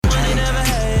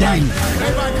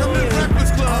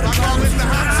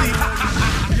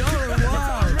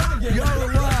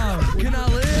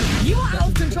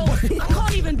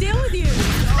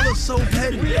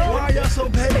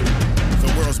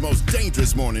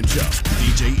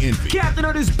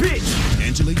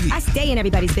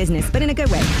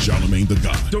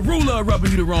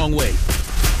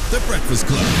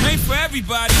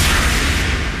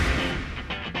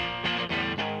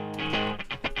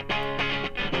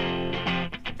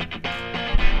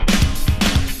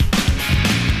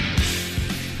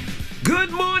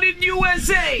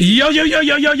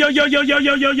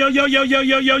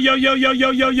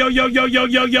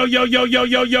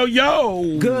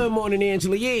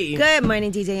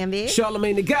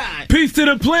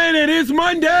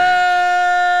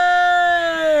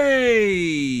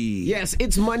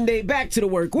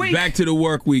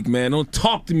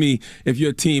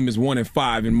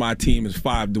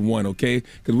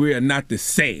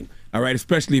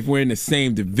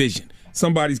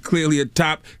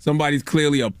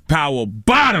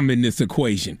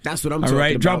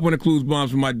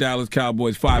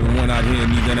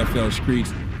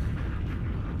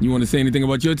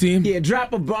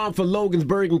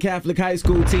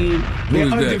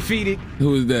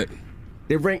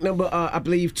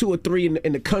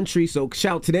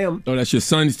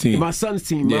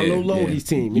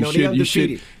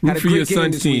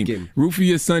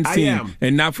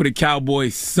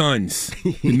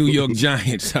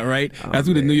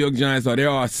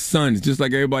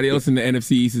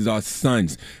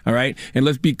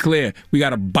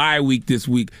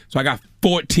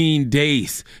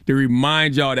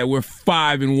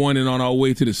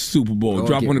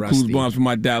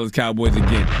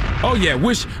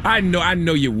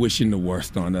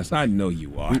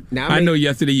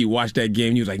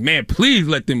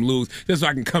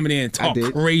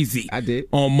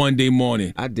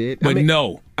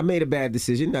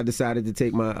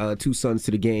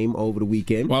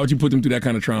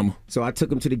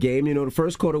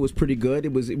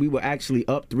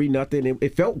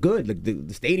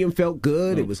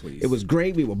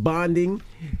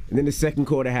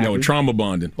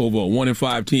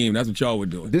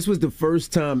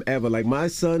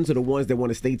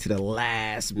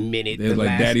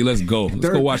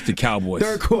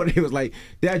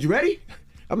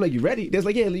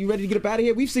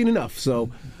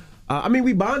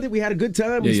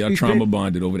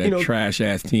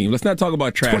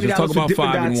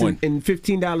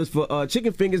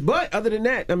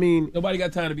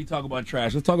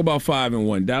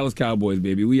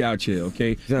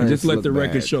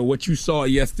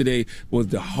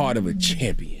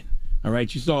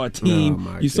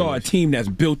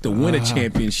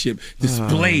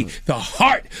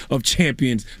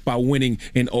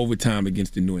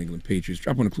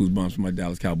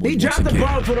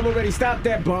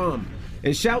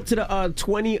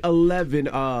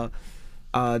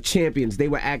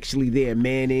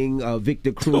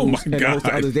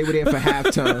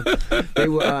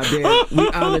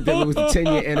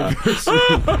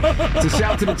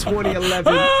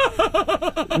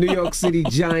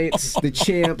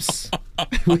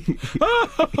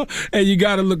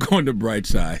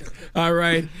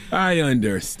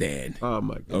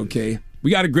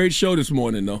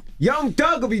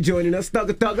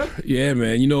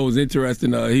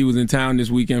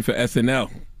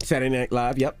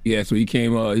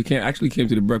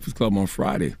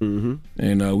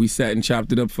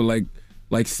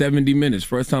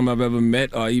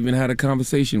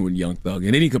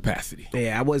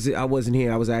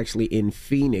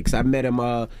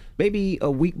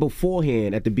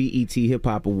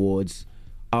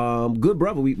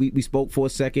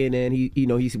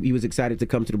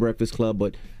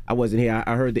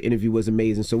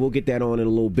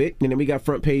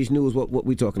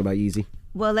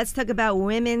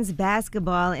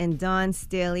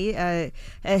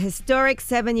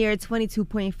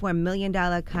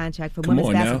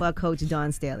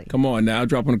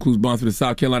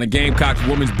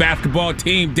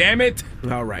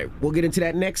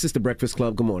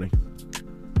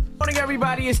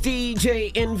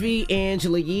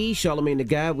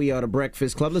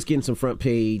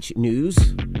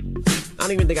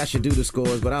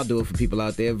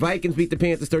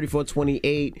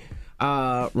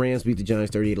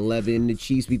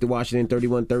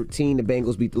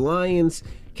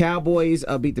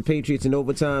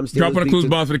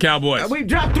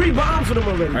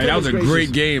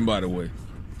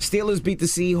Steelers beat the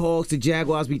Seahawks. The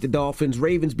Jaguars beat the Dolphins.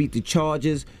 Ravens beat the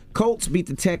Chargers. Colts beat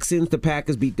the Texans. The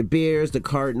Packers beat the Bears. The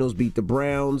Cardinals beat the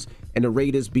Browns. And the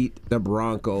Raiders beat the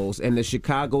Broncos. And the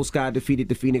Chicago Sky defeated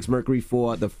the Phoenix Mercury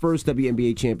for the first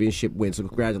WNBA championship win. So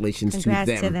congratulations to them.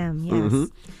 Congrats to them, yes.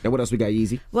 And what else we got,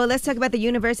 Yeezy? Well, let's talk about the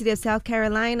University of South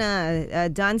Carolina.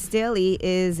 Dawn Staley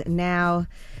is now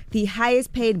the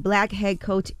highest paid black head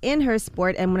coach in her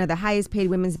sport and one of the highest paid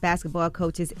women's basketball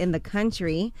coaches in the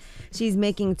country. She's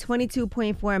making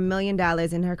 $22.4 million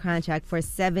in her contract for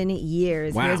 7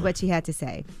 years. Wow. Here's what she had to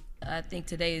say. I think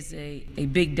today is a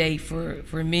big day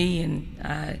for me, and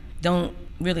I don't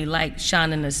really like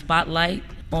shining the spotlight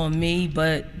on me,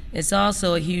 but it's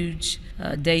also a huge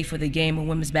day for the game of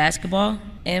women's basketball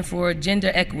and for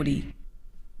gender equity.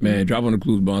 Man, drop on the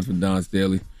clues bombs for Dawn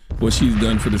Staley. What she's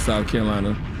done for the South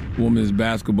Carolina women's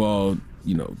basketball,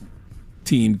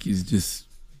 team is just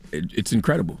it's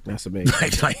incredible. That's amazing.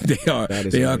 like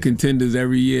they are contenders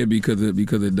every year because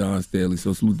of Dawn Staley.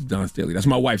 So salute to Dawn Staley. That's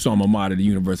my wife's alma mater, the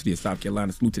University of South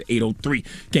Carolina. Salute to 803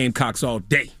 Gamecocks all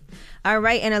day. All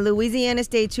right, and a Louisiana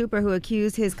state trooper who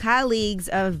accused his colleagues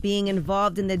of being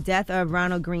involved in the death of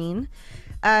Ronald Green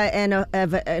and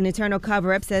of an internal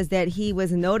cover-up says that he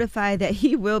was notified that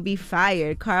he will be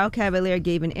fired. Carl Cavalier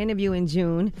gave an interview in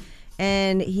June,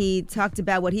 and he talked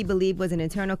about what he believed was an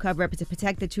internal cover-up to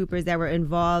protect the troopers that were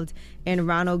involved in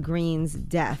Ronald Green's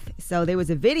death. So there was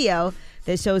a video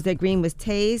that shows that Green was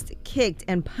tased, kicked,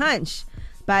 and punched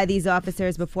by these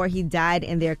officers before he died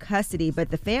in their custody. But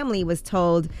the family was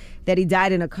told that he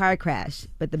died in a car crash.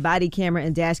 But the body camera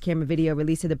and dash camera video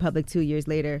released to the public 2 years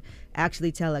later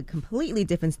actually tell a completely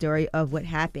different story of what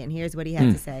happened. Here's what he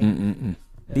had to say.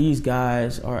 These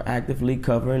guys are actively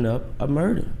covering up a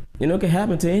murder. It can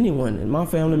happen to anyone. And my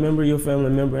family member, your family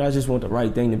member, I just want the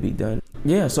right thing to be done.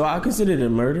 Yeah, so I consider it a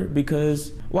murder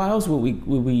because why else would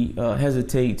we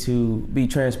hesitate to be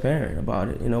transparent about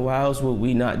it? Why else would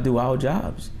we not do our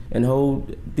jobs and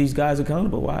hold these guys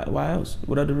accountable? Why else?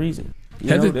 What other reason?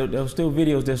 There are still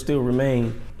videos that still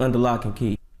remain under lock and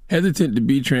key. Hesitant to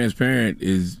be transparent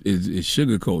is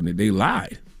sugarcoating it. They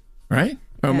lied, right?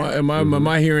 Yeah. Am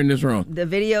I hearing this wrong? The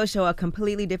videos show a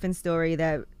completely different story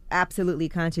that absolutely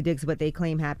contradicts what they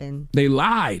claim happened. They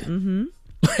lied.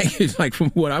 It's like from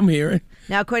what I'm hearing.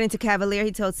 Now, according to Cavalier,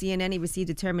 he told CNN he received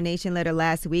a termination letter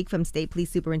last week from State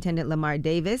Police Superintendent Lamar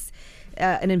Davis.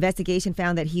 An investigation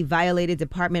found that he violated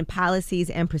department policies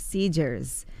and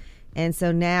procedures. And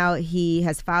so now he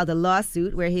has filed a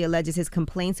lawsuit where he alleges his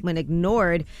complaints went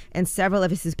ignored and several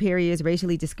of his superiors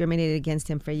racially discriminated against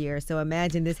him for years. So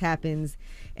imagine this happens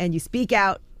and you speak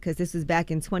out, because this was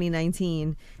back in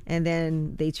 2019, and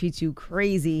then they treat you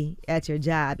crazy at your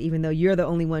job, even though you're the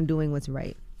only one doing what's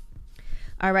right.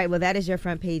 All right, well, that is your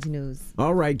front page news.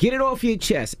 All right, get it off your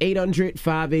chest.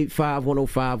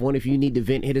 800-585-1051. If you need to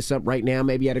vent, hit us up right now.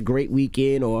 Maybe you had a great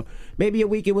weekend, or maybe your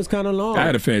weekend was kind of long. I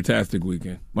had a fantastic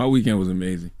weekend. My weekend was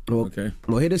amazing. Okay.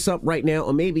 Well, hit us up right now,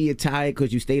 or maybe you're tired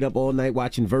because you stayed up all night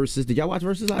watching Versus. Did y'all watch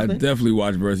Versus last night? I definitely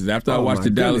watched Versus. After I watched the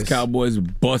Dallas Cowboys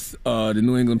bust the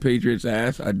New England Patriots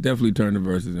ass, I definitely turned to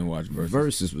Versus and watched Versus.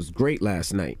 Versus was great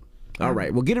last night. All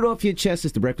right, well, get it off your chest.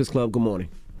 It's The Breakfast Club. Good morning.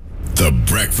 The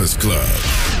Breakfast Club.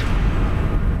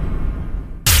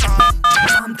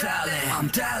 I'm dialing.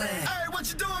 Hey,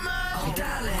 what you doing, man? I'm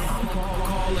dialing. I'm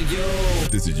calling you.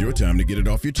 This is your time to get it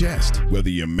off your chest, whether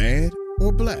you're mad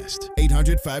or blessed.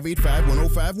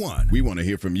 800-585-1051. We want to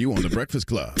hear from you on The Breakfast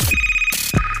Club.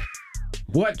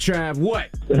 What, Trav? What?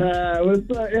 What's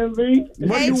up, MV?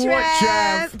 What Hey, do you Trav. want,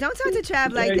 Trav? Don't talk to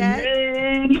Trav like that.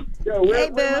 Hey, yo, where's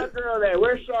Hey, my boo. girl at?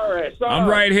 Where's Shara at? I'm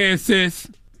right here, sis.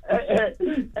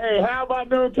 Hey, how about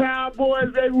them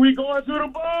Cowboys, baby? We going to the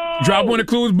bowl. Drop on the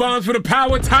clues bombs for the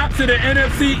power top to the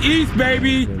NFC East,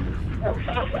 baby.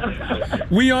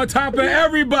 We on top of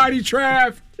everybody,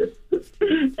 Trav.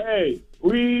 Hey,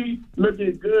 we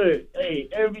looking good. Hey,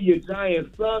 every your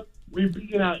Giants suck. We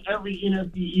beating out every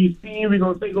NFC East team. We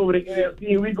gonna take over the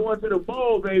NFC. We going to the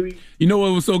bowl, baby. You know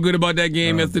what was so good about that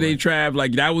game yesterday, Trav?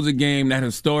 Like, that was a game that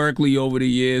historically over the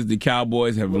years the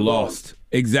Cowboys have lost.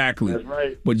 Exactly. That's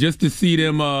right. But just to see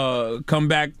them come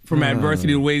back from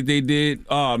adversity the way they did,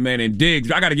 oh, man, and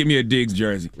Diggs. I got to get me a Diggs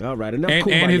jersey. All right, enough.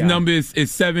 And his number is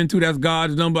 7-2. That's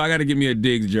God's number. I got to get me a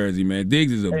Diggs jersey, man.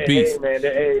 Diggs is a beast. Hey, man.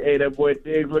 Hey, that boy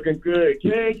Diggs looking good.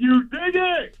 Can you dig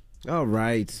it? All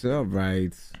right.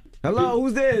 Hello,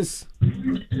 who's this?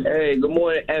 Hey, good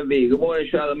morning, Envy. Good morning,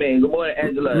 Charlamagne. Good morning,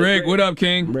 Angela. Rick, what up,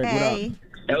 King? Rick, Hey. what up?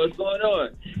 Hey, what's going on?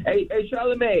 Hey,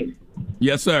 Charlamagne.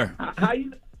 Yes, sir. How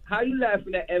you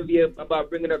laughing at Envy about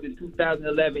bringing up the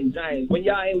 2011 Giants when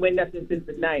y'all ain't win nothing since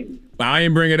the 90s? I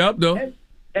ain't bring it up, though.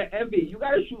 Envy, you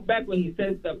got to shoot back when he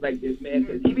says stuff like this, man,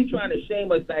 because he be trying to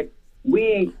shame us like we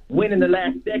ain't winning the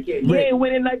last decade. He ain't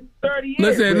winning like 30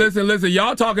 years. Listen.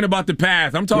 Y'all talking about the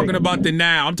past. I'm talking about the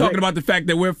now. I'm talking about the fact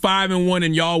that we're 5-1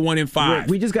 and y'all 1-5.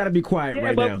 We just got to be quiet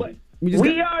right now. But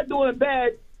we are doing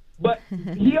bad, but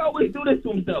he always do this to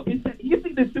himself. He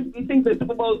think the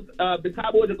Super Bowl, the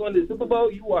Cowboys are going to the Super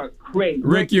Bowl? You are crazy.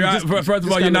 Rick, first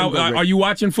of all, you're not. Are you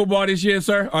watching football this year,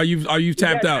 sir? Are you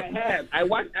tapped out? I have. I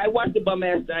watched the bum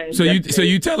ass Giants. So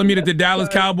you telling me that the Dallas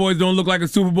Cowboys don't look like a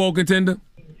Super Bowl contender?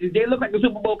 They look like a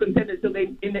Super Bowl contender until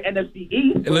they in the NFC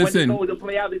East. Listen, when they go to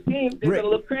play out the team, they're gonna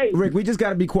look crazy. Rick, we just got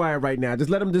to be quiet right now.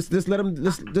 Just let him. Just let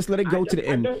it go to the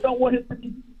end. I just don't want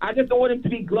him to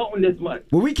be gloating this much.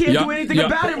 Well, we can't do anything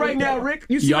about it right now, Rick.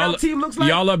 You see how the team looks like.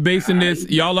 Y'all are basing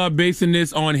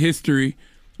this on history,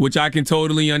 which I can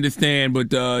totally understand.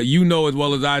 But you know as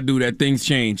well as I do that things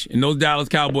change, and those Dallas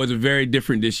Cowboys are very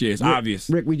different this year. It's obvious.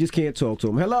 Rick, we just can't talk to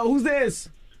him. Hello, who's this?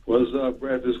 What's up,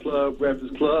 Breakfast Club?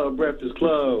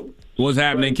 What's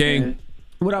happening, King? Man.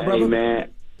 What up, brother? Hey, man,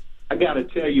 I got to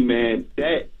tell you, man,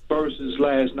 that versus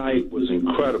last night was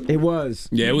incredible. It was.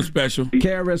 Yeah, it was special.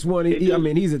 KRS-One, I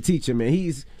mean, he's a teacher, man.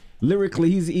 He's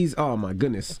lyrically, he's oh, my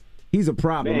goodness. He's a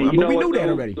problem. Man, but we knew that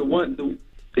already.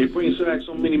 It brings back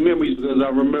so many memories because I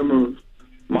remember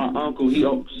my uncle, he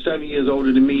 7 years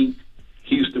older than me.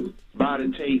 He used to buy the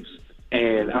tapes.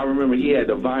 And I remember he had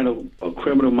the vinyl of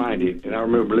Criminal Minded, and I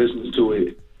remember listening to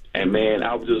it. And, man,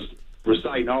 I was just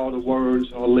reciting all the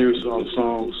words, all the lyrics, all the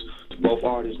songs to both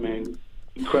artists, man.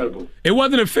 Incredible. It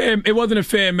wasn't a fair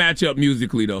matchup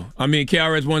musically, though. I mean,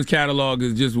 KRS-One's catalog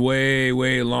is just way,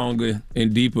 way longer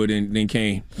and deeper than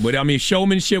Kane. But, I mean,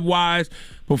 showmanship-wise,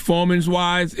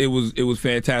 performance-wise, it was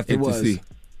fantastic to see.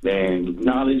 Man,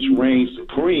 knowledge reigns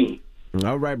supreme.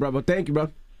 All right, brother. Thank you,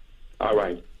 bro. All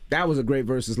right. That was a great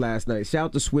versus last night.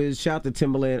 Shout to Swizz, shout to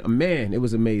Timberland. Man, it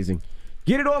was amazing.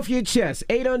 Get it off your chest.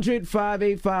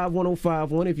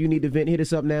 800-585-1051. If you need to vent, hit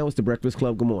us up now. It's The Breakfast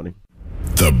Club. Good morning.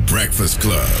 The Breakfast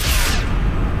Club.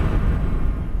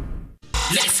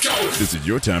 Let's go. This is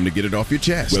your time to get it off your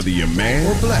chest, whether you're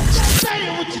mad or blessed. Say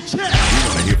it with your chest. We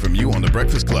want to hear from you on The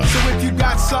Breakfast Club. So if you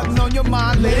got something on your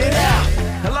mind, let it out.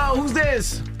 Hello, who's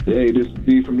this? Hey, this is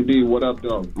D from the D. What up,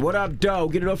 though? What up, though?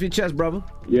 Get it off your chest, brother.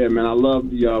 Yeah, man, I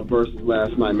love the verses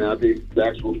last night, man. I think the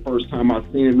actual first time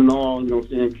I've seen it and all, you know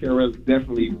what I'm saying? KRS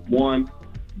definitely won.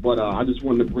 But I just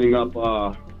wanted to bring up,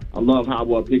 I love how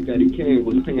Big Daddy Kane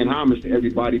was paying homage to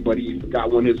everybody, but he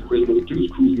forgot one of his original Juice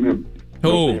Cruise members.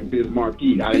 Who? Biz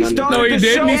Markie. No, he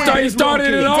didn't. He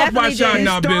started it off by shouting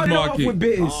out Biz Markie.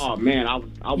 Oh, man, I was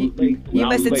late. You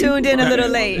must have tuned in a little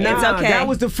late. Nah, it's okay. That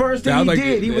was the first thing he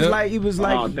did. He was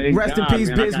like, rest in peace,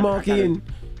 Biz Markie, and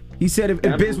he said if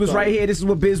Biz was right here, this is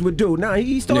what Biz would do. Nah,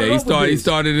 he started off with Biz. He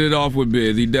started it off with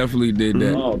Biz. He definitely did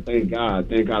that. Oh, thank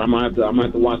God. I'm gonna have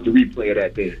to watch the replay of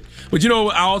that day. But you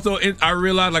know, I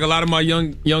realized like a lot of my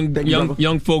young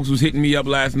folks was hitting me up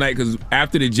last night because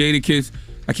after the Jadakiss.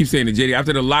 I keep saying the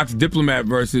after the Lox Diplomat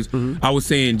versus, I was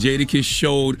saying Jadakiss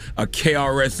showed a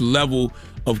KRS level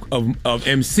of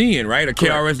MCing, right? A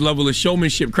KRS level of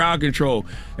showmanship, crowd control.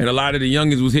 And a lot of the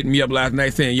youngins was hitting me up last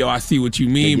night saying, yo, I see what you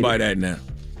mean by that now.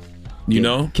 You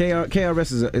know?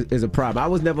 KRS is a problem. I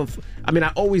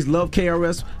always loved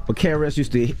KRS, but KRS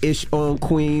used to ish on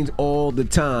Queens all the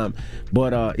time.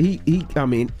 But what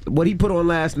he put on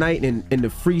last night and the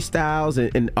freestyles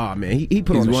and oh man, he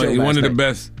put on the show last night. He's one of the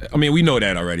best. I mean, we know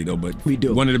that already though, but we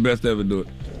do. One of the best to ever do it.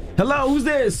 Hello, who's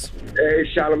this? Hey,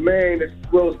 Charlamagne, this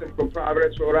is Wilson from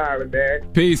Providence, Rhode Island, man.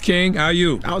 Peace, King. How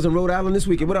you? I was in Rhode Island this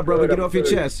weekend. What up, brother? Get off your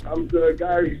chest. I'm good,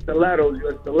 guys. Stilettos.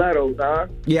 You're at Stilettos, huh?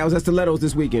 Yeah, I was at Stilettos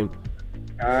this weekend.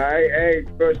 All right. Hey,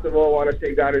 first of all, I want to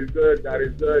say God is good. God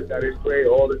is good. God is great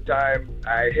all the time.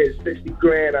 I hit 60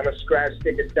 grand on a scratch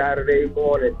ticket Saturday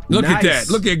morning. Look at that.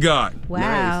 Look at God.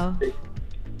 Wow. Nice.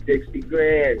 60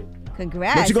 grand.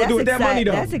 Congrats. What you gonna do with that money,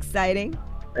 though? That's exciting.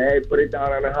 Hey, put it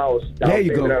down on the house. There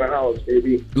you go. On the house,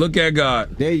 baby. Look at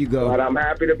God. There you go. But I'm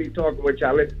happy to be talking with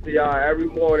y'all. I listen to y'all every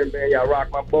morning, man. Y'all rock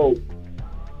my boat.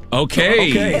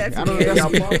 Okay. That's good.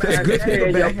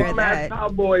 And your bum-ass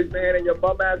Cowboys, man, and your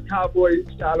bum-ass Cowboys,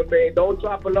 Charlamagne, don't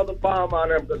drop another bomb on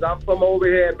them, because I'm from over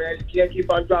here, man. You can't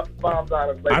keep on dropping bombs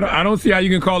on us. I don't see how you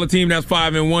can call a team that's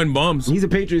 5-1 bums. He's a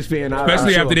Patriots fan.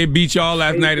 Especially after they beat y'all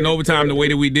last night in overtime the way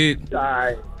that we did.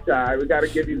 Sorry, we got to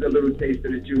give you a little taste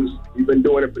of the juice. You've been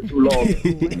doing it for too long.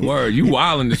 Word, you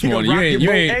wilding this morning.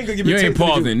 You ain't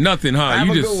pausing nothing, huh?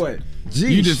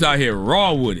 You just out here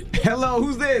raw with it. Hello,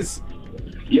 who's this?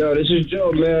 Yo, this is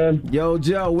Joe, man. Yo,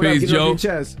 Joe. What Peace, up? Get Joe. off your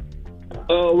chest.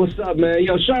 What's up, man?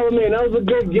 Yo, Charlamagne, that was a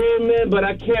good game, man, but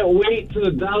I can't wait till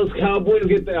the Dallas Cowboys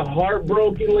get their heart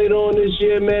broken later on this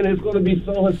year, man. It's going to be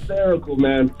so hysterical,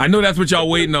 man. I know that's what y'all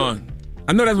waiting on.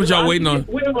 I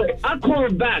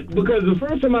called back because the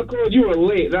first time I called, you were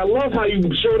late. And I love how you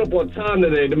showed up on time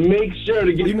today to make sure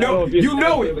to get the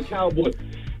Cowboys.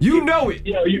 You know it.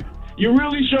 Yeah, you're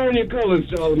really showing your colors,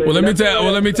 Charlamagne. Well, let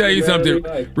me tell you something.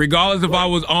 Regardless if I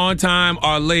was on time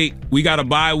or late, we got a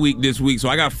bye week this week, so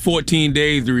I got 14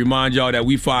 days to remind y'all that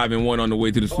we 5-1 on the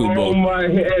way to the Super Bowl. Oh my!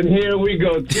 And here we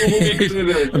go. 2 weeks to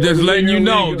this. I'm just letting you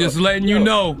know. Just letting you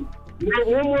know.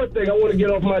 One more thing I want to get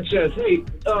off my chest. Hey,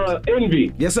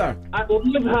 Envy. Yes, sir. I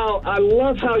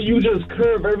love how you just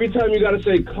curve every time you got to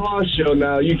say car show.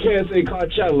 Now you can't say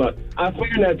Coachella. I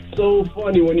find that so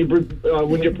funny when you're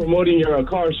promoting your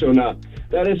car show now.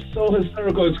 That is so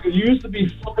hysterical. Because you used to be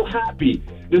so happy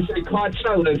to say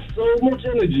Coachella, so much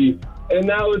energy, and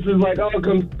now it's just like, oh,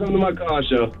 come to my car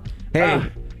show. Hey,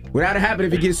 without it happen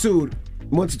if you get sued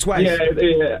once or twice.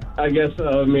 Yeah, I guess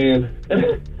so, man.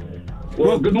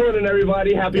 Well, good morning,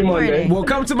 everybody. Happy Monday. Well,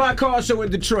 come to my car show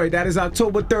in Detroit. That is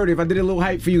October 30th. I did a little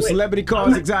hype for you. Celebrity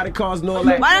cars, exotic cars, and all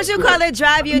that. Why don't you call it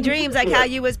Drive Your Dreams, like how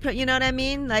you was, you know what I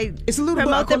mean? Like, it's a little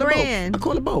promote bit. the brand. I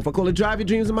call it both. I call it Drive Your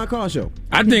Dreams in my car show.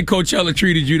 I think Coachella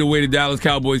treated you the way the Dallas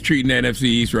Cowboys treating the NFC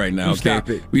East right now. Okay? Stop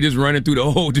it. We just running through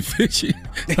the whole division.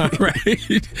 All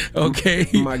right. Okay.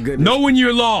 My goodness. Know when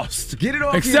you're lost. Get it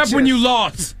off Except your when chest. you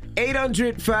lost.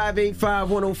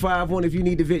 800-585-1051 if you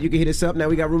need to vent. You can hit us up. Now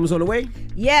we got rumors on the way.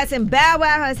 Yes, and Bow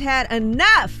Wow has had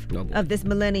enough of this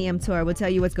Millennium Tour. We'll tell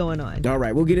you what's going on. All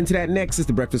right, we'll get into that next. It's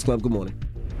The Breakfast Club. Good morning.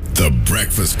 The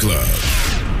Breakfast Club.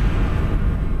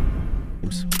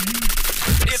 It's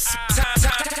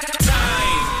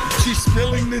time. She's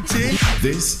spilling the tea.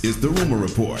 This is The Rumor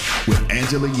Report with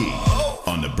Angela Yee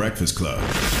on The Breakfast Club.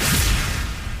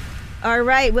 All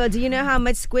right, well, do you know how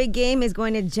much Squid Game is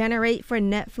going to generate for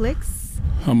Netflix?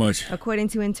 How much? According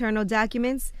to internal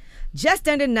documents, just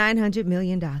under $900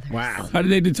 million. Wow. How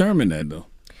did they determine that, though?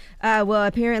 Well,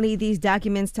 apparently these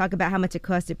documents talk about how much it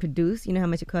cost to produce. You know how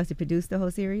much it cost to produce the whole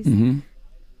series? Mm-hmm.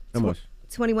 How much?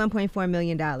 $21.4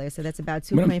 million. So that's about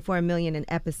 $2.4 million an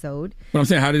episode. But I'm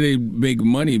saying, how do they make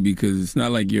money? Because it's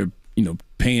not like you're,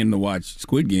 paying to watch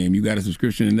Squid Game. You got a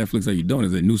subscription to Netflix. How you doing?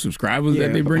 Is it new subscribers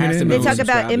that they bring in? They talk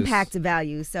about impact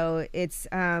value. So it's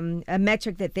a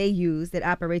metric that they use that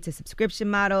operates a subscription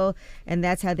model, and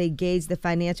that's how they gauge the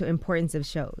financial importance of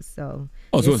shows. So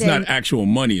it's not actual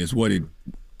money. It's what it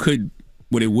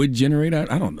would generate. I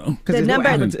don't know. Because there's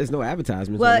no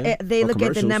advertisements. Well, they look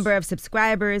at the number of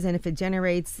subscribers, and if it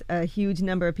generates a huge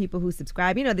number of people who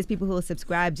subscribe, there's people who will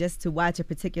subscribe just to watch a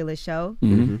particular show.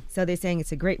 Mm-hmm. So they're saying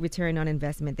it's a great return on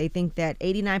investment. They think that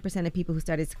 89% of people who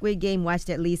started Squid Game watched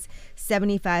at least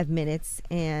 75 minutes,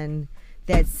 and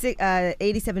that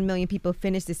 87 million people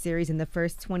finished the series in the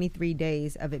first 23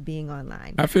 days of it being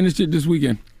online. I finished it this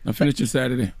weekend. I finished it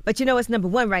Saturday. But you know what's number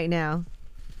one right now?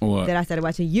 What? That I started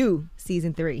watching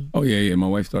season 3. Oh, yeah. My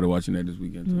wife started watching that this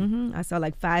weekend, too. Mm-hmm. I saw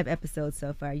like 5 episodes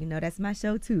so far. That's my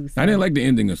show, too. So. I didn't like the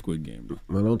ending of Squid Game, bro.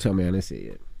 Well, don't tell me I didn't see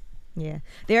it. Yeah.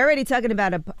 They're already talking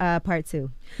about a part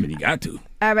 2. But you got to.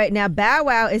 All right. Now, Bow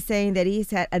Wow is saying that he's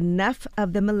had enough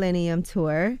of the Millennium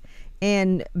Tour.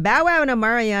 And Bow Wow and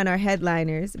Omarion are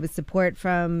headliners with support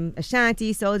from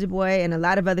Ashanti, Soulja Boy, and a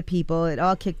lot of other people. It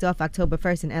all kicked off October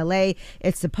 1st in L.A.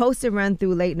 It's supposed to run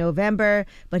through late November,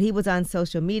 but he was on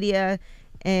social media,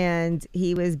 and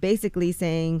he was basically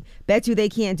saying, bet you they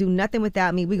can't do nothing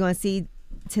without me. We're going to see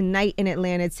tonight in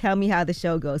Atlanta. Tell me how the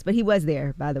show goes. But he was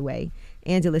there, by the way.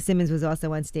 Angela Simmons was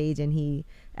also on stage, and he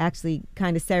actually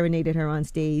kind of serenaded her on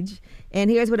stage.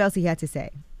 And here's what else he had to say.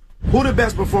 Who the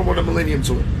best performer on the Millennium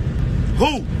Tour?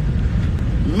 Who?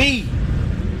 Me.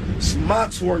 It's my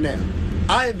tour now.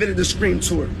 I invented the Scream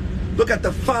Tour. Look at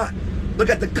the font.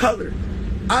 Look at the color.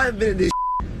 I invented this.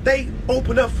 They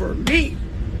opened up for me.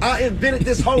 I invented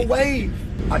this whole wave.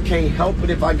 I can't help it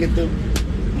if I get the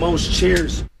most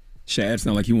cheers. Shad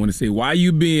sound like you want to say, why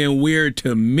you being weird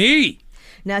to me?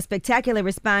 Now, Spectacular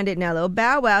responded, now, little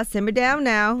Bow Wow, simmer down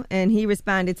now. And he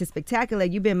responded to Spectacular,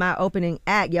 you've been my opening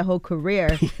act your whole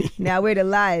career. Now, where the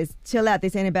lies? Chill out.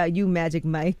 This ain't about you, Magic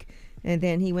Mike. And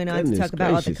then he went on to talk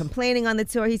about all the complaining on the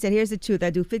tour. He said, here's the truth. I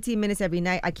do 15 minutes every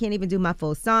night. I can't even do my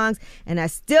full songs, and I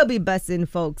still be busting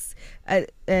folks.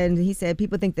 And he said,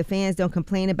 people think the fans don't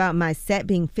complain about my set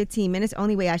being 15 minutes.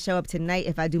 Only way I show up tonight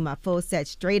if I do my full set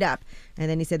straight up. And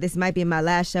then he said, this might be my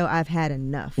last show. I've had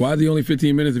enough. Why is he only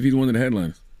 15 minutes if he's one of the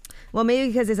headliners? Well, maybe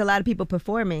because there's a lot of people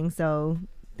performing, so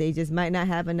they just might not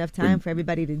have enough time for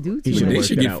everybody to do too much.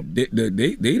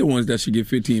 They the ones that should get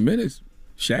 15 minutes.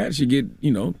 Shad should get,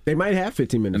 They might have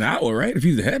 15 minutes. An hour, right? If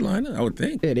he's the headliner, I would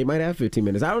think. Yeah, they might have 15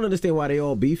 minutes. I don't understand why they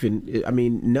all beefing. I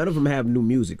mean, none of them have new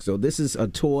music. So this is a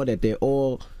tour that they're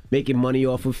all making money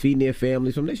off of, feeding their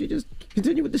families from. They should just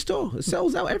continue with this tour. It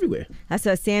sells out everywhere. I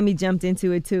saw Sammy jumped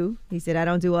into it too. He said, I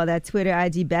don't do all that Twitter,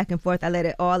 IG back and forth. I let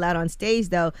it all out on stage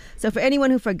though. So for anyone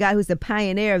who forgot who's the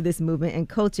pioneer of this movement and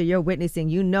culture you're witnessing,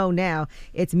 you know now,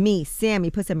 it's me,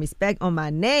 Sammy. Put some respect on my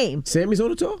name. Sammy's on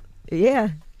the tour?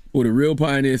 Yeah. Will the real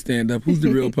pioneer stand up? Who's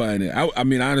the real pioneer? I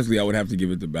mean, honestly, I would have to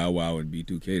give it to Bow Wow and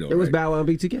B2K, though. It was Bow Wow and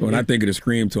B2K. When I think of the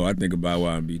Scream tour, I think of Bow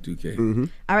Wow and B2K. Mm-hmm.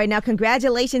 All right, now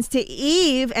congratulations to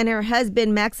Eve and her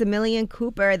husband, Maximilian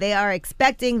Cooper. They are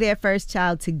expecting their first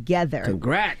child together.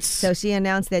 Congrats. So she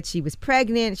announced that she was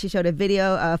pregnant. She showed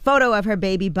a photo of her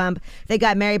baby bump. They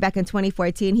got married back in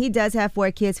 2014. He does have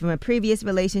 4 kids from a previous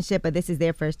relationship, but this is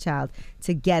their first child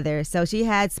together. So she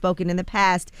had spoken in the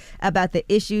past about the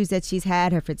issues that she's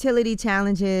had, her fertility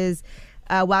challenges.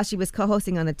 While she was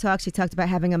co-hosting on The Talk, she talked about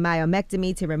having a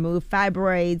myomectomy to remove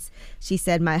fibroids. She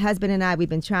said, my husband and I, we've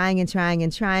been trying and trying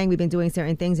and trying. We've been doing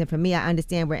certain things. And for me, I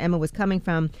understand where Emma was coming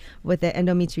from with the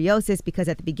endometriosis, because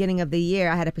at the beginning of the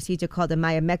year, I had a procedure called a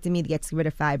myomectomy to get rid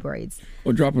of fibroids.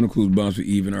 Well, dropping the clues bombs for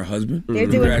Eve and her husband. They're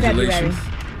doing Congratulations.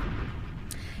 February.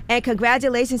 And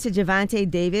congratulations to Javante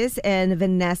Davis and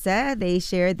Vanessa. They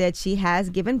shared that she has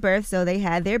given birth, so they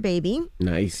had their baby.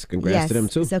 Nice. Congrats to them,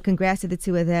 too. So congrats to the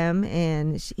two of them.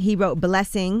 And he wrote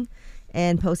blessing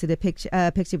and posted a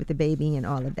picture with the baby and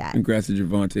all of that. Congrats to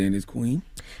Javante and his queen.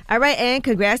 All right, and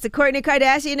congrats to Kourtney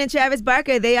Kardashian and Travis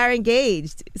Barker. They are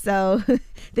engaged. So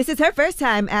this is her first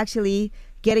time actually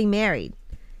getting married.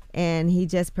 And he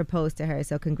just proposed to her,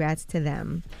 so congrats to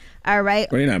them. All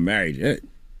right. Well, they're not married yet.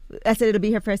 I said it'll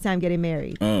be her first time getting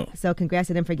married. Oh. So congrats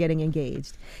to them for getting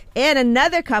engaged. And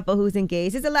another couple who's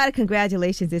engaged. There's a lot of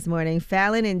congratulations this morning.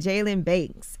 Fallon and Jalen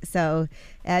Banks. So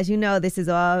as you know, this is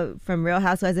all from Real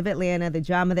Housewives of Atlanta, the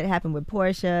drama that happened with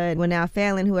Portia. Well, now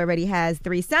Fallon, who already has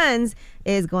 3 sons,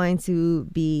 is going to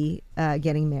be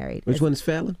getting married. Which one's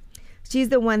Fallon? She's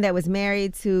the one that was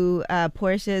married to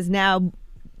Portia's now,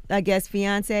 I guess,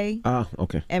 fiance. Oh,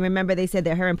 okay. And remember, they said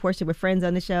that her and Portia were friends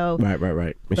on the show. Right.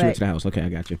 When she went to the house. Okay, I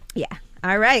got you. Yeah.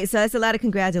 All right. So that's a lot of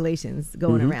congratulations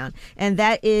going around. And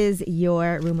that is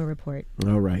your rumor report.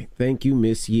 All right. Thank you,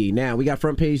 Miss Yee. Now, we got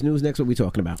front page news next. What are we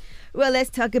talking about? Well, let's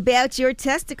talk about your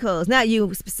testicles. Not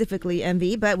you specifically,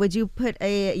 MV, but would you put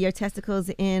your testicles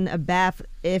in a bath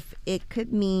if it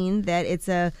could mean that it's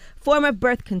a form of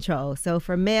birth control? So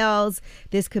for males,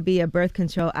 this could be a birth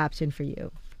control option for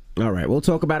you. All right, we'll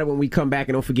talk about it when we come back.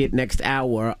 And don't forget, next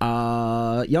hour,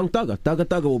 Young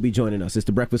Thugger will be joining us. It's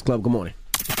The Breakfast Club. Good morning.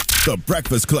 The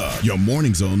Breakfast Club. Your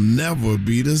mornings will never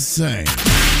be the same.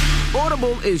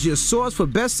 Audible is your source for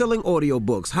best-selling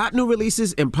audiobooks, hot new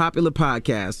releases, and popular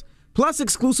podcasts, plus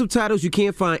exclusive titles you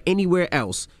can't find anywhere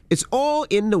else. It's all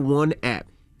in the one app.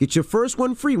 Get your first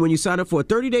one free when you sign up for a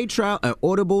 30-day trial at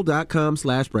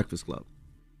audible.com/breakfast club.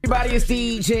 Everybody, it's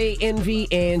DJ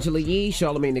Envy, Angela Yee,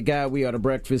 Charlamagne the Guy. We are The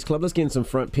Breakfast Club. Let's get in some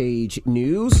front page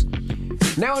news.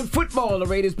 Now in football, the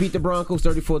Raiders beat the Broncos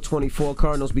 34-24.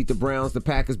 Cardinals beat the Browns. The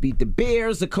Packers beat the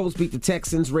Bears. The Colts beat the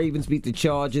Texans. Ravens beat the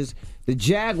Chargers. The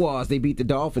Jaguars, they beat the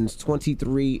Dolphins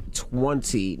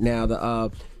 23-20. Now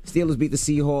the Steelers beat the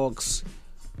Seahawks.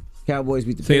 Cowboys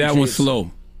beat the Patriots. Say that one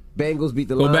slow. Bengals beat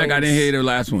the Lions. Go Lions. back, I didn't hear the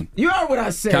last one. You heard what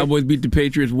I said. Cowboys beat the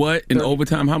Patriots, what? In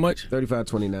overtime, how much?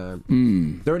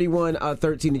 35-29.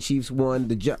 31-13, the Chiefs won.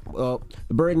 The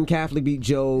Bergen Catholic beat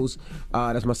Joe's.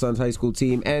 That's my son's high school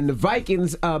team. And the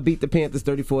Vikings beat the Panthers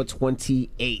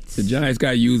 34-28. The Giants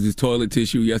guy used his toilet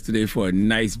tissue yesterday for a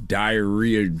nice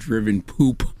diarrhea-driven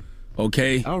poop.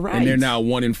 Okay? All right. And they're now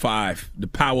 1-5. The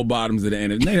power bottoms of the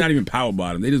NFC. They're not even power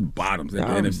bottoms. They're just bottoms at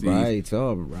the NFC.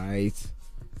 All right.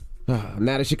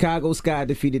 Now the Chicago Sky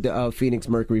defeated the Phoenix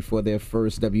Mercury for their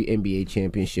first WNBA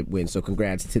championship win. So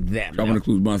congrats to them. I want to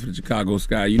include bonds for the Chicago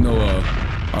Sky. You know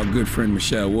our good friend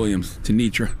Michelle Williams,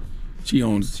 Tanitra.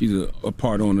 She's a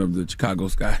part owner of the Chicago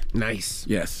Sky. Nice.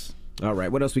 Yes. All right.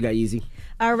 What else we got, Yeezy?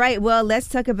 All right. Well, let's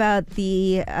talk about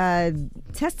the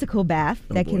testicle bath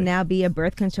that can now be a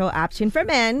birth control option for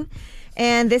men.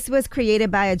 And this was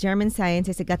created by a German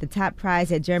scientist. It got the top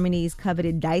prize at Germany's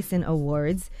coveted Dyson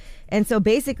Awards. And so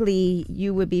basically,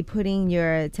 you would be putting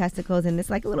your testicles in this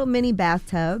like a little mini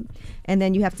bathtub, and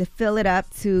then you have to fill it up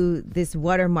to this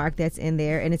watermark that's in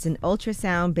there. And it's an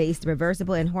ultrasound-based,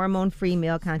 reversible, and hormone-free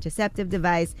male contraceptive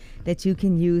device that you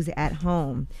can use at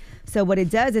home. So what it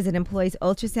does is it employs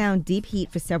ultrasound deep heat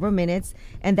for several minutes,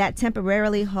 and that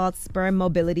temporarily halts sperm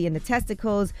mobility in the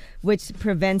testicles, which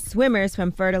prevents swimmers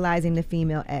from fertilizing the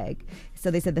female egg. So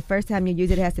they said the first time you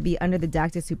use it has to be under the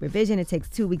doctor's supervision. It takes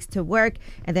 2 weeks to work.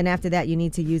 And then after that, you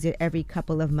need to use it every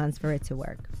couple of months for it to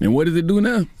work. And what does it do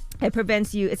now? It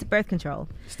prevents you. It's birth control.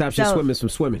 Stops your swimmers from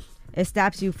swimming. It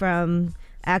stops you from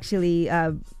actually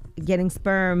getting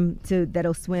sperm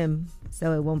that'll swim,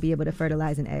 so it won't be able to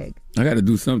fertilize an egg. I got to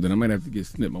do something. I might have to get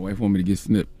snipped. My wife wants me to get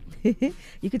snipped.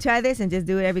 You could try this and just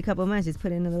do it every couple of months. Just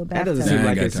put it in a little That bathtub. doesn't seem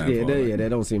like it's, that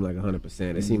don't seem like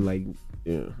 100%. It seemed like,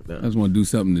 no. I just want to do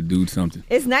something to do something.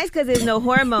 It's nice because there's no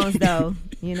hormones, though,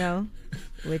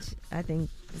 which I think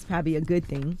is probably a good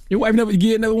thing. Your wife never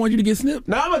want you to get snipped?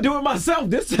 No, I'm going to do it myself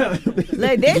this time.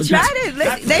 Like, they tried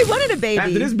it. They wanted a baby.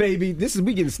 After this baby,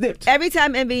 we getting snipped. Every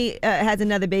time Envy has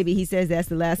another baby, he says that's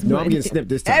the last one. No, I'm getting snipped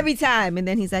this time. Every time. And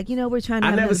then he's like, we're trying to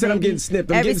have I never said baby I'm getting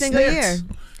snipped. I'm every getting single snipped.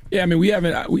 year. Yeah, I mean, we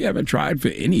haven't tried for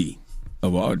any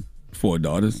of our 4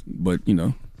 daughters, but,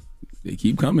 they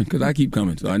keep coming because I keep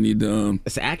coming. So I need to...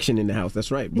 It's action in the house, that's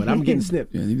right. But I'm getting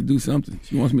snipped. Yeah, I need to do something.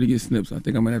 She wants me to get snipped, so I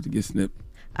think I might have to get snipped.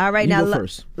 All right, You now go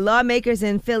first. Lawmakers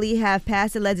in Philly have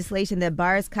passed a legislation that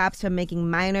bars cops from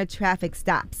making minor traffic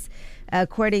stops.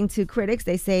 According to critics,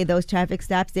 they say those traffic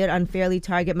stops did unfairly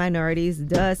target minorities.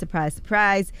 Duh, surprise,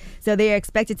 surprise. So they are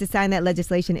expected to sign that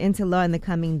legislation into law in the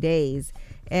coming days.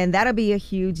 And that'll be a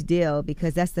huge deal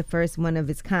because that's the first one of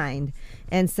its kind.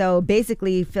 And so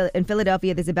basically in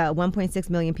Philadelphia, there's about 1.6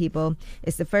 million people.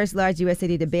 It's the first large U.S.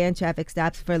 city to ban traffic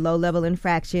stops for low-level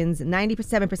infractions.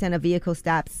 97% of vehicle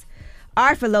stops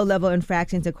are for low-level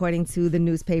infractions, according to the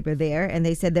newspaper there. And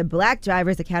they said that black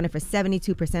drivers accounted for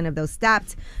 72% of those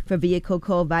stopped for vehicle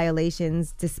code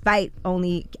violations, despite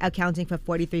only accounting for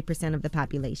 43% of the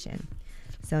population.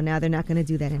 So now they're not going to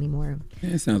do that anymore.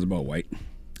 Yeah, it sounds about white.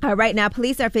 Right now,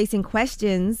 police are facing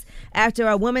questions after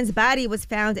a woman's body was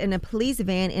found in a police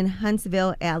van in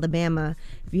Huntsville, Alabama.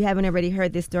 If you haven't already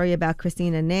heard this story about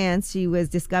Christina Nance, she was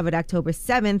discovered October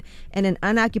 7th in an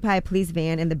unoccupied police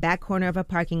van in the back corner of a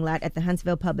parking lot at the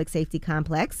Huntsville Public Safety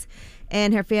Complex.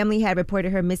 And her family had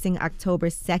reported her missing October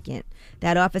 2nd.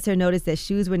 That officer noticed that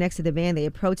shoes were next to the van. They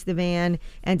approached the van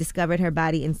and discovered her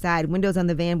body inside. Windows on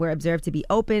the van were observed to be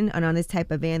open, and on this type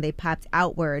of van, they popped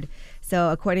outward. So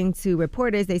according to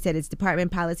reporters, they said it's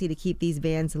department policy to keep these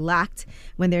vans locked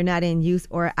when they're not in use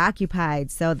or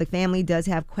occupied. So the family does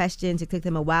have questions. It took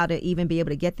them a while to even be able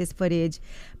to get this footage.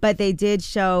 But they did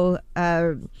show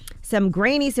some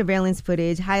grainy surveillance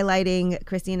footage highlighting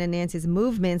Christina Nance's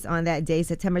movements on that day,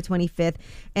 September 25th,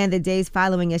 and the days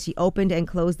following as she opened and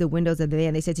closed the windows of the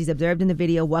van. They said she's observed in the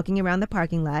video walking around the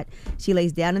parking lot. She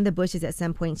lays down in the bushes at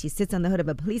some point. She sits on the hood of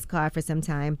a police car for some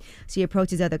time. She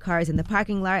approaches other cars in the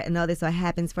parking lot, and all this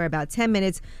happens for about 10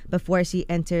 minutes before she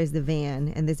enters the van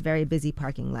in this very busy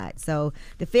parking lot. So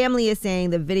the family is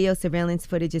saying the video surveillance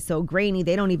footage is so grainy,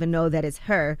 they don't even know that it's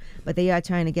her, but they are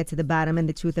trying to get to the bottom and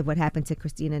the truth of what happened to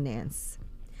Christina Nance.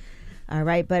 All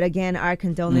right, but again, our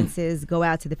condolences go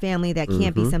out to the family. That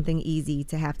can't be something easy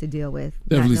to have to deal with,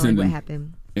 Definitely not knowing what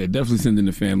happened. Yeah, definitely sending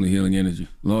the family healing energy.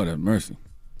 Lord have mercy.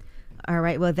 All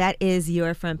right, well, that is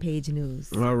your front page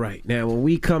news. All right, now when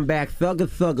we come back,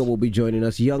 Thugger will be joining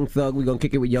us. Young Thug, we're going to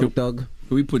kick it with Young Thug.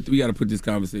 We got to put this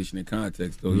conversation in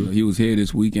context, though. He was here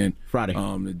this weekend. Friday.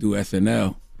 To do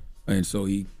SNL. And so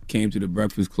he came to the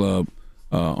Breakfast Club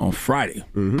on Friday.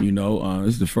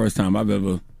 This is the first time I've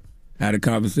ever had a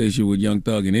conversation with Young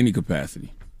Thug in any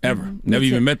capacity. Ever. Never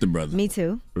even met the brother. Me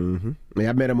too.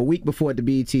 Yeah, I met him a week before at the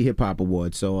BET Hip Hop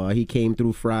Awards, so he came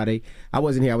through Friday. I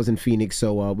wasn't here. I was in Phoenix,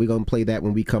 so we're going to play that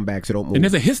when we come back, so don't move. And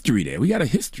there's a history there. We got a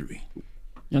history.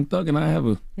 Young Thug and I have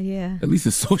at least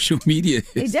a social media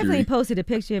history. He definitely posted a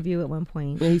picture of you at one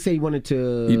point. Yeah, he said he wanted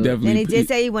to... And he did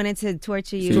say he wanted to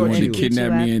torture you. He wanted to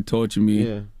kidnap me up. and torture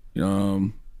me. Yeah.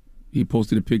 He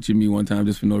posted a picture of me one time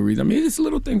just for no reason. I mean, it's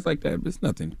little things like that, but it's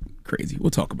nothing crazy. We'll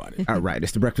talk about it. All right,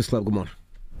 it's The Breakfast Club. Good morning.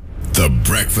 The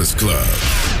Breakfast Club.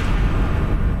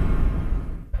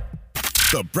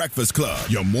 The Breakfast Club.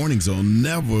 Your mornings will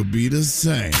never be the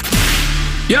same.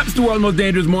 Yep, it's the world's most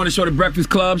dangerous morning show, The Breakfast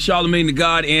Club. Charlamagne the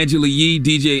God, Angela Yee,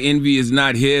 DJ Envy is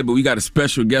not here, but we got a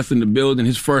special guest in the building.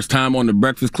 His first time on The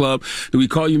Breakfast Club. Do we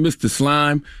call you Mr.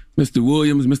 Slime, Mr.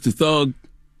 Williams, Mr. Thug,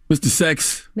 Mr.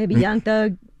 Sex? Maybe Young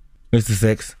Thug. Mr.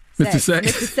 Sex. Mr.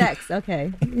 Sex. Mr. Sex,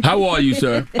 okay. How are you,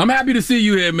 sir? I'm happy to see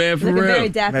you here, man, for Looking real. very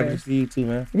dapper. Happy to see you too,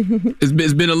 man.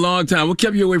 It's been a long time. What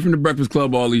kept you away from The Breakfast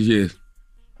Club all these years?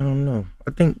 I don't know.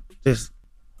 I think just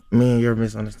me and your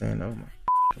misunderstanding. Oh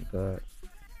my God.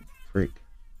 Freak.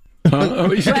 Well,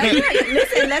 listen,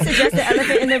 let's address the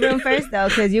elephant in the room first, though,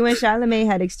 because you and Charlamagne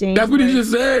had exchanged. That's what he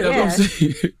just said. That's what I'm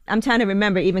saying. I'm trying to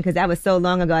remember, even because that was so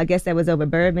long ago. I guess that was over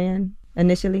Birdman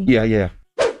initially. Yeah.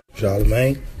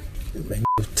 Charlamagne, man,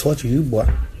 torture you, boy.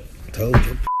 I told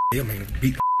you, man,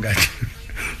 beat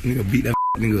Nigga beat that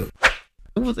nigga up.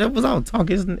 It was all talk.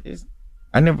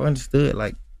 I never understood.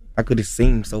 Like, I could have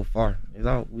seen so far.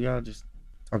 We all just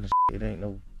talking shit. It ain't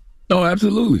no. Oh,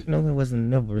 absolutely. You know, it wasn't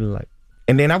never really like.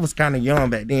 And then I was kind of young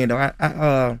back then,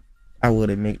 though. I would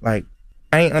admit, like,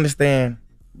 I ain't understand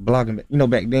blogging. You know,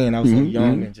 back then I was so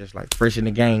young and just like fresh in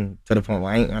the game to the point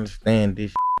where I ain't understand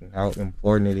this shit and how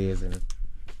important it is and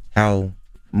how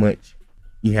much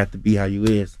you have to be how you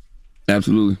is.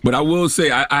 Absolutely. But I will say,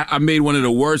 I made one of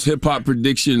the worst hip-hop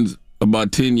predictions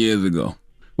about 10 years ago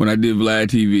when I did Vlad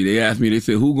TV. They asked me, they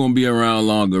said, who gonna be around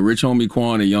longer, Rich Homie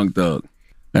Quan or Young Thug?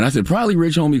 And I said, probably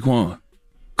Rich Homie Quan.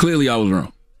 Clearly I was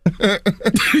wrong.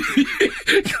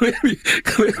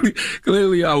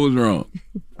 clearly I was wrong.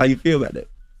 How you feel about that?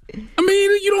 I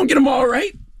mean, you don't get them all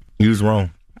right. You was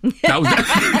wrong. You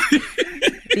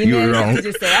were wrong.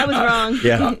 Just say, I was wrong.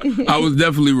 Yeah. I was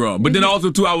definitely wrong. But then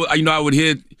also too, I would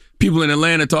hear people in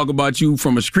Atlanta talk about you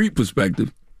from a street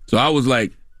perspective. So I was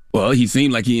like, well, he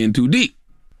seemed like he in too deep.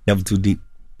 Never too deep.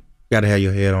 You gotta have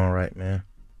your head on right, man.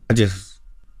 I just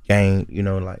gained,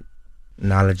 like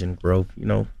knowledge and growth,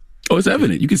 Oh, it's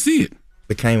evident. You can see it.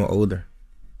 Became older.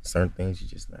 Certain things you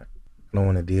just I don't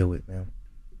want to deal with, man.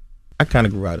 I kind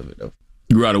of grew out of it though.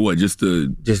 You grew out of what? Just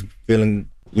feeling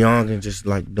young and just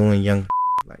like doing young,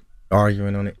 like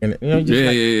arguing on it. And,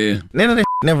 yeah. None of that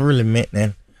never really meant,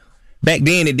 man. Back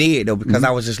then it did though, because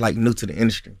I was just like new to the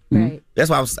industry. Right. That's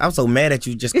why I was so mad at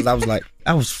you, just because I was like,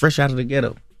 I was fresh out of the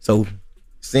ghetto. So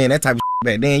seeing that type of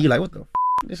back then, you like, what the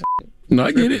this No,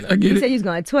 I get it. He said he was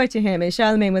going to torture him, and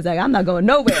Charlamagne was like, I'm not going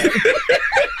nowhere.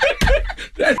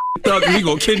 That thug, he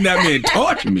gonna kidnap me and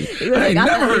torture me. I ain't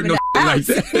never heard no like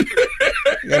that.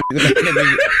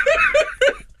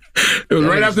 It was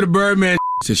right after the Birdman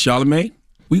said, Charlamagne,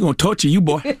 we gonna torture you,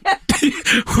 boy.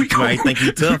 We think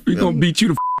you tough. We gonna beat you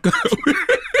the up.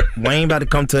 Wayne about to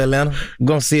come to Atlanta. We're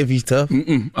gonna see if he's tough. I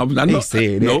know. He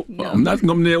said nope. that. I'm not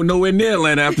gonna nowhere near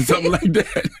Atlanta after something like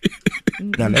that.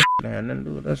 Nah, that had nothing to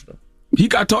do with that stuff. He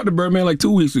got talked to Birdman like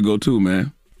 2 weeks ago too,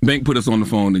 man. Bank put us on the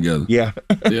phone together. Yeah.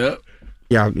 Yeah.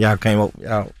 Y'all came up.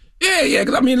 Y'all. Yeah,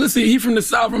 because I mean, let's see, he from the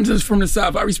South, I'm just from the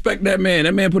South. I respect that man.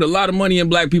 That man put a lot of money in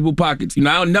black people's pockets.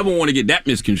 I'll never want to get that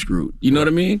misconstrued. You know what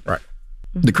I mean? Right.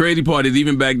 The crazy part is,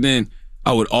 even back then,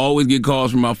 I would always get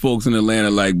calls from my folks in Atlanta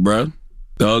like, bruh,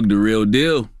 Thug the real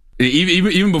deal. And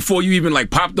even before you even like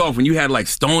popped off, when you had like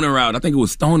Stoner out, I think it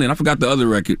was Stoner, and I forgot the other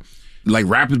record. Like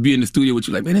rappers be in the studio with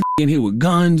you like, man, this in here with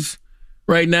guns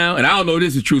right now. And I don't know if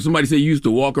this is true. Somebody said you used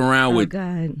to walk around with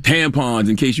tampons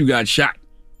in case you got shot.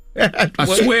 I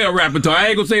swear a rapper told, I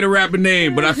ain't gonna say the rapper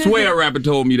name, but I swear a rapper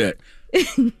told me that.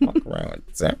 Walk around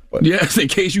with that. Yes, in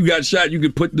case you got shot, you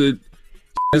could put the...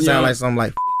 It sounds like something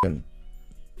like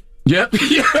Yep.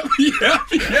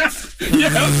 Yes.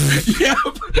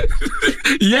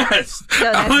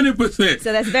 100%.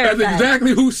 So that's verified. That's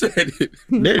exactly who said it.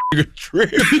 That nigga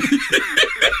trip.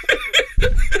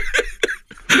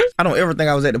 I don't ever think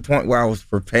I was at the point where I was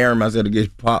preparing myself to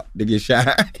get popped, to get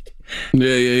shot.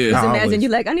 Yeah. Just imagine you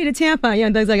like, I need a tampon.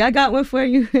 Young Thug's like, I got one for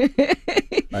you.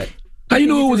 Like, how you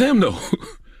know it was him though?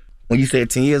 When you said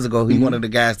 10 years ago, he one of the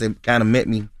guys that kind of met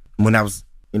me when I was,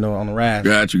 on the rise.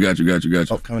 Got you.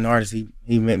 Upcoming artist,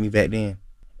 he met me back then.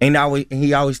 And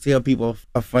he always tell people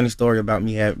a funny story about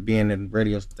me being in the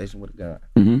radio station with a gun.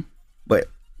 Mm-hmm. But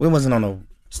it wasn't on no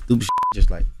stupid shit,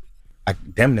 just like, I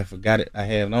damn near forgot it. I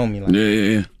had it on me. Like,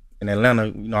 Yeah. In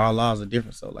Atlanta, our laws are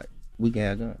different, so like, we can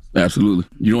have guns. Absolutely.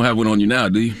 You don't have one on you now,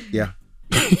 do you? Yeah.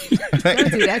 Don't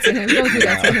do that to him. Don't do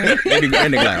that to him.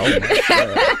 That nigga like, oh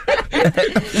my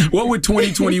God. What would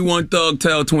 2021 Thug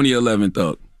tell 2011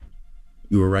 Thug?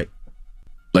 You were right.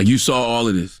 Like, you saw all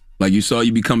of this. Like, you saw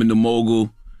you becoming the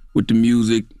mogul with the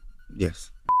music.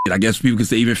 Yes. I guess people could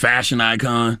say even fashion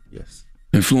icon. Yes.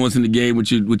 Influencing the game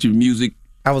with your music.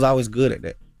 I was always good at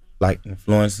that. Like,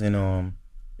 influencing,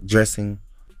 dressing.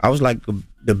 I was like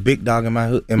the big dog in my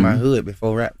hood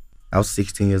before rap. I was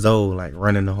 16 years old, like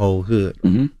running the whole hood.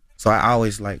 Mm-hmm. So I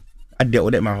always I dealt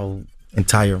with that my whole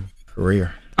entire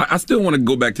career. I still want to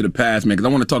go back to the past, man, because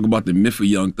I want to talk about the myth of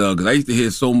Young Thug, because I used to hear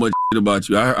so much shit about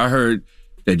you. I heard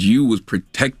that you was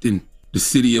protecting the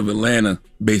city of Atlanta,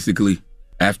 basically,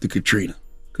 after Katrina,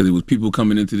 because it was people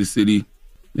coming into the city,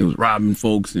 they was robbing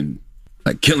folks and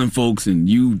like killing folks, and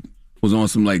you was on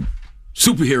some like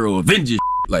superhero Avengers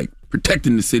like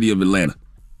protecting the city of Atlanta.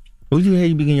 Who'd you hear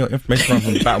you be getting your information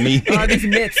from about me? All these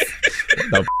myths.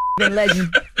 The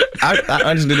legend. I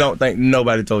honestly don't think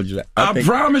nobody told you that. I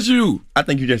promise you. I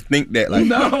think you just think that. Like,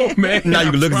 no, man. Now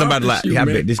you can look at somebody like, I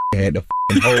bet this had the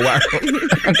whole world.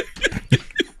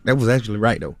 That was actually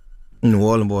right, though. New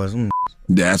Orleans boys.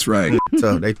 That's right.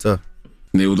 Tough. They tough.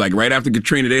 And it was like right after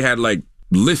Katrina, they had like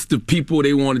list of people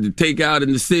they wanted to take out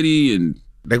in the city, and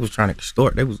they was trying to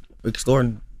extort. They was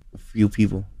extorting a few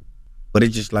people, but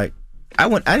it's just like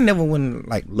I never wouldn't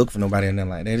like look for nobody or nothing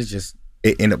like that. It's just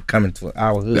it ended up coming to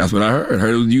our hood. That's what I heard. I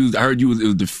heard it was used. I heard it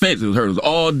was defense. It was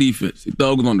all defense. The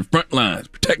Thug was on the front lines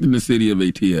protecting the city of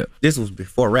ATL. This was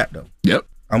before rap though. Yep.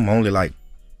 I'm only like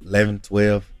 11,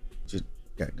 12. Just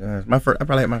got guns. I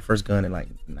probably had my first gun at like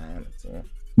 9 or 10.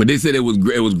 But they said it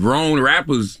was grown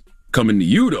rappers coming to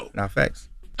you though. Not facts.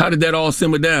 How did that all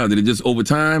simmer down? Did it just over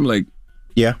time? Like,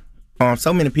 yeah.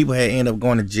 So many people had ended up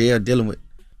going to jail dealing with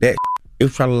that. It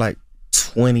was probably like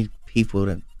 20 people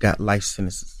that got life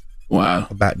sentences. Wow.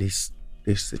 About this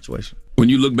situation. When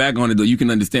you look back on it though, you can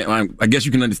understand. I guess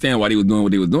you can understand why they was doing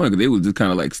what they was doing, because they was just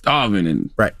kind of like starving and.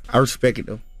 Right. I respect it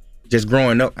though. Just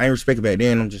growing up, I ain't respect it back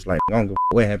then. I'm just like, I don't give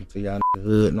a what happened to y'all in the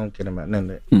hood. I don't care about none of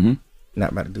that. Mm-hmm.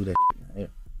 Not about to do that. Yeah.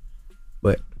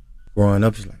 But growing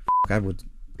up, it's like, I would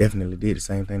definitely did the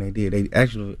same thing they did. They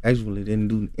actually didn't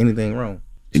do anything wrong.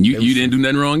 And you didn't do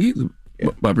nothing wrong either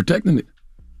by protecting it.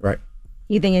 Right.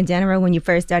 You think in general, when you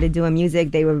first started doing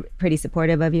music, they were pretty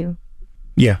supportive of you?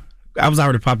 Yeah. I was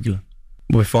already popular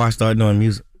before I started doing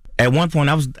music. At one point,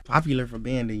 I was popular for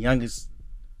being the youngest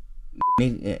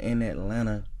nigga in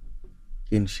Atlanta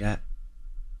getting shot,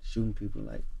 shooting people.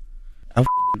 Like, I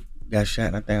got shot,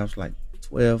 and I think I was like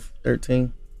 12,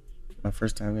 13. My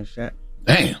first time getting shot.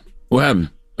 Damn. What happened?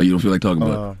 Oh, you don't feel like talking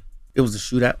about it? It was a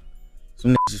shootout.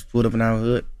 Some niggas just pulled up in our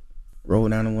hood,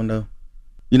 rolled down the window.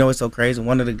 You know what's so crazy?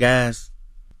 One of the guys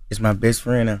is my best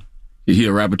friend now. He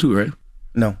a rapper too, right?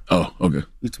 No. Oh, okay.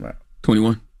 You talking about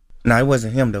 21? No, it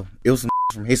wasn't him though. It was some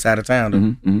from his side of town though.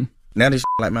 Mm-hmm. Now this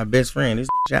like my best friend. This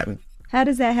shot me. How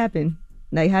does that happen?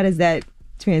 Like, how does that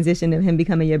transition of him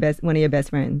becoming one of your best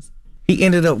friends? He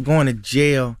ended up going to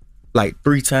jail like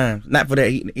 3 times. Not for that.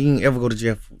 He didn't ever go to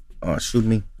jail for shooting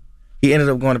me. He ended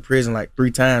up going to prison like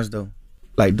 3 times though.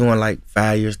 Like doing like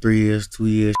 5 years, 3 years, 2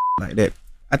 years, like that.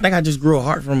 I think I just grew a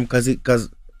heart from him because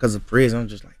of prison. I'm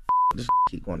just like, this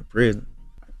keep going to prison.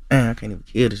 Man, I can't even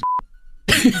kill this.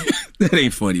 That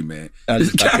ain't funny, man.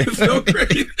 This guy is so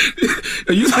crazy.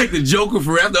 You like the Joker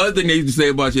for rap. The other thing they used to say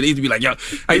about you, they used to be like, yo,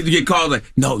 I used to get called like,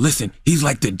 no, listen, he's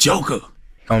like the Joker.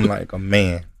 I'm like a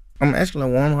man. I'm actually a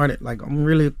warm-hearted, like I'm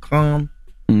really a calm,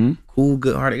 cool,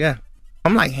 good-hearted guy.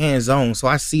 I'm like hands-on, so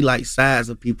I see like sides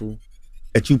of people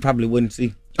that you probably wouldn't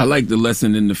see. I like the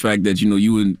lesson in the fact that, you know,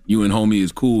 you and homie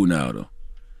is cool now though.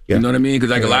 Yeah. You know what I mean?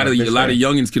 Because like a lot of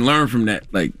youngins can learn from that.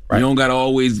 Like you don't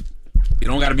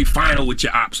gotta be final with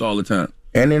your ops all the time.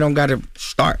 And they don't gotta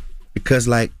start because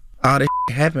like all that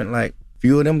happened. Like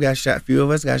few of them got shot, few of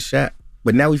us got shot,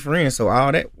 but now we friends. So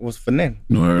all that was for nothing.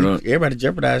 Everybody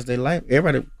jeopardized their life.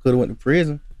 Everybody could have went to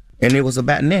prison, and it was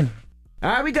about nothing. All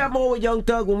right, we got more with Young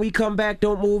Thug. When we come back,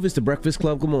 don't move. It's the Breakfast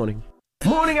Club. Good morning.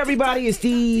 Morning, everybody. It's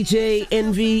DJ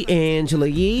Envy, Angela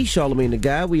Yee, Charlamagne the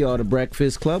Guy. We are the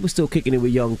Breakfast Club. We're still kicking it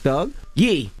with Young Thug.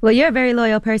 Yee. Well, you're a very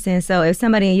loyal person, so if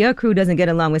somebody in your crew doesn't get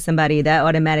along with somebody, that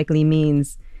automatically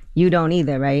means you don't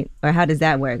either, right? Or how does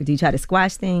that work? Do you try to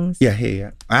squash things? Yeah.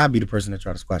 I'll be the person that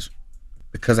try to squash it.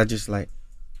 Because I just like,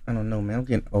 I don't know, man. I'm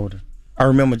getting older. I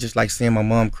remember just like seeing my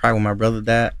mom cry when my brother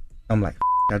died. I'm like,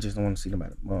 I just don't want to see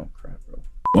nobody's mom cry, bro.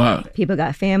 Wow. People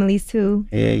got families too.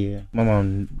 Yeah. My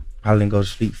mom probably didn't go to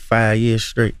sleep 5 years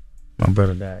straight. My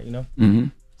brother died, you know? Mm-hmm.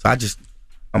 So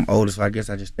I'm older, so I guess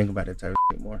I just think about that type of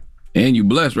shit more. And you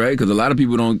blessed, right? Because a lot of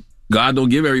people God don't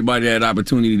give everybody that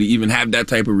opportunity to even have that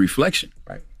type of reflection.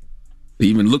 Right. To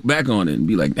even look back on it and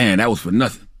be like, man, that was for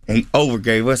nothing. And he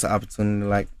overgave us an opportunity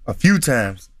like a few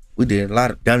times. We did a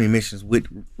lot of dummy missions with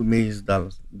millions of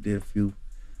dollars. We did a few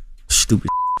stupid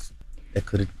that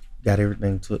could have got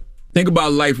everything took. Think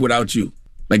about life without you.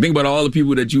 Like, think about all the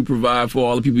people that you provide for,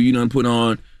 all the people you done put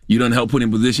on, you done help put in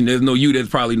position. There's no you, there's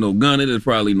probably no Gunna, there's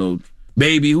probably no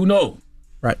Baby, who knows?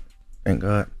 Right. Thank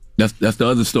God. That's the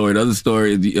other story. The other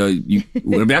story is,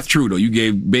 well, that's true, though. You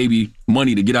gave Baby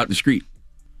money to get out the street,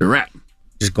 to rap.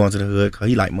 Just going to the hood, because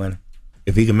he like money.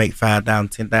 If he can make $5,000,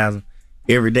 $10,000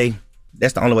 every day,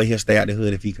 that's the only way he'll stay out the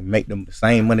hood, if he can make them the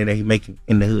same money that he making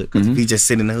in the hood. Because if he just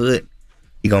sit in the hood,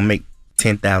 he going to make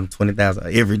 $10,000,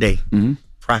 $20,000 every day.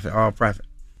 Profit, all profit.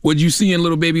 What did you see in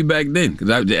Lil Baby back then?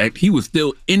 Because he was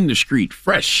still in the street,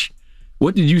 fresh.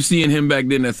 What did you see in him back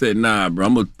then that said, nah, bro,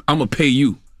 I'm gonna pay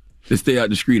you to stay out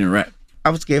the street and rap? I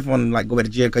was scared for him to like go back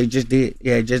to jail because he just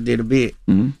did a bid.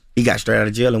 He got straight out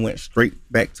of jail and went straight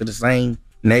back to the same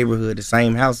neighborhood, the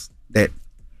same house that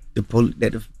the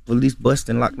police busted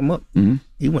and locked him up.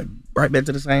 He went right back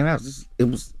to the same house. It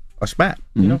was a spot,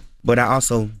 you know. But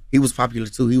he was popular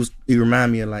too. He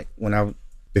reminded me of like when I was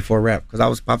before rap, because I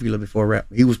was popular before rap.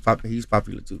 He's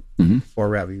popular too. Before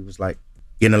rap, he was like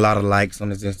getting a lot of likes on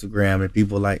his Instagram, and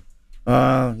people like,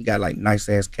 he got like nice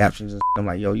ass captions and stuff. I'm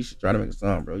like, yo, you should try to make a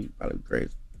song, bro. You probably be crazy.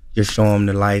 Just show him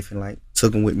the life and like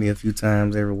took him with me a few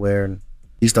times everywhere, and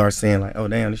he started saying like, oh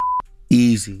damn, this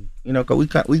easy, you know, cause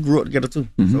we grew up together too.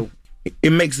 Mm-hmm. So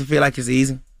it makes it feel like it's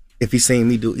easy. If he seen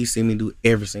me do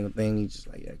every single thing, he's just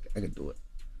like, yeah, I can do it.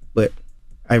 But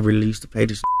I really used to pay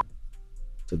this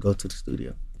to go to the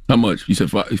studio. How much? You said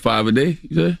five a day?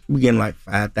 You said? We getting like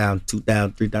 5,000,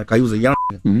 2,000, 3,000. Cause he was a young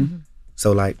nigga. Mm-hmm.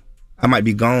 So like, I might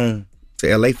be gone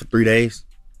to LA for 3 days.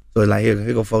 So it's like, here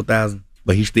go 4,000.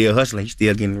 But he's still hustling. He's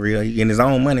still getting real. He getting his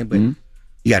own money, but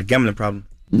he got a gambling problem.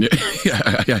 Yeah,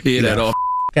 I hear that all.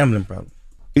 Gambling problem.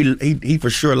 He for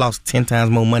sure lost 10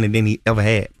 times more money than he ever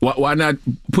had. Why not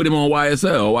put him on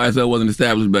YSL? YSL wasn't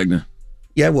established back then.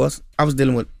 Yeah, it was. I was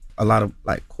dealing with a lot of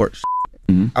like court shit.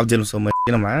 Mm-hmm. I was dealing with so much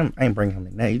shit. I'm like, I ain't bringing him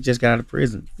in there. He just got out of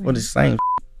prison for the same shit.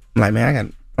 I'm like, man,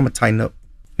 I'm gonna tighten up.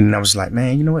 And then I was like,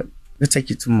 man, you know what? Let's take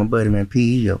you to my buddy, man.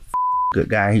 P. He a good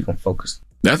guy. He gonna focus.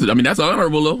 That's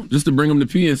honorable though. Just to bring him to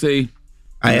P and say,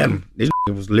 I am. This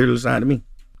was literally signed to me.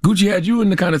 Gucci had you in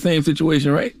the kind of same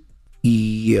situation, right?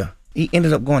 Yeah. He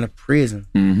ended up going to prison.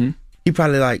 Mm-hmm. He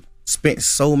probably like spent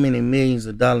so many millions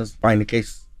of dollars fighting the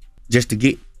case just to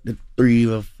get the 3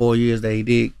 or 4 years that he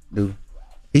did do.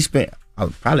 He spent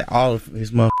probably all of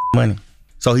his money.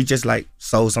 So he just like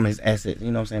sold some of his assets. You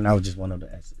know what I'm saying? I was just one of the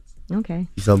assets. Okay.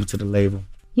 He sold me to the label.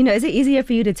 You know, is it easier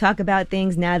for you to talk about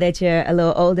things now that you're a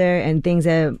little older and things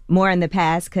are more in the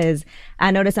past? Because I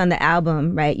noticed on the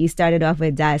album, right, you started off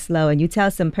with Die Slow and you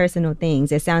tell some personal things.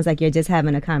 It sounds like you're just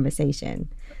having a conversation.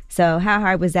 So how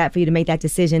hard was that for you to make that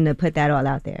decision to put that all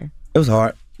out there? It was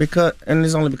hard and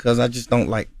it's only because I just don't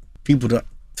like people to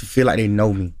feel like they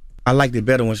know me. I liked it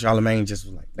better when Charlamagne just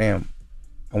was like, damn,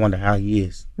 I wonder how he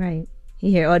is. Right.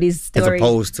 You hear all these stories. As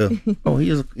opposed to, oh,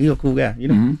 he a cool guy, you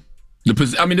know? Mm-hmm.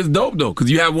 It's dope though, because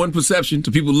you have one perception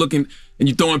to people looking and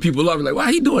you throwing people off. You're like,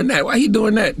 why he doing that? Why he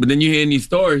doing that? But then you hearing these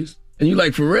stories and you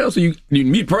like, for real? So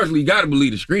me personally, you got to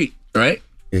believe the street, right?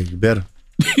 Yeah, you better.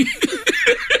 Leave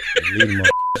him on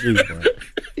the street, bro.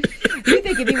 You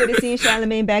think if he would have seen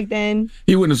Charlamagne back then?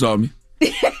 He wouldn't have saw me.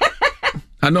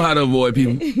 I know how to avoid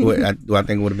people. Do I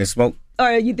think it would have been smoke?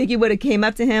 Or you think he would have came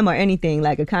up to him or anything,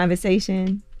 like a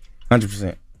conversation?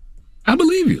 100%. I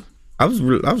believe you. I was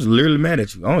literally mad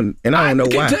at you, and I don't know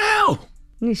why. I can tell.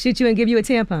 He shoot you and give you a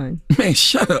tampon. Man,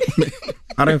 shut up, man.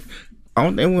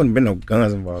 There wouldn't have been no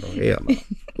guns involved. Hell no.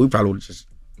 We probably would have just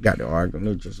got to arguing.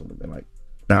 It just would have been like,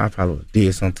 nah, I probably would have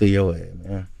did something to your ass,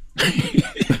 man.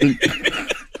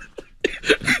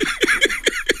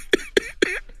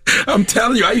 I'm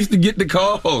telling you, I used to get the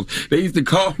calls. They used to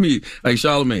call me like,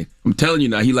 Charlamagne, I'm telling you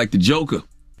now, he like the Joker.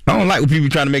 I don't like when people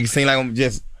trying to make it seem like I'm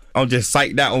just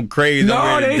psyched out on crazy.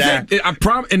 No, they said, I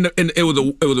promise. And it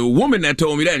was a woman that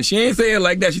told me that, and she ain't say it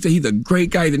like that. She said he's a great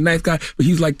guy, he's a nice guy, but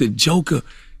he's like the Joker.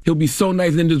 He'll be so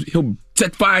nice, and then he'll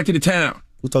set fire to the town.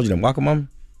 Who told you that? Walker Mama?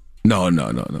 No.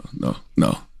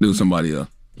 It was somebody else.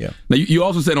 Yeah. Now you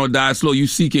also said on Die Slow, you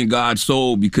seeking God's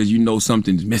soul because you know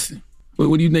something's missing.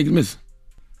 What do you think is missing?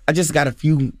 I just got a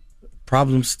few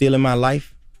problems still in my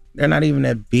life. They're not even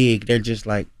that big. They're just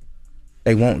like,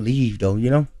 they won't leave though, you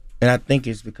know? And I think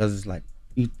it's because it's like,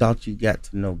 you thought you got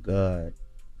to know God,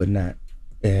 but it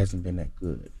hasn't been that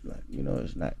good. Like, you know,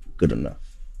 it's not good enough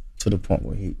to the point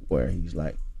where he's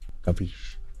like,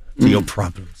 capiche, to your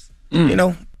problems. You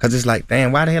know? Because it's like,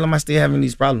 damn, why the hell am I still having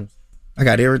these problems? I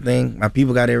got everything. My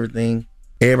people got everything.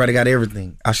 Everybody got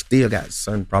everything. I still got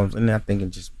certain problems. And I think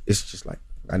it's just like,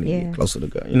 I need to get closer to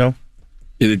God, you know?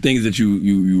 Is it things that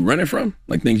you running from?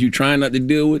 Like things you trying not to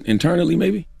deal with internally,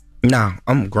 maybe? Nah,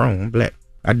 I'm grown. I'm black.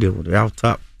 I deal with it out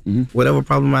top. Mm-hmm. Whatever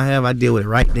problem I have, I deal with it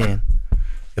right then.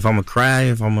 If I'm gonna cry,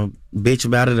 if I'm gonna bitch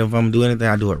about it, if I'm gonna do anything,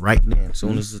 I do it right then. As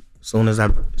soon as I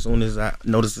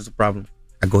notice it's a problem,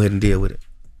 I go ahead and deal with it.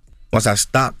 Once I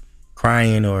stop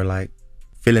crying or like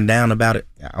feeling down about it,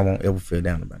 I won't ever feel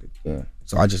down about it. Yeah.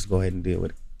 So I just go ahead and deal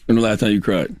with it. When the last time you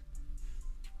cried?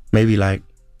 Maybe like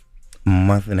a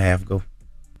month and a half ago.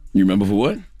 You remember for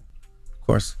what? Of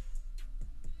course.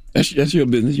 That's your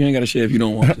business. You ain't got to share if you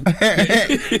don't want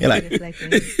to. You're like,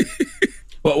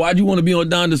 well, why'd you want to be on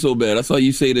Donda so bad? I saw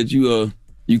you say that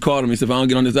you called him and said, if I don't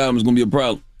get on this album, it's going to be a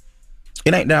problem.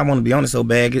 It ain't that I want to be on it so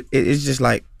bad. It's just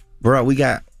like, bro, we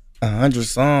got 100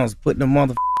 songs. Put the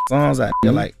motherfucking songs out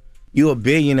there. Like, you a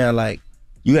billionaire. Like,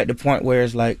 you at the point where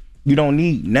it's like, you don't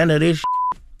need none of this shit.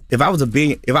 If I was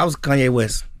Kanye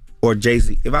West or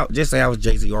Jay-Z, if I just say I was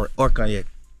Jay-Z or Kanye,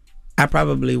 I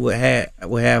probably would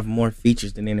have more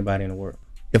features than anybody in the world.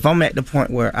 If I'm at the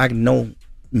point where I know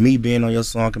me being on your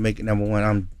song can make it number one,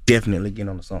 I'm definitely getting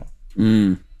on the song.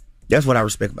 That's what I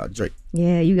respect about Drake.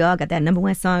 Yeah, you all got that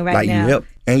 #1 song right like, now. Yep,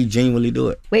 and he genuinely do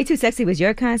it. Way Too Sexy was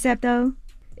your concept, though?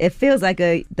 It feels like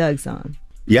a Doug song.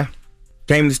 Yeah.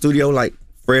 Came in the studio, like,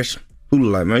 fresh. Who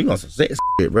like, man, you on some sex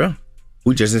shit, bro.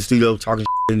 We just in the studio talking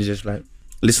shit and just, like,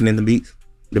 listening to beats.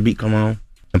 The beat come on,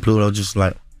 and Pluto just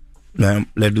like, man,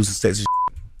 let's do some sexy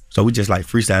shit. So we just, like,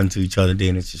 freestyling to each other.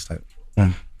 Then it's just like,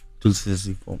 too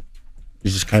sexy for me. It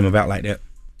just came about like that.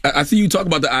 I see you talk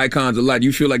about the icons a lot.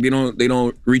 You feel like they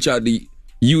don't reach out to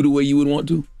you the way you would want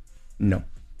to? No,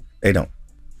 they don't.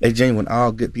 They genuine,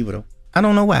 all good people though. I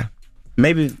don't know why.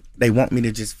 Maybe they want me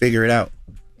to just figure it out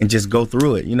and just go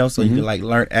through it, you know, so you can like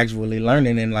actually learn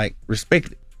it and like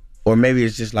respect it. Or maybe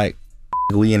it's just like,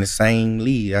 we in the same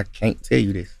league. I can't tell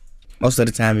you this. Most of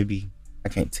the time it be, I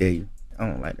can't tell you. I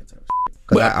don't like that type of shit.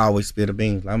 Because I always spill the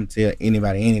beans. Like, I'm gonna tell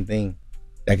anybody anything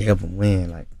that can help them win.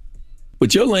 Like,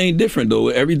 but your lane different though.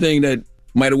 Everything that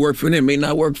might have worked for them may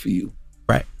not work for you.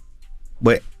 Right.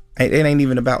 But it ain't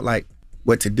even about like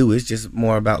what to do. It's just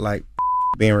more about like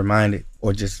being reminded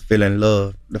or just feeling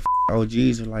love. The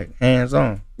OGs are like hands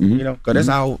on, you know, because that's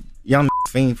all young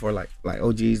fiend for like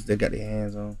OGs that got their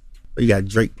hands on. But you got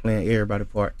Drake playing everybody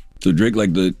part. So Drake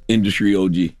like the industry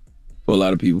OG for a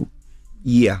lot of people.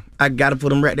 Yeah, I gotta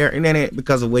put him right there, and then it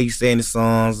because of the way he's saying the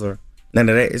songs or none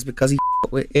of that. It's because he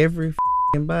with every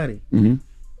body.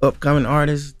 Upcoming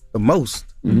artists the most.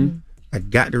 I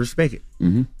got to respect it.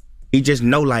 He just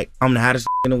know like I'm the hottest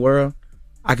in the world.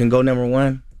 I can go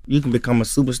 #1. You can become a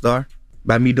superstar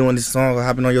by me doing this song or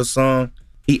hopping on your song.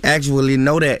 He actually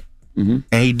know that, and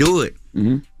he do it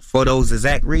for those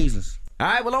exact reasons. All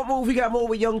right, well, don't move. We got more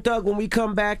with Young Thug. When we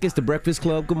come back, it's The Breakfast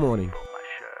Club. Good morning.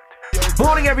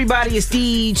 Morning, everybody. It's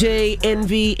DJ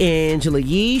Envy, Angela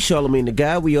Yee, Charlamagne the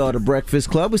Guy. We are The Breakfast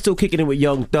Club. We're still kicking it with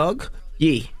Young Thug.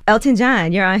 Yee. Elton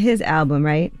John, you're on his album,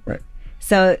 right? Right.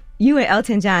 So you and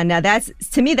Elton John, now that's,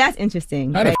 to me, that's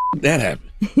interesting. How the that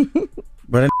happened?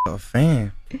 But I'm a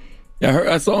fan. Yeah,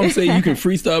 I saw him say you can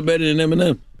freestyle better than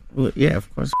Eminem. Well, yeah,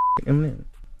 of course, Eminem.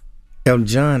 Elton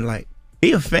John, like,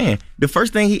 he a fan. The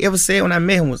first thing he ever said when I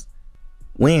met him was,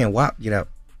 when WAP get out.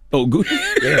 Oh, good.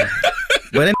 Yeah.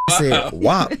 But then he said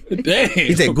WAP. Damn.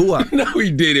 He said Guap. No,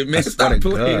 he didn't, man. Stop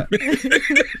playing.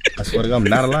 I swear to God, I'm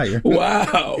not a liar.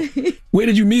 Wow. Where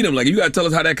did you meet him? Like, you gotta tell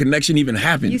us how that connection even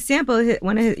happened. You sampled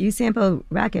you sampled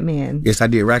Rocket Man. Yes, I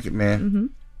did Rocket Man.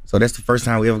 So that's the first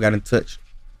time we ever got in touch.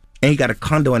 And he got a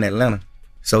condo in Atlanta.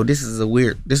 So this is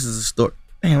a story.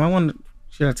 Damn, I wonder,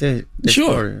 should I tell you this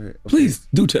story? Sure. Please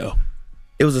do tell.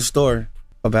 It was a story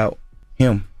about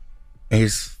him and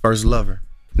his first lover.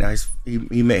 Now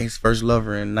he met his first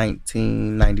lover in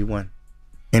 1991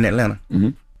 in Atlanta.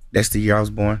 That's the year I was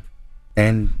born,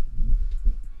 and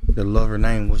the lover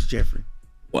name was Jeffrey.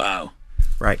 Wow.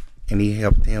 Right, and he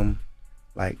helped him,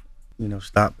 like, you know,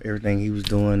 stop everything he was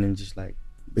doing and just like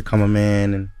become a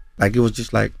man, and like it was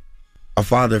just like a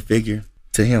father figure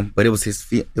to him. But it was his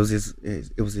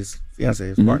fiance,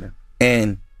 his partner,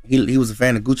 and he was a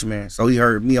fan of Gucci Mane, so he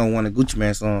heard me on one of Gucci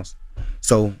Mane's songs.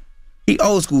 So he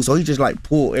old school, so he just like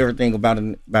pulled everything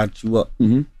about you up.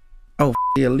 Oh,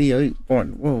 yeah, Leo, he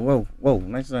born. Whoa,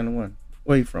 1991.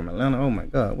 Where you from? Atlanta? Oh my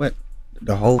God, what?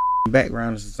 The whole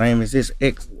background is the same as his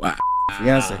ex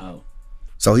fiance.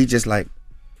 So he just like,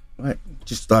 what?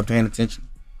 Just start paying attention.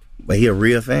 But he a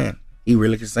real fan. He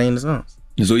really can sing the songs.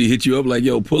 And so he hit you up like,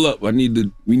 yo, pull up. We need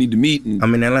to meet. And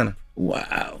I'm in Atlanta.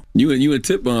 Wow. You and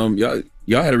Tip,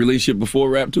 y'all had a relationship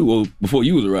before rap too. Well, before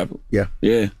you was a rapper. Yeah.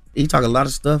 Yeah. He talk a lot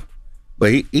of stuff,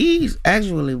 but he's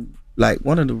actually like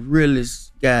one of the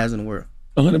realest guys in the world.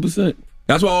 100%.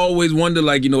 That's why I always wonder,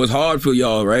 like, you know, it's hard for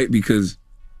y'all, right? Because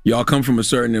y'all come from a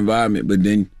certain environment, but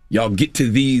then y'all get to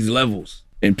these levels,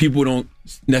 and people don't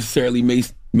necessarily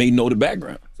may know the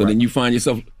background. So then you find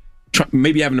yourself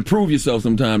maybe having to prove yourself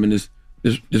sometime in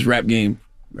this rap game.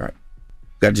 Right.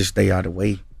 Gotta just stay out of the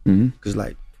way. Cause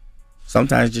like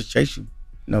sometimes just chase you,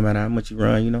 no matter how much you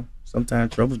run. You know,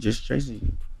 sometimes trouble just chasing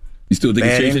you. You still think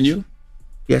it's chasing you?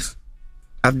 Yes.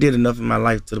 I've did enough in my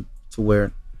life to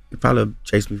where it probably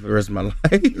chased me for the rest of my life.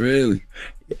 Really?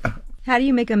 Yeah. How do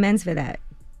you make amends for that?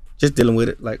 Just dealing with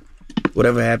it. Like,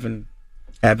 whatever happens.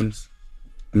 I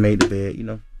made the bed, you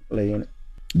know, lay in it.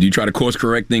 Do you try to course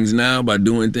correct things now by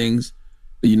doing things,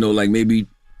 you know, like maybe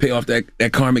pay off that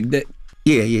karmic debt?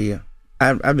 Yeah.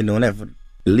 I've been doing that for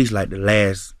at least like the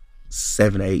last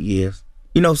 7 or 8 years.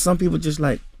 You know, some people just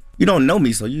like, you don't know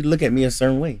me, so you look at me a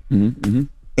certain way.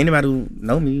 Anybody who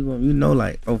know me, you know,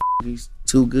 like, oh, he's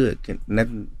too good.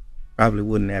 Nothing probably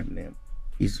wouldn't happen to him.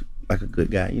 He's like a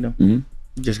good guy, you know. You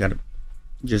just have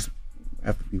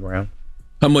to be around.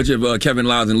 How much have Kevin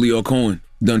Liles and Leo Cohen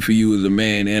done for you as a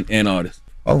man and artist?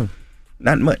 Oh,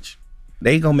 not much.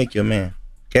 they gonna make you a man.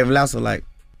 Kevin also like,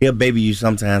 he'll baby you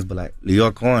sometimes, but like,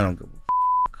 Lyor Cohen don't give a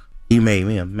f. He made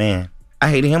me a man. I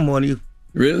hated him more than you.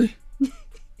 Really?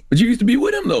 But you used to be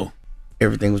with him though.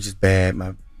 Everything was just bad.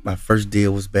 My first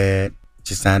deal was bad.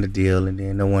 Just signed a deal and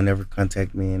then no one ever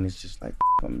contacted me, and it's just like,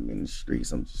 I'm in the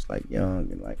streets. I'm just like young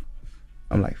and like,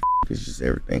 I'm like, it's just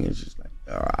everything is just like,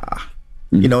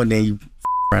 you know, and then you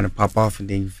around and pop off and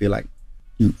then you feel like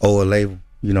you owe a label.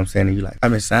 You know what I'm saying? And you like, I've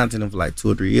been signed to them for like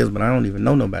 2 or 3 years, but I don't even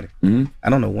know nobody. I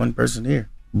don't know one person here.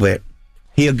 But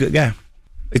he a good guy.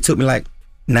 It took me like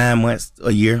 9 months,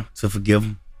 a year to forgive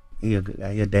him. He a good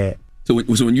guy. He a dad. So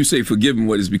when you say forgive him,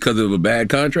 what, is because of a bad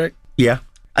contract? Yeah.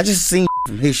 I just seen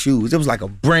from his shoes. It was like a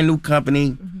brand new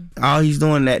company. All he's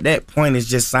doing at that point is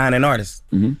just signing artists.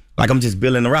 Like I'm just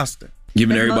building the roster.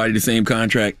 Giving everybody the same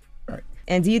contract.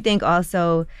 And do you think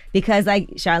also, because like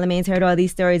Charlamagne's heard all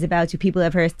these stories about you, people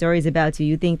have heard stories about you,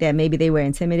 you think that maybe they were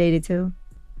intimidated too?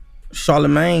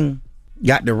 Charlamagne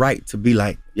got the right to be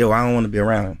like, yo, I don't want to be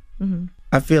around him.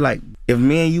 I feel like if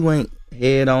me and you ain't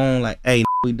head on, like, hey,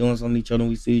 we doing something to each other,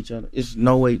 we see each other, it's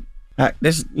no way.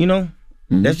 That's, you know,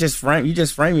 that's just frame. You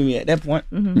just framing me at that point.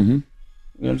 You know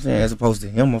what I'm saying? As opposed to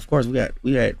him, of course, we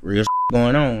had real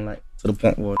going on, like to the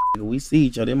point where we see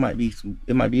each other, it might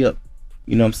be up.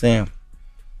 You know what I'm saying?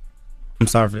 I'm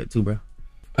sorry for that too, bro.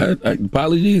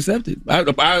 Apology accepted.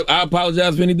 I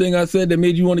apologize for anything I said that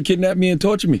made you want to kidnap me and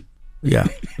torture me. Yeah,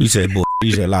 you said bull.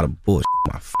 You said a lot of bullshit.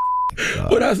 My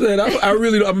God. What I said, I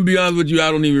really, I'm gonna be honest with you, I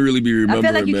don't even really be remembering. I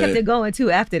feel like you man. kept it going too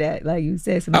after that. Like you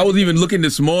said something. I was even looking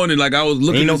this morning, like I was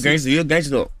looking. Ain't no gangster. You're a gangster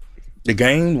though. The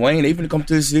game, Wayne, they finna come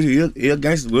to the city. You're a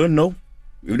gangster. We'll know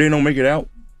if they don't make it out.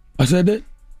 I said that.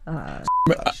 I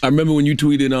remember when you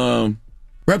tweeted,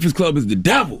 "Breakfast Club is the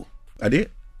devil." I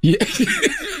did. Yeah.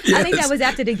 Yes. I think that was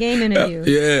after the game interview.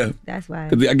 Yeah. That's why.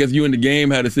 Because I guess you in the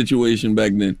game had a situation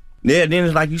back then. Yeah, then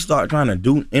it's like you start trying to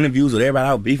do interviews with everybody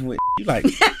out beefing with. You like,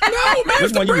 no, man.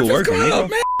 Which one you were working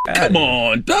with? Come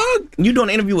on, dog. You doing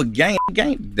an interview with Game?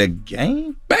 The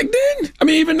Game? Back then? I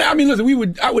mean, even now. I mean,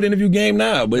 listen, I would interview Game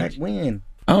now, but back when?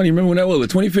 I don't even remember when that was.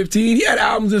 2015. He had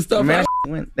albums and stuff. Man,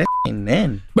 that ain't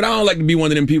then. But I don't like to be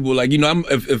one of them people. Like, you know,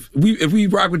 if we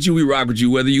rock with you, we rock with you.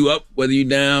 Whether you up, whether you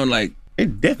down, like.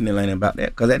 It definitely ain't about that,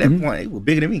 because at that point it was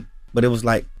bigger than me. But it was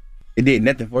like it did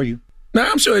nothing for you. Nah,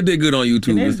 I'm sure it did good on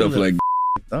YouTube and stuff like.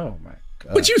 Oh my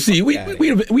God! But you see, we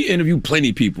interview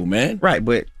plenty people, man. Right,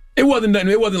 but it wasn't nothing.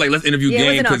 It wasn't like let's interview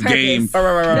Game because Game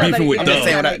beefing with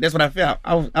Doug. That's what I felt.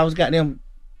 I was goddamn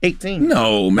 18.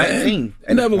 No, man. 19.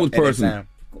 It never was personal.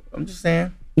 I'm just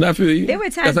saying. I feel you. There were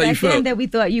times back then that we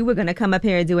thought you were going to come up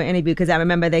here and do an interview, because I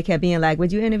remember they kept being like,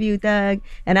 would you interview Doug?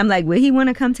 And I'm like, would he want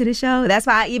to come to the show? That's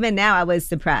why even now I was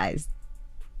surprised.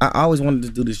 I always wanted to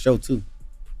do this show too.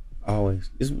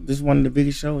 Always. This is one of the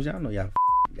biggest shows. Y'all know y'all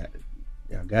got it.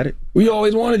 Y'all got it. We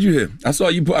always wanted you here. I saw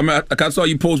you. I saw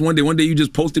you post one day. One day you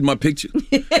just posted my picture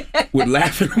with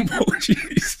laughing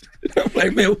emojis. I'm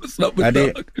like, man, what's up with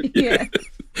Doug? Yeah.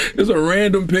 It's a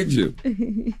random picture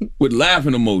with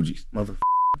laughing emojis. Motherfucker.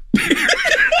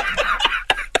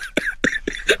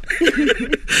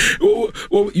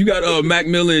 well, you got Mac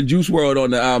Miller and Juice WRLD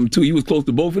on the album too. You was close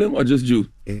to both of them, or just Juice?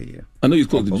 Yeah. I know you was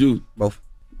close to Juice. Both,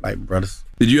 like brothers.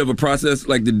 Did you ever process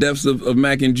like the depths of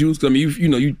Mac and Juice? I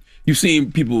mean, you've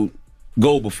seen people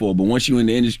go before, but once you in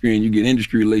the industry and you get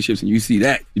industry relationships and you see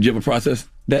that, did you ever process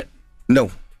that?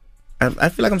 No, I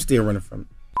feel like I'm still running from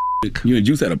it. You and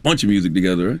Juice had a bunch of music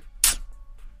together, right?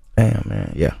 Damn,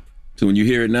 man, yeah. So when you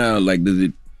hear it now, like, does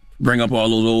it bring up all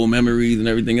those old memories and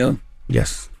everything else?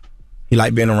 Yes. He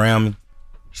liked being around me.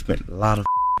 We spent a lot of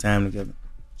time together.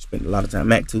 Spent a lot of time.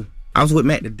 Mac too. I was with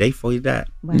Mac the day before he died.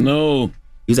 Wow. No.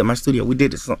 He was at my studio. We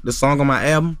did the song on my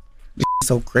album. This is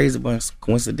so crazy, but it's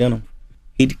coincidental.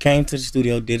 He came to the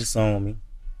studio, did a song with me.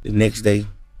 The next day,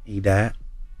 he died.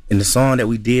 And the song that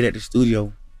we did at the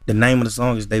studio, the name of the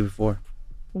song is Day Before.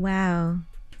 Wow.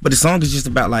 But the song is just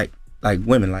about like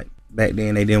women. Like back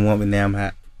then they didn't want me, now I'm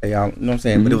hot. They all, you know what I'm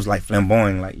saying? But it was like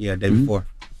flamboyant, like Day Before.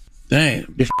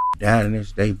 Damn. This died in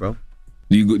this day, bro.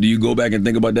 Do you go back and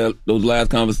think about those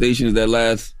last conversations,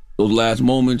 those last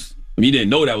moments? I mean, you didn't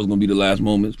know that was gonna be the last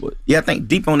moments, but yeah, I think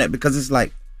deep on that, because it's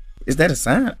like, is that a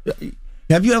sign?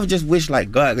 Have you ever just wished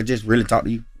like God could just really talk to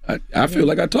you? I feel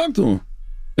like I talk to him.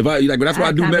 If I like, but that's why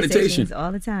I do meditation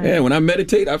all the time. Yeah, when I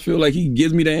meditate, I feel like he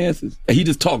gives me the answers. And he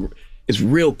just talk. It's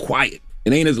real quiet.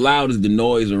 It ain't as loud as the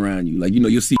noise around you. Like,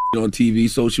 you'll see it on TV,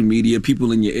 social media,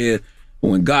 people in your ear.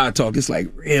 But when God talk, it's like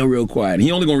real quiet. And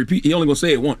he only gonna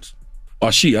say it once.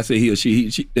 Or she, I say he or she.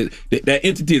 That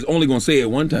entity is only gonna say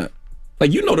it one time.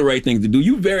 Like, you know the right things to do.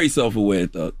 You very self-aware,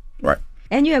 Thug. Right.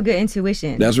 And you have good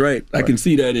intuition. That's right. I can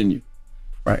see that in you.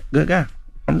 Right. Good guy.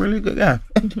 I'm really a good guy.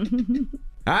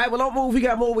 All right, well, don't move. We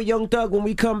got more with Young Thug. When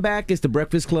we come back, it's the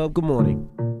Breakfast Club. Good morning.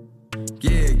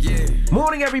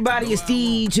 Morning, everybody. It's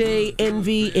DJ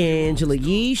Envy, Angela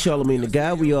Yee, Charlamagne the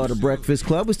Guy. We are the Breakfast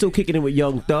Club. We're still kicking in with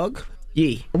Young Thug.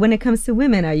 Yeah. When it comes to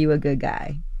women, are you a good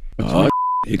guy? Oh,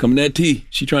 here come that tea.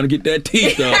 She trying to get that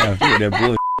tea, dog. That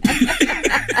bull.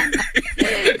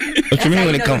 What you mean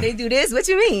when it comes? They do this. What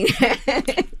you mean?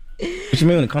 What you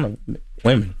mean when it comes to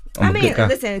women? I mean,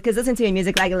 listen to your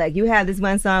music. Like you have this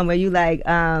one song where you like,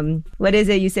 what is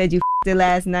it? You said you f***ed it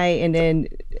last night and then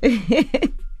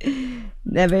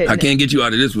never. I can't get you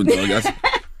out of this one, dog. That's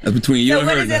between you and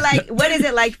her. What is it like? What is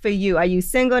it like for you? Are you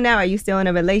single now? Are you still in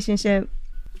a relationship?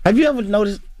 Have you ever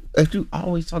noticed that you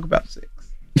always talk about sex?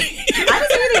 I didn't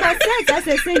say anything about sex. I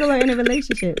said single or in a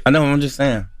relationship. I know. I'm just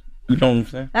saying. You know what I'm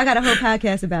saying? I got a whole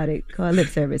podcast about it called Lip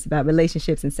Service, about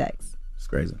relationships and sex. It's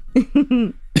crazy.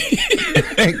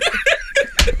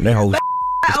 That whole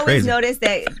I always notice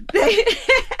that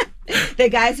the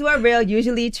guys who are real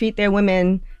usually treat their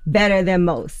women better than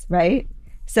most, right?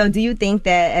 So do you think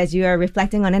that as you are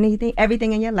reflecting on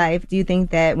everything in your life, do you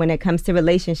think that when it comes to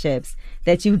relationships,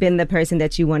 that you've been the person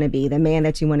that you want to be, the man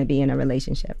that you want to be in a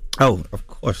relationship? Oh, of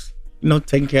course. You know,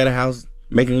 taking care of the house,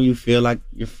 making you feel like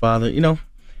your father. You know,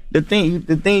 the thing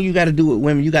you got to do with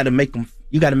women, you got to make them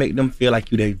feel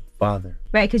like you their father.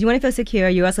 Right, because you want to feel secure.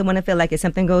 You also want to feel like if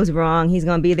something goes wrong, he's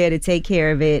going to be there to take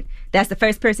care of it. That's the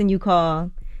first person you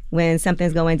call when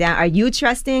something's going down. Are you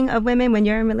trusting of women when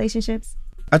you're in relationships?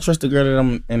 I trust the girl that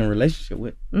I'm in a relationship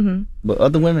with. Mm-hmm. But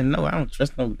other women, no, I don't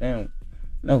trust no.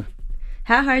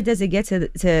 How hard does it get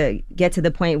to get to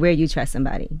the point where you trust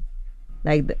somebody?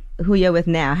 Like who you're with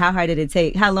now, how hard did it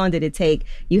take? How long did it take?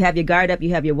 You have your guard up, you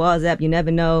have your walls up, you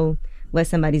never know what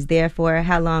somebody's there for.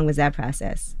 How long was that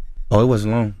process? Oh, it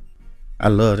wasn't long. I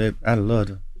loved it. It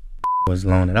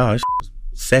wasn't long at all. It was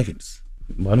seconds.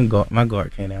 But my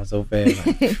guard came down so fast.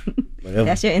 Like,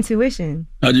 that's your intuition.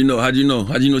 How'd you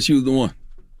know she was the one?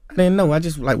 I didn't know. I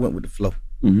just went with the flow.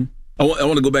 Mm-hmm. I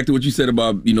want to go back to what you said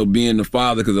about being the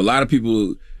father, because a lot of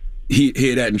people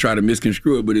hear that and try to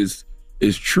misconstrue it, but it's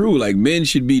true. Like, men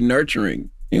should be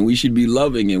nurturing, and we should be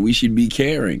loving, and we should be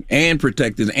caring and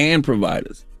protectors and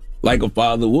providers, like a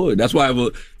father would. That's why I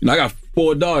got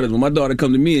 4 daughters. When my daughter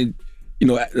come to me and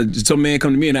some man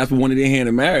come to me and ask for one of their hand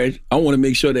in marriage, I want to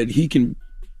make sure that he can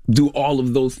do all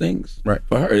of those things for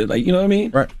her. Like, you know what I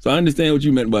mean? Right. So I understand what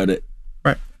you meant by that.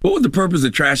 Right. What was the purpose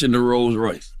of trashing the Rolls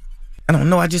Royce? I don't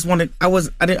know. I just wanted. I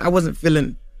wasn't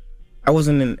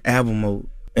in album mode,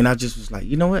 and I just was like,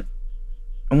 you know what?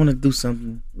 I want to do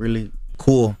something really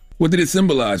cool. What did it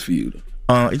symbolize for you?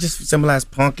 It just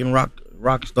symbolized punk and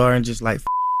rock star, and just like,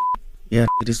 yeah,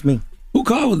 it's me. Who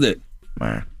car was that?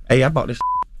 Man, hey, I bought this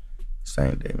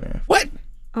same day, man. What?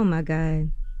 Oh my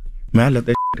God. Man, I left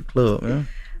that at the club, man.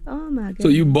 Oh my God. So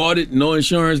you bought it, no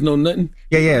insurance, no nothing?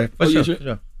 Yeah, for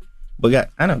sure. But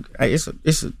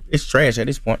it's trash at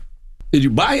this point. Did you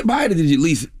buy it or did you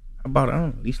lease it? I bought it. I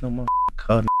don't lease no more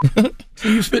car. So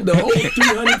you spent the whole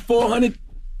 $300, $400?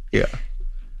 Yeah.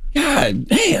 God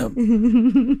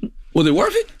damn. Was it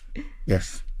worth it?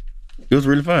 Yes. It was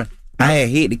really fun. I had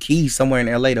hid the keys somewhere in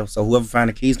LA though, so whoever find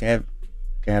the keys can have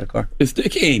the car. It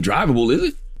ain't drivable, is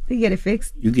it? You get it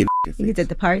fixed. You get it fixed. You get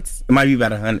the parts. It might be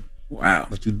about $100. Wow.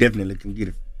 But you definitely can get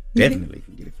it. Definitely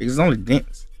can get it fixed. It's only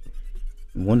dents.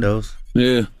 Windows.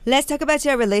 Yeah. Let's talk about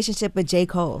your relationship with J.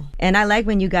 Cole. And I like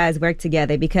when you guys work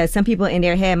together, because some people in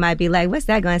their head might be like, what's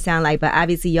that going to sound like? But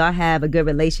obviously y'all have a good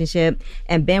relationship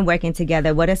and been working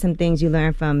together. What are some things you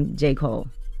learned from J. Cole?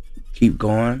 Keep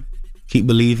going. Keep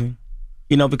believing.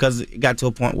 Because it got to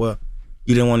a point where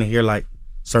you didn't want to hear like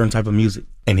certain type of music.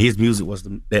 And his music was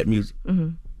that music. Mm-hmm.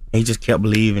 And he just kept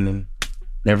believing and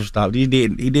never stopped. He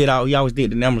always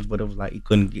did the numbers, but it was like he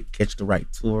couldn't catch the right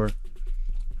tour.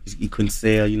 He couldn't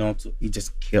sell, he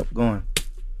just kept going.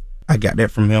 I got that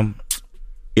from him.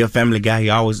 He's a family guy.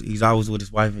 He's always with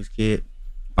his wife and his kid.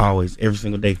 Always, every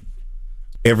single day.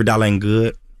 Every dollar ain't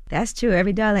good. That's true.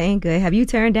 Every dollar ain't good. Have you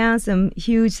turned down some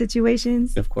huge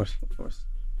situations? Of course.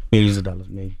 Millions of dollars,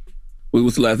 maybe.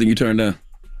 What's the last thing you turned down?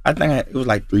 I think it was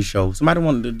like 3 shows. Somebody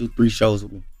wanted to do 3 shows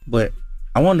with me, but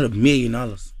I wanted $1 million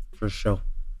for a show,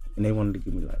 and they wanted to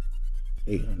give me like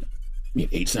 $800. I mean,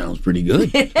 8 sounds pretty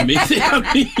good. I mean,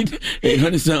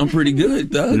 800 sounds pretty good,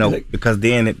 dog. No, because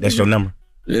then that's your number.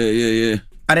 Yeah.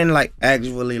 I didn't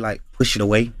actually push it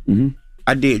away. Mm-hmm.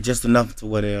 I did just enough to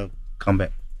where they'll come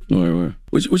back. Right.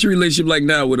 What's your relationship like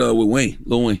now with Wayne,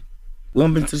 Lil Wayne? We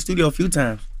have been to the studio a few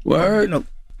times. Word?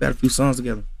 Got a few songs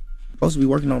together. Supposed to be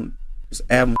working on this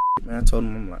album, man. I told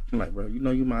him, I'm like, bro, you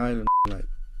my idol. Like,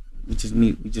 we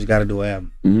just got to do an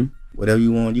album. Mm-hmm. Whatever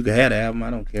you want, you can have the album. I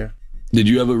don't care. Did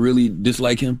you ever really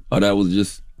dislike him? Or that was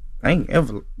just... I ain't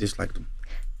ever disliked him.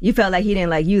 You felt like he didn't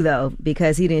like you though,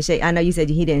 because he didn't shake. I know you said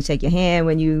he didn't shake your hand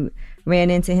when you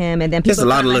ran into him, and then people. Just a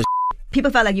lot of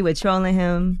people felt like you were trolling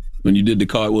him. When you did the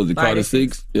car, what was it Carter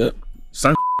 6? Yep.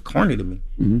 Some corny to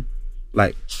me.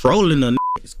 Like trolling a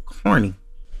is corny.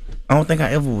 I don't think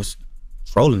I ever was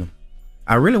trolling him.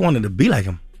 I really wanted to be like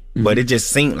him, but it just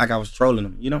seemed like I was trolling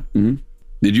him. You know.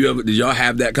 Did y'all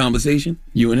have that conversation,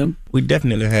 you and him? We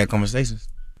definitely had conversations.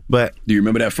 But do you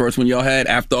remember that first one y'all had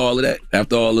after all of that?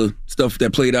 After all the stuff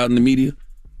that played out in the media?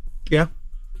 Yeah.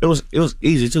 It was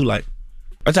easy too. Like,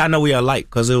 that's how I know we are alike,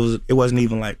 because it wasn't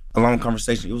even like a long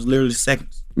conversation. It was literally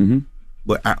seconds.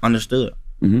 But I understood.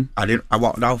 I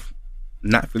walked off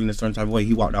not feeling a certain type of way.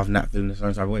 He walked off not feeling a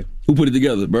certain type of way. Who put it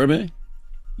together? Birdman?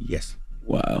 Yes.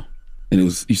 Wow. And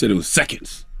you said it was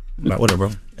seconds. Like, whatever,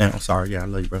 bro. I'm sorry. Yeah, I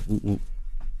love you, bro. Woo.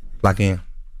 Lock in.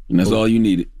 And that's all you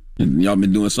needed. And y'all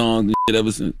been doing songs and shit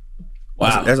ever since.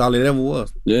 Wow. That's all it ever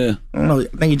was. Yeah. I don't know.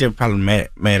 I think he just probably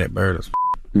mad at Bird.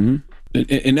 And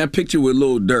that picture with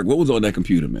Lil Durk, what was on that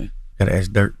computer, man? Gotta ask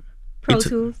Durk. Pro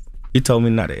Tools. He told me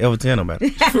not to ever tell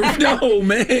nobody. No,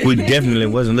 man. We definitely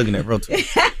wasn't looking at Pro Tools.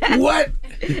 What?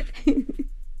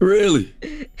 Really?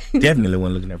 Definitely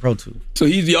wasn't looking at Pro Tools. So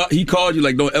he called you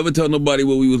like, don't ever tell nobody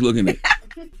what we was looking at.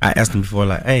 I asked him before,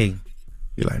 like, hey.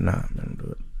 He like, nah, man,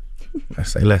 do it. I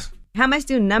say less. How much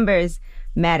do numbers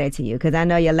matter to you? Because I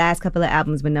know your last couple of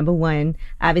albums were #1.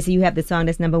 Obviously, you have the song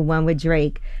that's #1 with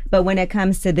Drake. But when it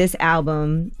comes to this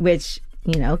album, which,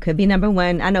 you know, could be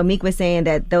 #1, I know Meek was saying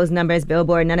that those numbers,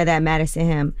 Billboard, none of that matters to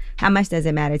him. How much does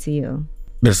it matter to you?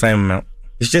 The same amount.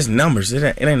 It's just numbers.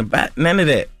 It ain't about none of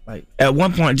that. Like, at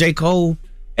one point, J. Cole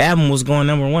album was going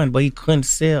 #1, but he couldn't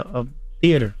sell a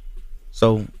theater.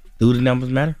 So, do the numbers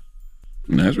matter?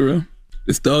 That's real.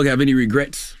 Does Thug have any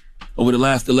regrets over the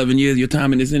last 11 years of your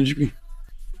time in this industry?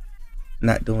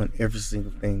 Not doing every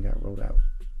single thing I wrote out.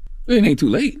 It ain't too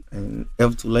late. Ain't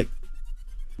ever too late.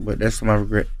 But that's my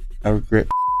regret. I regret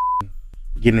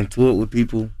getting into it with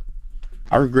people.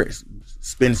 I regret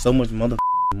spending so much money.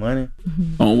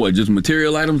 On what? Just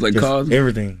material items like just cars?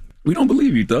 Everything. We don't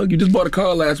believe you, Thug. You just bought a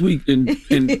car last week and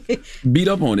beat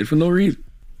up on it for no reason.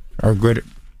 I regret it.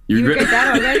 You regret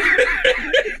that already?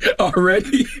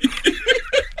 Already?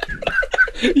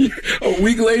 A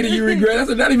week later, you regret it? I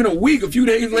said, not even a week. A few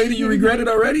days later, you regret it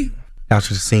already? Y'all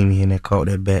should have seen me in that caught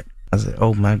that bet. I said,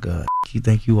 oh my God, you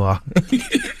think you are?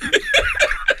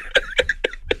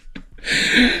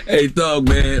 Hey, Thug,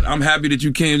 man, I'm happy that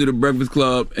you came to the Breakfast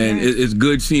Club, and it's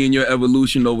good seeing your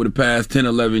evolution over the past 10,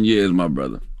 11 years, my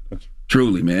brother.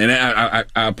 Truly, man. And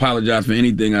I apologize for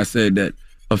anything I said that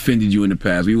offended you in the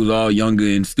past. We was all younger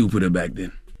and stupider back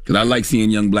then. Because I like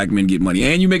seeing young black men get money.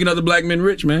 And you making other black men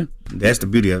rich, man. That's the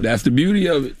beauty of it. That's the beauty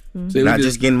of it. Not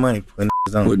just getting money,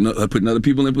 putting other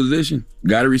people in position.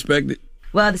 Gotta respect it.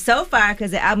 Well, so far,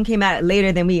 because the album came out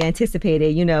later than we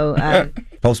anticipated, you know.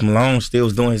 Post Malone still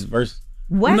was doing his verse.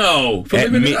 What? No.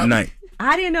 At midnight.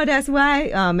 I didn't know that's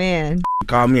why. Oh, man.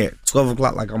 Called me at 12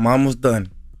 o'clock like I'm almost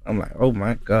done. I'm like, oh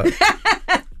my God.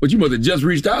 But you must have just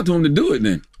reached out to him to do it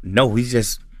then. No, he's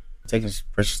just taking his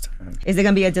precious time. Is it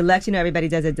going to be a deluxe? You know, everybody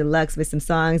does a deluxe with some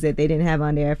songs that they didn't have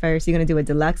on there at first. You're going to do a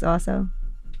deluxe also?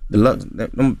 Deluxe?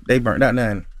 They burnt out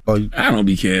now. I don't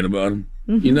be caring about them.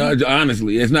 You know,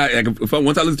 honestly, it's not like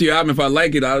once I listen to your album, if I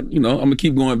like it, I'm gonna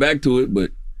keep going back to it.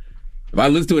 But if I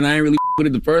listen to it and I ain't really with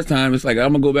it the first time, it's like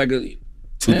I'm gonna go back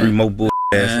 2-3 more bull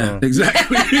ass songs.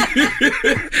 Exactly.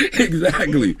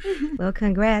 Exactly. Well,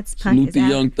 congrats. Punk Salute is the out.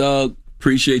 Young Thug.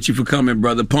 Appreciate you for coming,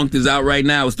 brother. Punk'd is out right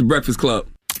now. It's the Breakfast Club.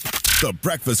 The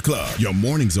Breakfast Club. Your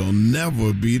mornings will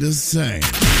never be the same.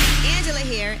 Angela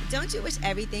here. Don't you wish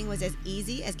everything was as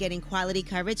easy as getting quality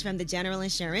coverage from The General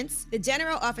Insurance? The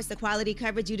General offers the quality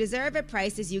coverage you deserve at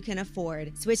prices you can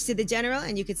afford. Switch to The General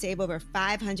and you could save over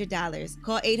 $500.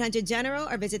 Call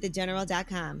 800-GENERAL or visit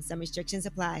thegeneral.com. Some restrictions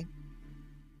apply.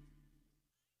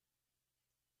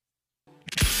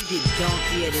 You get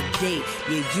donkey of the day.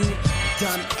 Yeah, you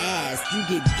dumb ass. You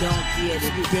get donkey of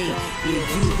the day. Yeah,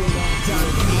 you dumb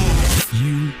ass.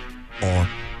 You are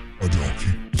a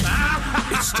donkey.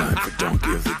 It's time for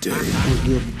Donkey of the Day.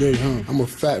 Donkey of the day, huh? I'm gonna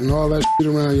fatten all that shit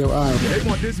around your eye. They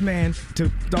want this man to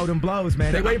throw them blows,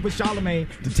 man. They waiting for Charlamagne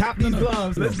to tap these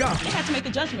gloves. Let's go. They had to make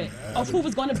the judgment of who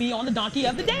was going to be on the Donkey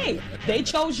of the Day. They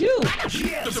chose you.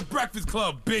 Yes. The Breakfast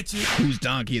Club, bitches. Who's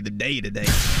Donkey of the Day today?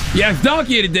 Yes,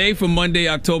 Donkey of the Day for Monday,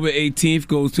 October 18th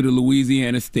goes to the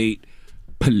Louisiana State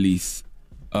Police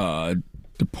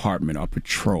Department or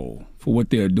Patrol for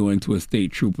what they're doing to a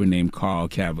state trooper named Carl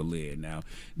Cavalier. Now,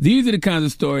 these are the kinds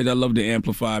of stories I love to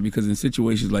amplify because in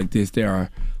situations like this, there are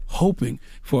hoping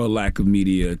for a lack of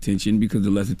media attention, because the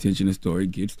less attention a story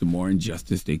gets, the more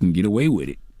injustice they can get away with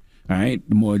it. All right,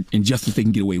 the more injustice they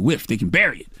can get away with, they can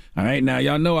bury it. All right, now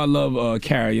y'all know I love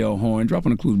Carrie L. Horn.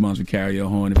 Dropping the clues bombs for Carrie L.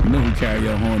 Horn. If you know who Carrie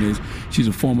L. Horn is, she's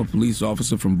a former police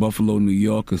officer from Buffalo, New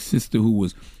York, a sister who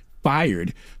was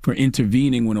fired for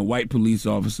intervening when a white police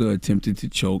officer attempted to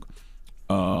choke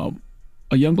a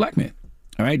young black man.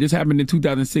 All right, this happened in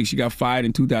 2006. She got fired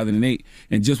in 2008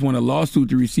 and just won a lawsuit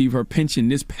to receive her pension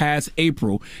this past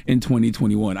April in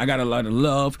 2021. I got a lot of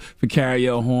love for Carrie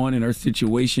L. Horn, and her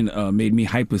situation made me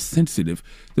hypersensitive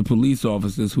to police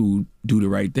officers who do the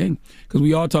right thing. Because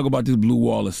we all talk about this blue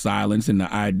wall of silence and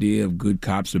the idea of good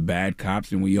cops or bad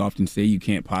cops, and we often say you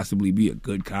can't possibly be a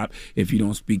good cop if you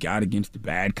don't speak out against the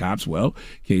bad cops. Well,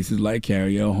 cases like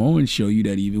Carrie L. Horn show you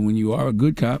that even when you are a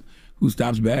good cop who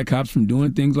stops bad cops from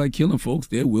doing things like killing folks,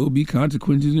 there will be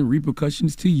consequences and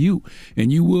repercussions to you,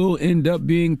 and you will end up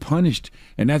being punished.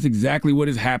 And that's exactly what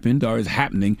has happened or is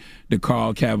happening to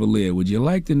Carl Cavalier. Would you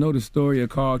like to know the story of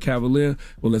Carl Cavalier?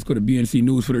 Well, let's go to BNC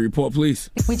News for the report, please.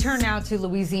 We turn now to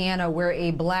Louisiana, where a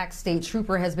black state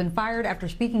trooper has been fired after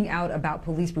speaking out about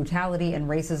police brutality and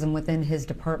racism within his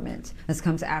department. This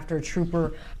comes after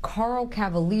Trooper Carl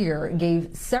Cavalier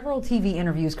gave several TV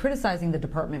interviews criticizing the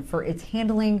department for its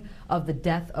handling of the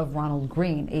death of Ronald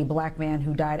Green, a black man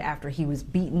who died after he was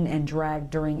beaten and dragged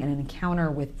during an encounter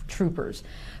with troopers.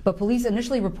 But police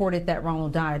initially reported that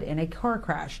Ronald died in a car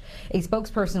crash. A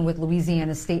spokesperson with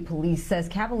Louisiana State Police says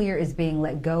Cavalier is being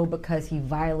let go because he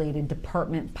violated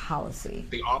department policy.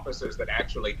 The officers that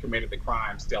actually committed the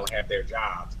crime still have their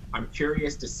jobs. I'm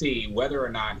curious to see whether or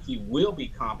not he will be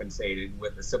compensated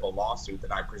with a civil lawsuit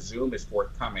that I presume is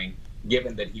forthcoming,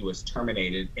 given that he was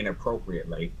terminated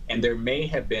inappropriately. And there may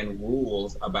have been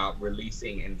rules about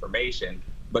releasing information,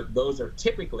 but those are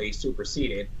typically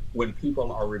superseded when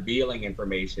people are revealing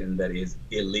information that is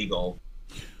illegal.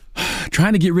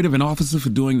 Trying to get rid of an officer for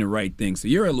doing the right thing. So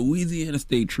you're a Louisiana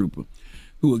state trooper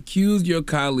who accused your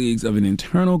colleagues of an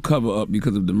internal cover-up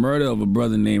because of the murder of a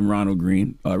brother named Ronald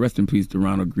Green. Rest in peace to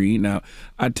Ronald Green. Now,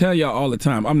 I tell y'all all the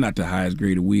time, I'm not the highest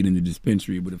grade of weed in the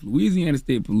dispensary, but if Louisiana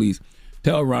State Police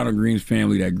tell Ronald Green's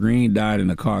family that Green died in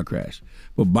a car crash,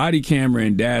 but body camera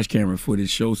and dash camera footage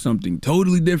show something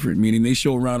totally different, meaning they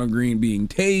show Ronald Green being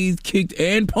tased, kicked,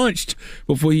 and punched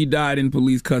before he died in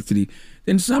police custody,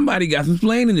 then somebody got some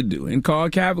explaining to do. And Carl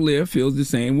Cavalier feels the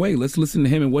same way. Let's listen to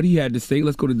him and what he had to say.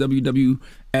 Let's go to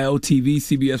WWL-TV,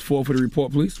 CBS 4 for the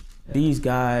report, please. These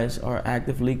guys are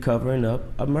actively covering up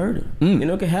a murder. You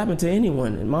know, it can happen to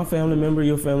anyone. And my family member,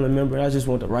 your family member, I just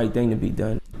want the right thing to be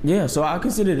done. Yeah, so I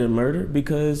consider it a murder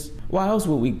because why else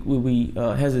would we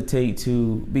hesitate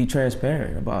to be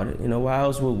transparent about it? You know, why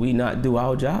else would we not do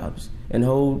our jobs and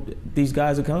hold these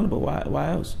guys accountable?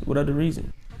 Why else? What other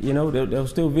reason? You know, there are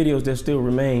still videos that still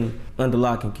remain under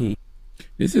lock and key.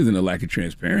 This isn't a lack of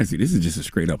transparency. This is just a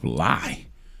straight up lie.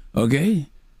 Okay?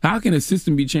 How can a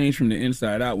system be changed from the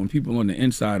inside out when people on the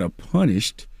inside are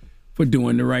punished for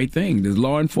doing the right thing? Does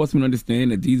law enforcement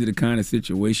understand that these are the kind of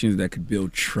situations that could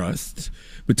build trust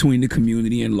between the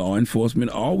community and law enforcement?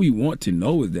 All we want to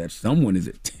know is that someone is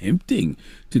attempting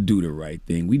to do the right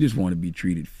thing. We just want to be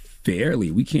treated fairly.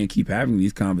 We can't keep having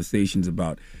these conversations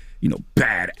about, you know,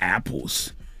 bad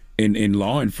apples in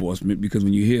law enforcement, because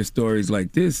when you hear stories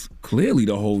like this, clearly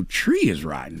the whole tree is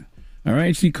rotten. All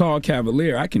right, see, Carl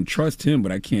Cavalier, I can trust him,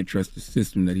 but I can't trust the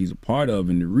system that he's a part of.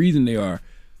 And the reason they are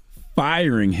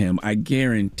firing him, I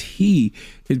guarantee,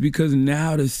 is because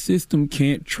now the system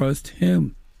can't trust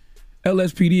him.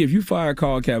 LSPD, if you fire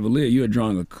Carl Cavalier, you are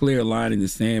drawing a clear line in the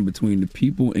sand between the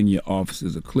people and your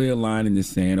officers, a clear line in the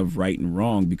sand of right and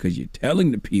wrong, because you're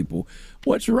telling the people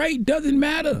what's right doesn't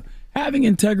matter. Having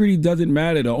integrity doesn't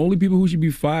matter. The only people who should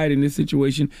be fired in this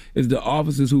situation is the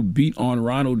officers who beat on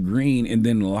Ronald Green and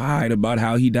then lied about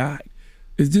how he died.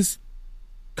 Is this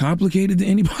complicated to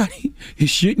anybody? It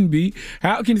shouldn't be.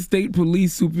 How can State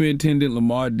Police Superintendent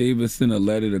Lamar Davis send a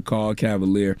letter to Carl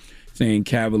Cavalier saying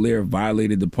Cavalier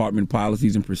violated department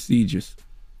policies and procedures?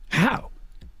 How?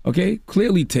 Okay,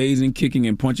 clearly tasing, kicking,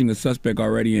 and punching a suspect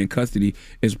already in custody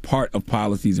is part of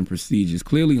policies and procedures.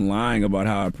 Clearly lying about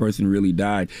how a person really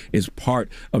died is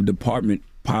part of department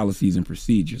policies and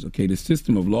procedures. Okay, the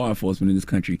system of law enforcement in this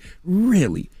country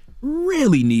really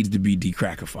needs to be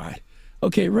decrackified.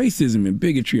 Okay, racism and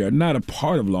bigotry are not a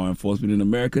part of law enforcement in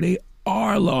America. They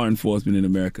are law enforcement in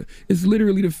America. It's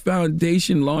literally the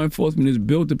foundation law enforcement is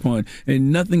built upon,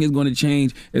 and nothing is going to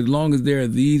change as long as there are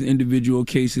these individual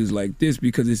cases like this,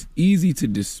 because it's easy to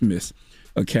dismiss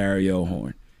a Carrie L.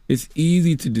 Horn. It's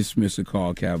easy to dismiss a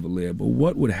Carl Cavalier, but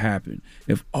what would happen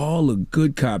if all the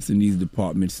good cops in these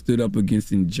departments stood up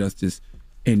against injustice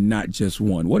and not just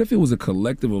one? What if it was a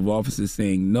collective of officers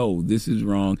saying, no, this is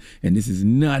wrong and this is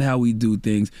not how we do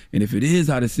things, and if it is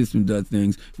how the system does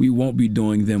things, we won't be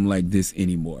doing them like this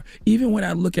anymore? Even when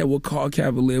I look at what Carl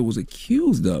Cavalier was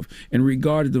accused of in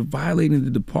regard to violating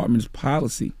the department's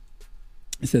policy,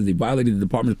 it says they violated the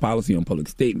department's policy on public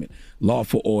statement,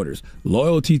 lawful orders,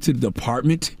 loyalty to the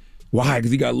department. Why?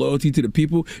 Because he got loyalty to the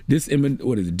people,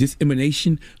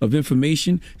 dissemination of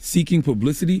information, seeking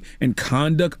publicity, and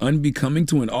conduct unbecoming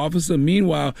to an officer.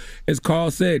 Meanwhile, as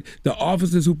Carl said, the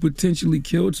officers who potentially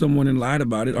killed someone and lied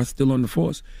about it are still on the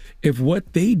force. If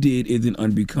what they did isn't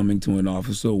unbecoming to an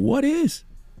officer, what is?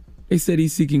 They said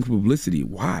he's seeking publicity.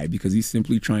 Why? Because he's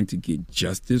simply trying to get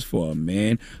justice for a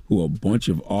man who a bunch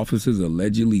of officers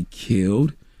allegedly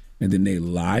killed, and then they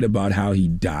lied about how he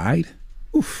died?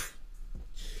 Oof.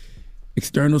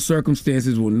 External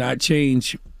circumstances will not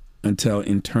change until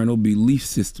internal belief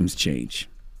systems change.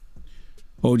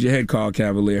 Hold your head, Carl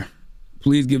Cavalier.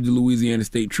 Please give the Louisiana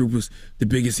State Troopers the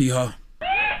biggest hee-haw.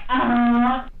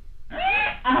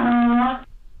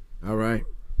 All right.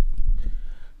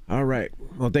 All right.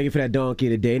 Well, thank you for that donkey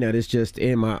today. Now, this just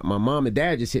in. My mom and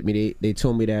dad just hit me. They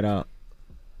told me that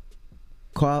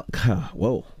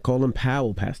Colin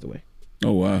Powell passed away.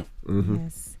 Oh, wow. Mm-hmm.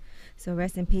 Yes. So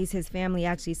rest in peace. His family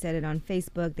actually said it on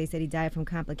Facebook. They said he died from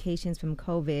complications from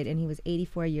COVID, and he was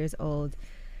 84 years old.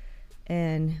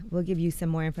 And we'll give you some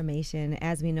more information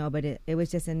as we know, but it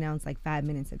was just announced like 5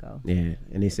 minutes ago. Yeah,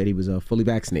 and they said he was fully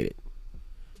vaccinated.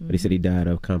 Mm-hmm. But he said he died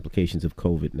of complications of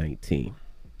COVID-19.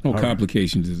 Oh,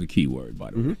 complications is a key word, by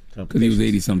the way. Because he was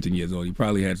 80-something years old. He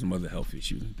probably had some other health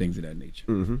issues and things of that nature.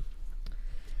 Mm-hmm.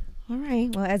 All right.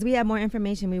 Well, as we have more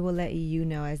information, we will let you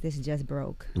know as this just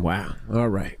broke. Wow. All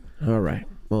right.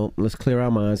 Well, let's clear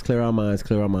our minds.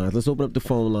 Let's open up the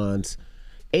phone lines.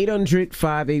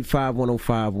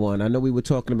 800-585-1051. I know we were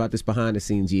talking about this behind the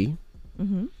scenes, Yee.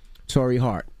 Mm-hmm. Tori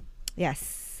Hart.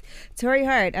 Yes. Tori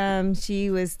Hart,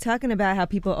 she was talking about how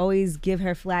people always give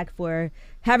her flack for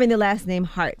having the last name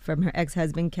Hart from her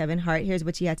ex-husband, Kevin Hart. Here's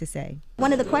what she had to say.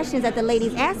 One of the questions that the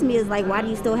ladies asked me is like, why do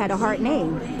you still have a Hart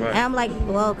name? Right. And I'm like,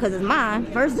 well, because it's mine,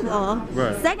 first of all.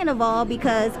 Right. Second of all,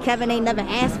 because Kevin ain't never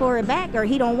asked for it back, or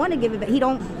he don't want to give it back.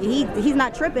 He's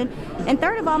not tripping. And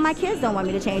third of all, my kids don't want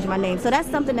me to change my name. So that's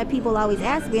something that people always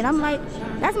ask me. And I'm like,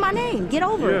 that's my name. Get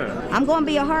over it. I'm going to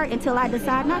be a Hart until I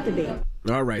decide not to be.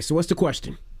 All right. So what's the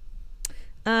question?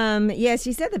 Yeah,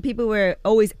 she said that people were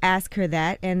always ask her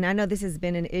that, and I know this has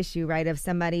been an issue, right? Of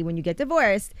somebody when you get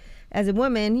divorced, as a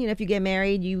woman, if you get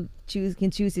married, you can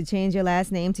choose to change your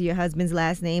last name to your husband's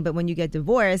last name, but when you get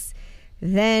divorced,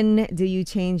 then do you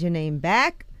change your name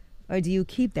back, or do you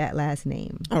keep that last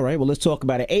name? All right, well, let's talk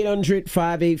about it.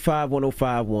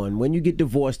 800-585-1051. When you get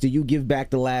divorced, do you give back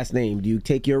the last name? Do you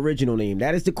take your original name?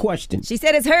 That is the question. She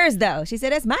said it's hers, though. She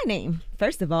said it's my name,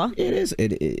 first of all. It is.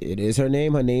 It is her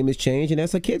name. Her name is changed, and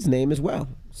that's her kid's name as well.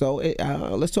 So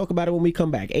let's talk about it when we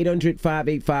come back.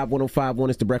 800-585-1051.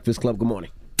 It's The Breakfast Club. Good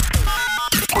morning.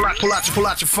 Pull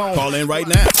out your phone. Call in right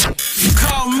now.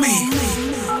 Call me.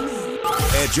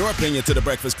 Add your opinion to The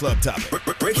Breakfast Club topic.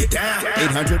 Break it down.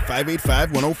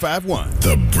 800-585-1051.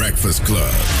 The Breakfast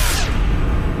Club.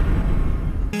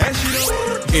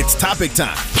 It's topic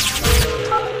time.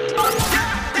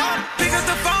 Pick up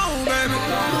the phone, baby.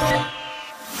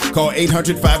 Call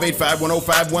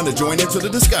 800-585-1051 to join into the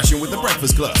discussion with The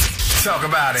Breakfast Club. Talk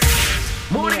about it.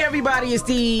 Morning, everybody. It's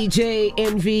DJ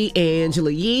NV,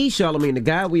 Angela Yee, Charlamagne the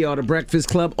Guy. We are The Breakfast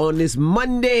Club on this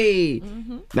Monday.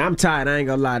 Mm-hmm. Now, I'm tired. I ain't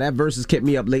gonna lie. That versus kept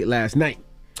me up late last night.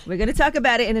 We're gonna talk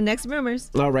about it in the next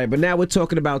rumors. All right, but now we're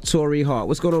talking about Tori Hart.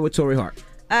 What's going on with Tori Hart?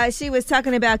 She was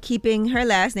talking about keeping her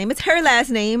last name. It's her last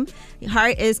name.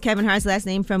 Hart is Kevin Hart's last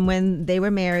name from when they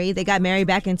were married. They got married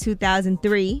back in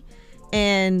 2003.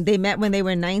 And they met when they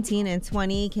were 19 and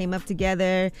 20, came up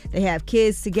together. They have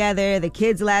kids together. The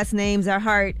kids' last names are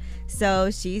Hart.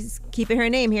 So she's keeping her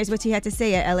name. Here's what she had to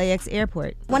say at LAX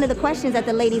airport. One of the questions that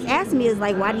the ladies asked me is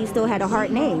like, why do you still have a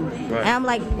Hart name? Right. And I'm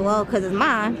like, well, because it's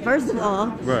mine, first of all.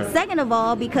 Right. Second of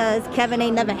all, because Kevin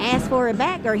ain't never asked for it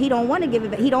back, or he don't want to give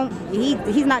it back.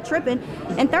 He's not tripping.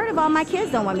 And third of all, my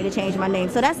kids don't want me to change my name.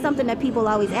 So that's something that people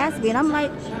always ask me. And I'm like,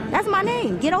 that's my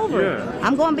name. Get over it.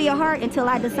 I'm going to be a Hart until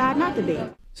I decide not to be.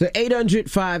 So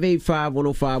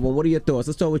 800-585-1051. What are your thoughts?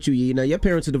 Let's start with you, Yee. Now, your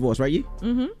parents are divorced, right, Yee?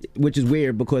 Mm-hmm. Which is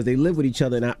weird because they live with each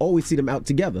other, and I always see them out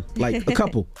together, like a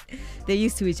couple. They're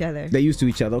used to each other.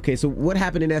 Okay, so what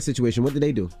happened in that situation? What did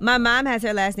they do? My mom has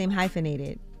her last name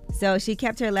hyphenated. So she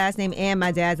kept her last name and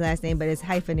my dad's last name, but it's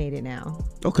hyphenated now.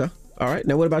 Okay. All right.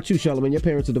 Now, what about you, Charlamagne? Your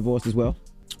parents are divorced as well?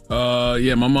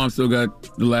 Yeah, my mom still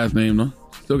got the last name, though.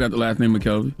 Still got the last name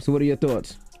McKelvey. So what are your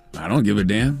thoughts? I don't give a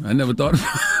damn. I never thought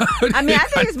about it. I mean, I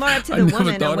think it's more up to I the never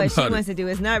woman thought and what she about it. wants to do.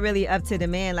 It's not really up to the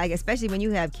man. Like, especially when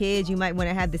you have kids, you might want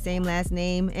to have the same last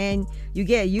name, and you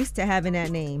get used to having that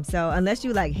name. So unless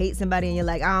you like hate somebody and you're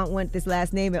like, I don't want this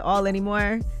last name at all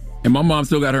anymore. And my mom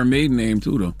still got her maiden name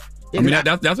too, though. I mean,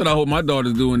 that's what I hope my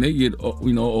daughters do when they get,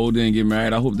 older and get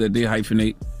married. I hope that they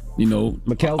hyphenate,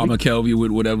 McKelvey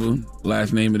with whatever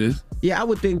last name it is. Yeah, I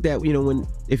would think that,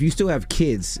 if you still have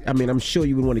kids, I mean, I'm sure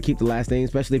you would want to keep the last name,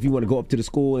 especially if you want to go up to the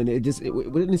school and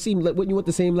wouldn't it seem like, wouldn't you want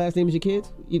the same last name as your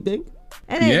kids, you think?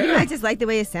 And then you might just like the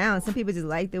way it sounds. Some people just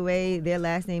like the way their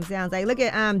last name sounds. Like, look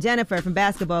at Jennifer from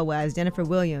Basketball Wives, Jennifer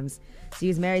Williams. She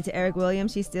was married to Eric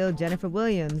Williams. She's still Jennifer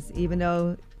Williams, even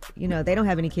though, they don't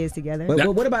have any kids together.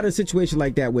 But what about a situation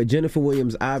like that where Jennifer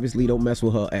Williams obviously don't mess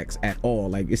with her ex at all?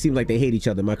 Like, it seems like they hate each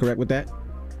other. Am I correct with that?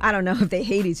 I don't know if they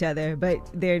hate each other, but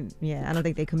I don't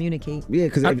think they communicate. Yeah,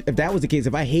 because if that was the case,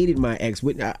 if I hated my ex,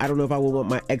 I don't know if I would want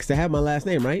my ex to have my last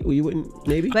name, right? Well, you wouldn't,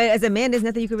 maybe? But as a man, there's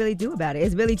nothing you can really do about it.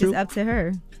 It's really just up to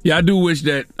her. Yeah, I do wish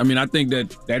that. I mean, I think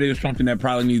that is something that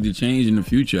probably needs to change in the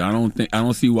future. I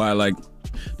don't see why like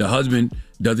the husband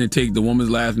doesn't take the woman's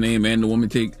last name and the woman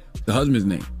take the husband's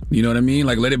name. You know what I mean?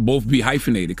 Like, let it both be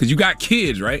hyphenated because you got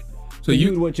kids, right? So you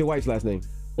would want your wife's last name.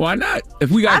 Why not?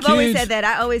 If we got I've kids, always said that.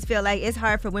 I always feel like it's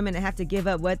hard for women to have to give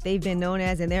up what they've been known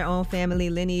as in their own family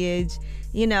lineage,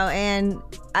 and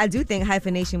I do think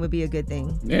hyphenation would be a good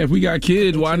thing. Yeah, if we got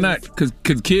kids, why not? Because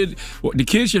the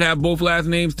kids should have both last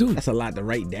names too. That's a lot to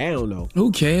write down, though.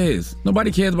 Who cares?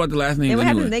 Nobody cares about the last name. And what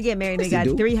anyway. happens when they get married and Yes, they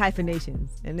they got do. 3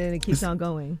 hyphenations, and then it keeps on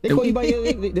going? They call you by your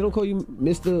name? They don't call you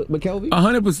Mr. McKelvey?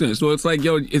 100%. So it's like,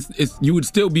 it's you would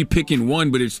still be picking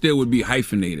one, but it still would be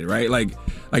hyphenated, right? Like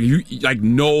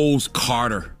Knowles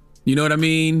Carter. You know what I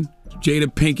mean? Jada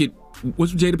Pinkett.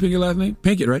 What's Jada Pinkett last name?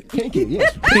 Pinkett, right? Pinkett,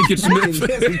 yes. Pinkett Smith.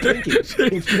 Yes, it's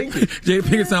Pinkett. It's Pinkett. Jada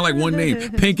Pinkett sound like one name.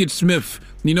 Pinkett Smith.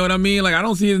 You know what I mean? Like I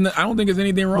don't think there's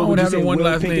anything wrong with having one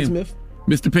last name. Smith?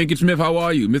 Mr. Pinkett Smith, how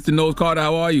are you? Mr. Knowles Carter,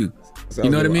 how are you?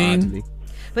 You know what I mean?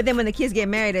 But then when the kids get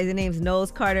married, their name's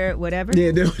Knowles Carter, whatever.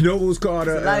 Yeah, Knowles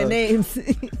Carter. It's a lot of names.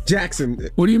 Jackson.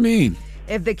 What do you mean?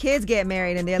 If the kids get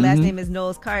married and their last name is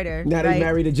Knowles Carter, Now right? they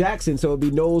married to Jackson, so it'd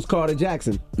be Knowles Carter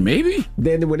Jackson. Maybe.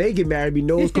 Then when they get married, it'd be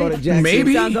Knowles Carter Jackson.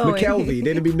 Maybe. McKelvey.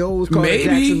 Then it'd be Knowles Carter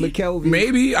Jackson McKelvey.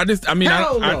 Maybe. I just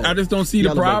don't see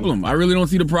the problem. I really don't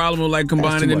see the problem of like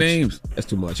combining the names. That's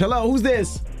too much. Hello, who's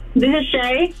this? This is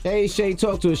Shay. Hey, Shay,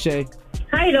 talk to us, Shay.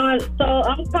 How you doing? So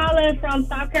I'm calling from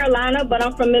South Carolina, but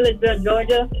I'm from Millersville,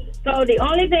 Georgia. So the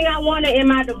only thing I wanted in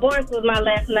my divorce was my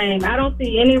last name. I don't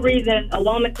see any reason a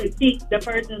woman could keep the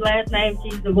person's last name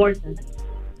she's divorcing.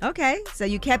 Okay, so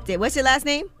you kept it. What's your last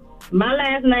name? My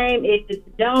last name is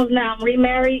Jones. Now I'm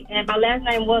remarried, and my last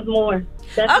name was Moore.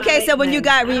 Okay, so when you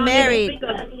got remarried, you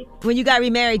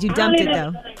dumped it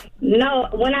though. No,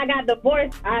 when I got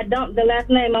divorced, I dumped the last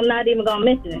name. I'm not even gonna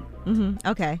mention it. Mm-hmm.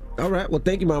 Okay. All right. Well,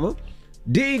 thank you, Mama.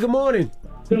 D, good morning.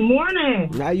 Good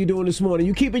morning. How you doing this morning?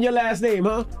 You keeping your last name,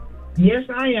 huh? Yes,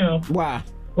 I am. Why?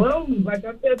 Well, like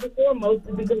I said before,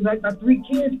 mostly because I got 3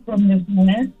 kids from this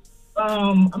man.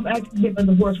 I'm actually getting a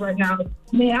divorce right now. I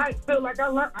mean, I feel like I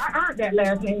earned that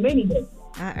last name anyway.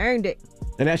 I earned it.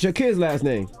 And that's your kid's last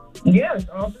name? Yes,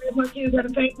 all 3 of my kids got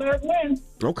to take last name.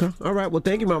 Okay. All right. Well,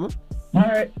 thank you, Mama. All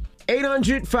right.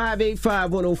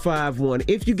 800-585-1051.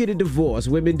 If you get a divorce,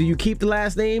 women, do you keep the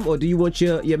last name or do you want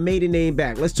your maiden name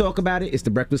back? Let's talk about it. It's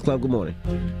the Breakfast Club. Good morning.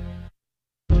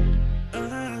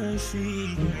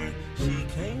 She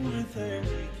came with her,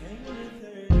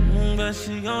 but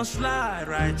she gon' slide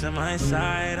right to my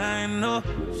side. I know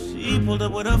she pulled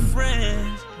up with her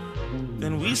friends,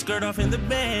 then we skirt off in the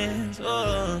Benz.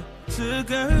 Oh, took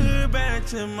her back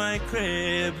to my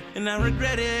crib, and I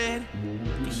regret it.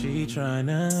 Cause she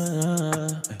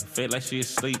tryna feel like she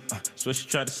asleep. So she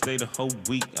tried to stay the whole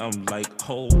week. I'm like,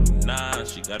 oh nah,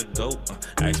 she gotta go.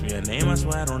 Ask me her name, I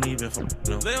swear I don't even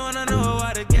know. They wanna know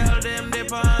why the girl them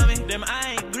dip on me. Them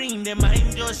I ain't green, them I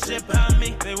ain't just ship on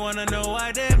me. They wanna know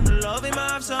why them love him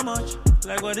off so much.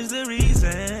 Like what is the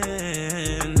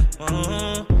reason?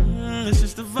 It's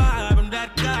just the vibe, I'm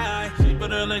that guy. She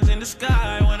put her legs in the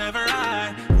sky whenever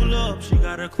I pull up. She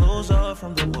got her clothes off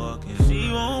from the walk, and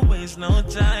she won't waste no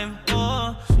time.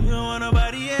 Oh, she don't want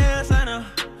nobody else, I know,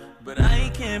 but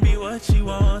I can't be what she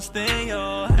wants. They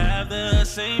all have the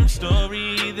same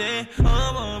story. They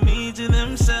all want me to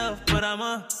themselves, but I'm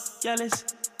a jealous.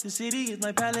 The city is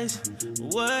my palace.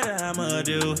 What I'ma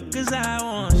do? Cause I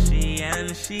want she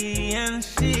and she and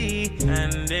she,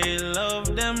 and they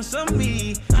love them some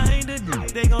me. I ain't the dude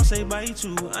they gon' say bye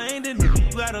to. I ain't the dude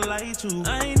you gotta lie to.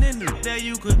 I ain't the dude that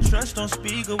you could trust on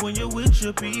speaker when you're with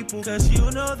your people. Cause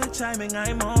you know the timing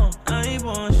I'm on. I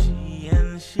want she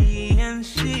and she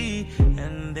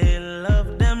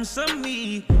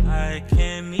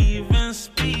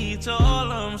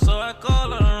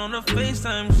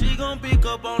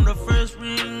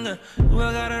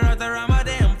I got it wrapped around my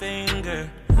damn finger.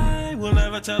 I will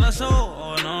never tell her so,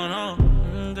 oh no, no.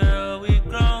 Girl, we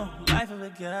grown, life of a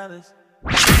careless.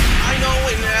 I know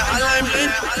when that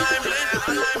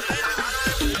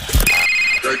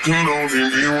can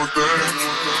only mean one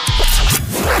thing.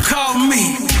 Call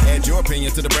me. Add your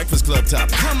opinion to the Breakfast Club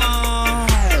topic. Come on.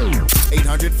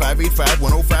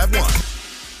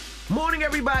 800-585-1051. Morning,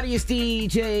 everybody. It's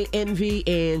DJ Envy,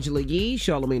 Angela Yee,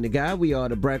 Charlamagne the Guy. We are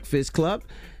the Breakfast Club.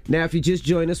 Now, if you just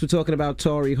joined us, we're talking about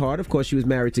Tori Hart. Of course, she was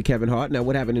married to Kevin Hart. Now,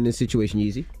 what happened in this situation,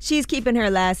 Yeezy? She's keeping her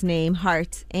last name,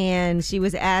 Hart, and she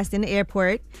was asked in the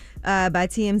airport by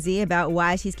TMZ about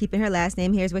why she's keeping her last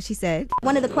name. Here's what she said.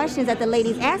 One of the questions that the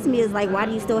ladies asked me is like, why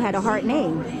do you still have a Hart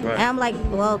name? Right. And I'm like,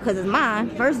 well, because it's mine,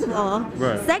 first of all.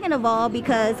 Right. Second of all,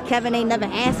 because Kevin ain't never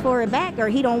asked for it back, or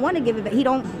he don't want to give it back.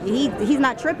 He's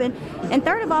not tripping. And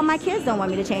third of all, my kids don't want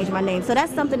me to change my name. So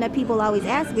that's something that people always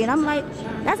ask me. And I'm like,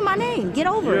 that's my name. Get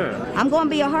over it. I'm going to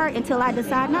be a Hart until I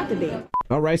decide not to be.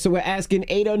 All right, so we're asking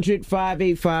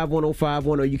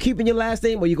 800-585-1051. Are you keeping your last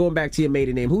name or are you going back to your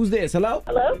maiden name? Who's this? Hello?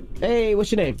 Hello? Hey,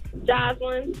 what's your name?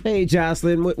 Jocelyn. Hey,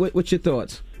 Jocelyn. What's your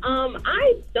thoughts?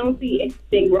 I don't see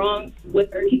anything wrong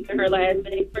with her keeping her last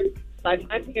name. Like,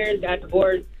 my parents got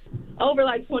divorced over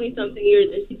like 20-something years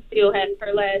and she still has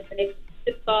her last name.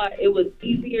 She just thought it was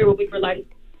easier when we were like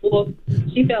school.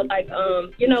 She felt like,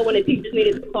 when the teachers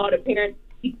needed to call the parents,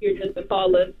 it's easier just to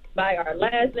call us by our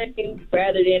last name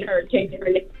rather than her changing her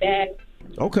name back.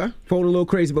 Okay. Phone a little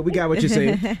crazy, but we got what you're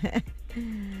saying.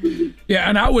 Yeah,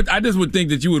 and I just would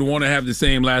think that you would want to have the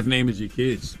same last name as your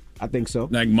kids. I think so.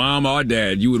 Like mom or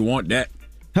dad, you would want that.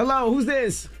 Hello, who's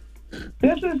this?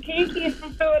 This is Kiki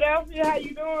from Philadelphia. How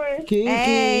you doing? Kiki.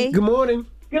 Hey. Good morning.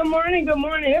 Good morning. Good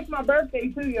morning. It's my birthday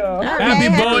too, y'all. Happy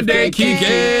born day,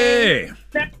 Kiki.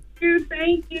 Thank you.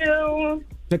 Thank you.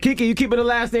 So, Kiki, you keeping the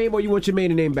last name or you want your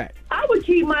maiden name back? I would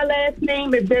keep my last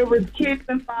name if there was kids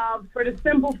involved for the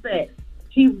simple fact.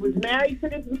 She was married to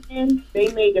this man.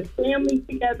 They made a family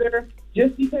together.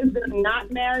 Just because they're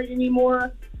not married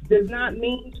anymore does not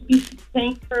mean she should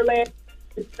change her last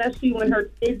name, especially when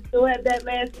her kids still have that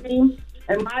last name.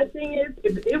 And my thing is,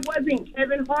 if it wasn't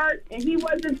Kevin Hart and he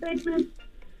wasn't famous,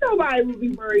 nobody would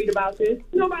be worried about this.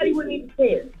 Nobody would even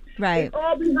care. Right. It's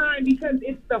all behind because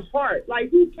it's the heart. Like,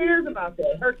 who cares about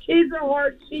that? Her kids are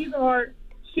Hart. She's a Hart.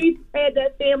 She had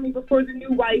that family before the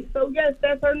new wife. So, yes,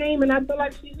 that's her name, and I feel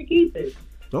like she should keep it.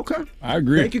 Okay. I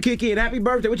agree. Thank you, Kiki, and happy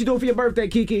birthday. What you doing for your birthday,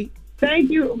 Kiki? Thank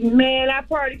you. Man, I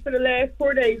partied for the last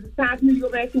 4 days. It's time for me to go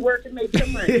back to work and make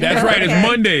some money. That's right. It's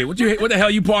Monday. What the hell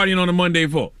you partying on a Monday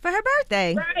for? For her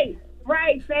birthday.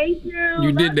 Right. Thank you.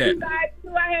 You did that. You guys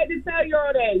too. I had to tell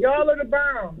y'all that. Y'all are the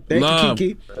bomb. Thank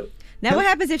you, Kiki. Now, what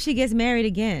happens if she gets married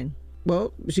again?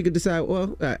 Well, she could decide,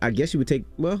 I guess she would take,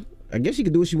 I guess she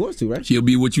could do what she wants to, right? She'll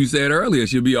be what you said earlier.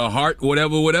 She'll be a Hart,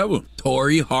 whatever.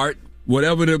 Tori Hart,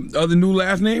 whatever the other new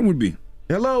last name would be.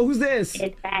 Hello, who's this?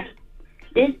 It's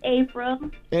April.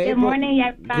 Good morning,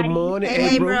 everybody. Good morning,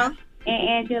 April. And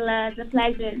Angela, it's a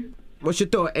pleasure. What's your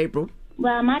thought, April?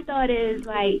 Well, my thought is,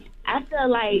 like, I feel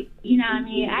like, you know what I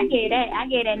mean, I gave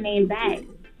that name back.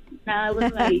 No, it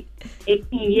was like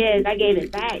 18 years. I gave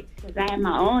it back because I had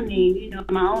my own name,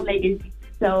 my own legacy.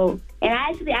 So, and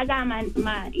I got my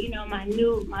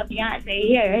fiance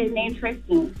here. His name's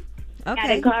Tristan. Okay.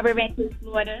 Got a car in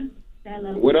Florida.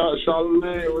 What up,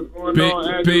 Charlamagne? What's going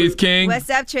on? Peace, King. What's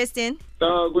up, Tristan?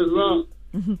 Doug, what's up?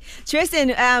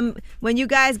 Tristan, when you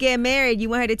guys get married, you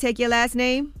want her to take your last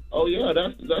name? Oh yeah,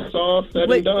 that's all said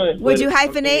and done. Would you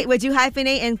hyphenate? Would you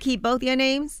hyphenate and keep both your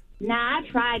names? Nah, I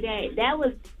tried that. That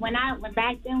was when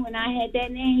back then when I had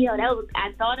that name.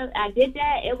 I did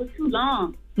that. It was too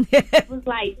long. It was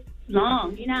like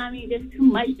long. You know what I mean? Just too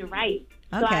much to write.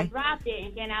 So I dropped it,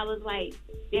 and then I was like,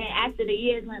 then after the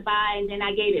years went by, and then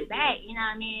I gave it back. You know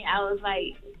what I mean? I was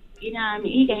like, you know what I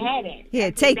mean? He can have it. Yeah,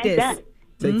 take this.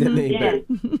 Take that name back.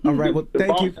 All right, well,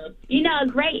 thank you.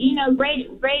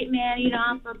 Great man.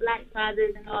 I'm for Black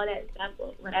fathers and all that stuff,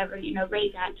 or whatever.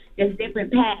 Great guy. There's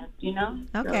different paths.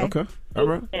 Okay. All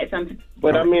right.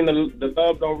 But I mean, the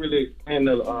love don't really explain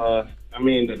the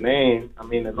name. I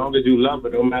mean, as long as you love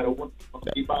it, no matter what.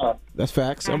 That's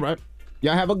facts. All right.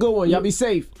 Y'all have a good one. Y'all be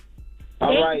safe.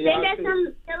 All right, y'all. Send us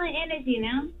some healing energy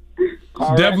now.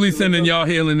 Definitely sending y'all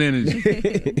healing energy.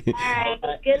 All right.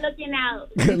 Good looking out.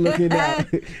 Good looking out.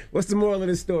 What's the moral of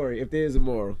the story, if there is a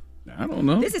moral? I don't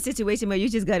know. This is a situation where you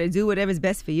just got to do whatever's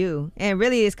best for you. And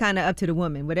really, it's kind of up to the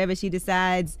woman. Whatever she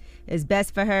decides is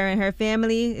best for her and her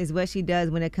family is what she does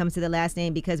when it comes to the last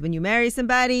name. Because when you marry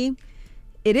somebody,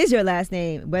 it is your last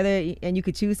name, and you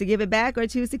could choose to give it back or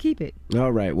choose to keep it.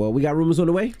 All right. Well, we got rumors on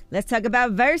the way. Let's talk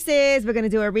about verses. We're going to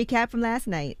do a recap from last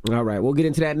night. All right. We'll get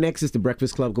into that next. It's The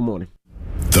Breakfast Club. Good morning.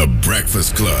 The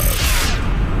Breakfast Club.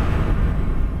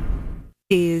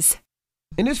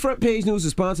 And this front page news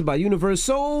is sponsored by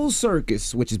Universal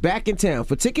Circus, which is back in town.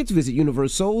 For tickets, visit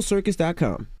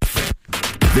universalcircus.com.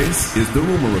 This is the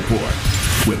Rumor Report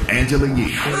with Angela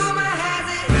Yee on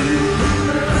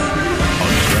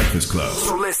The Breakfast Club.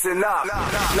 So listen up.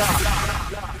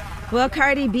 Well,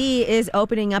 Cardi B is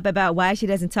opening up about why she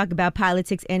doesn't talk about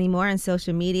politics anymore on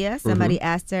social media. Somebody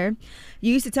asked her,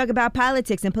 you used to talk about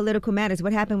politics and political matters.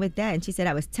 What happened with that? And she said,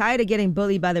 I was tired of getting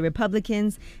bullied by the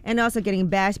Republicans and also getting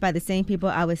bashed by the same people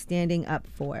I was standing up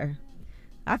for.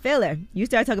 I feel her. You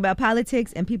start talking about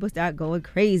politics and people start going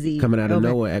crazy. Coming out of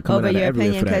nowhere. Coming over out of your everywhere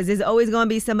opinion, because there's always going to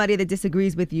be somebody that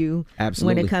disagrees with you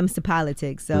when it comes to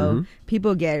politics. So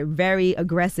people get very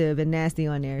aggressive and nasty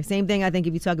on there. Same thing, I think,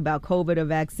 if you talk about COVID or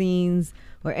vaccines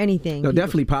or anything. No,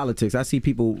 definitely politics. I see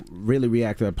people really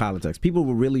react to politics. People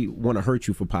will really want to hurt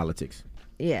you for politics.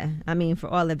 Yeah, I mean, for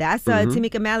all of that. I saw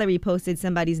Tamika Mallory posted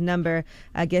somebody's number.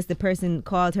 I guess the person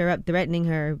called her up threatening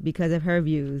her because of her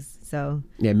views. So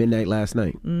yeah, midnight last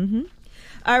night.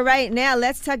 All right, now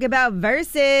let's talk about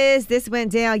versus. This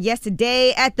went down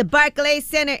yesterday at the Barclays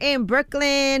Center in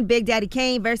Brooklyn. Big Daddy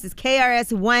Kane versus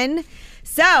KRS-One.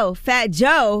 So Fat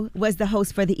Joe was the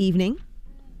host for the evening.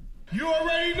 You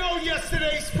already know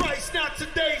yesterday's price, not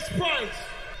today's price.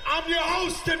 I'm your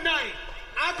host tonight.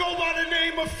 I go by the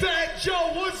name of Fat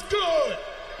Joe. What's good?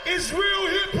 It's real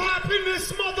hip-hop in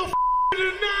this motherfucker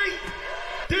tonight.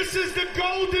 This is the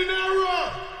golden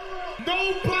era.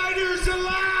 No biters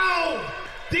allowed.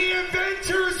 The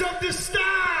inventors of the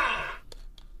style.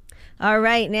 All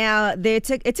right, now it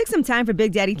took some time for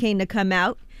Big Daddy Kane to come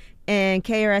out. And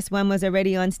KRS-One was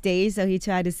already on stage, so he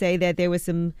tried to say that there was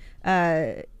some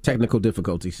technical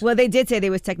difficulties. Well, they did say there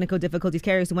was technical difficulties.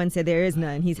 KRS-One said there is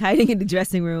none. He's hiding in the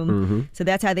dressing room. So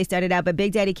that's how they started out. But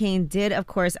Big Daddy Kane did, of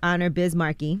course, honor Biz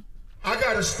Markie. I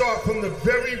got to start from the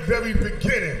very, very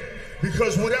beginning,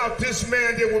 because without this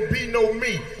man, there would be no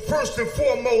me. First and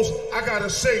foremost, I got to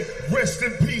say, rest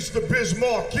in peace to Biz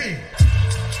Markie.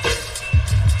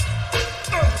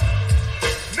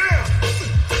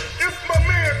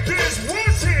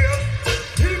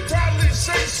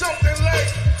 Something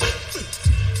like,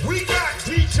 we got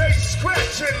DJ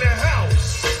Scratch in the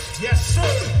house. Yes, sir.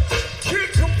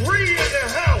 Kid Capri in the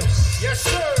house. Yes,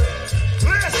 sir.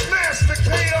 Blastmaster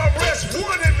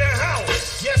KRS-One in the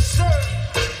house. Yes, sir.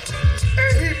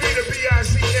 And he be the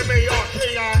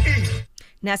B-I-Z-M-A-R-K-I-E.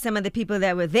 Now, some of the people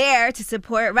that were there to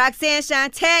support Roxanne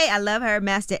Shante, I love her,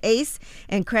 Master Ace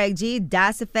and Craig G,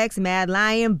 Das Effects, Mad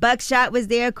Lion, Buckshot was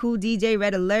there, Cool DJ,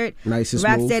 Red Alert, Nice and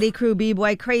Smooth, Rocksteady Crew,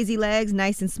 B-Boy, Crazy Legs,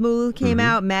 Nice and Smooth came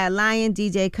out, Mad Lion,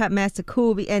 DJ Cutmaster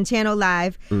Cool, and Channel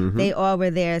Live. They all were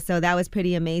there, so that was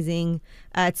pretty amazing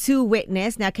to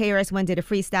witness. Now, KRS-One did a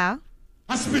freestyle.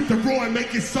 I spit the raw and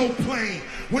make it so plain.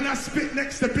 When I spit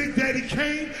next to Big Daddy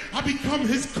Kane, I become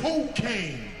his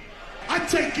cocaine. I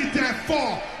take it that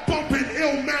far, bumping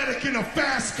Illmatic in a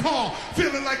fast car,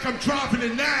 feeling like I'm driving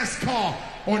a NASCAR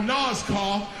or Nas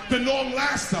car, the long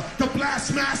laster, the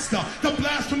blast master, the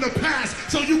blast from the past,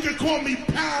 so you can call me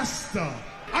Pastor.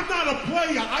 I'm not a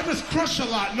player, I just crush a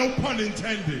lot, no pun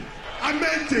intended. I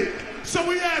meant it. So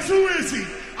he asked, who is he?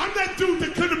 I'm that dude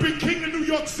that could have been king of New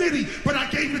York City, but I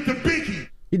gave it to Biggie.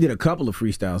 He did a couple of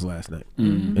freestyles last night,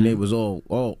 and it was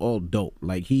all dope.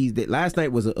 Like last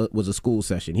night was a school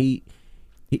session.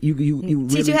 You really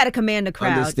teach you how to command the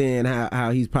crowd. Understand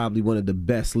how he's probably one of the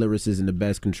best lyricists and the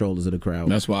best controllers of the crowd.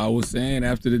 That's why I was saying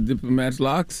after the Diplomats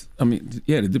Locks,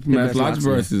 the Diplomats Locks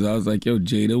verses, I was like, yo,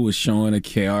 Jada was showing a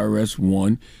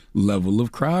KRS-One level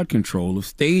of crowd control, of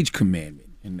stage commandment,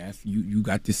 and that's you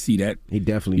got to see that. He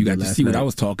definitely you did got to last see night. what I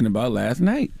was talking about last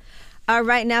night. All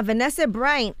right, now Vanessa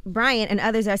Bryant and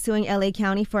others are suing LA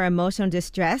County for emotional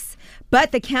distress,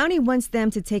 but the county wants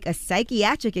them to take a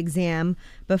psychiatric exam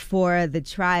before the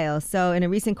trial. So in a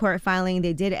recent court filing,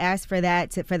 they did ask for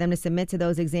that, for them to submit to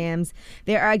those exams.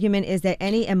 Their argument is that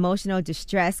any emotional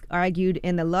distress argued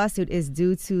in the lawsuit is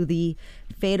due to the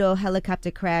fatal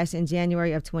helicopter crash in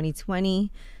January of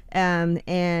 2020,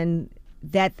 and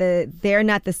that they're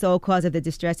not the sole cause of the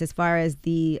distress as far as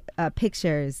the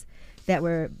pictures that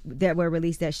were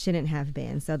released that shouldn't have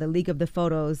been. So the leak of the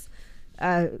photos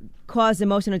caused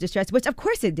emotional distress, which of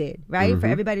course it did, right? For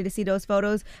everybody to see those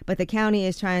photos. But the county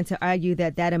is trying to argue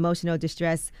that emotional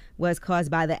distress was caused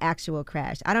by the actual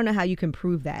crash. I don't know how you can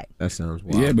prove that. That sounds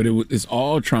wild. Yeah, but it's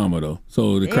all trauma, though.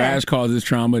 So the crash causes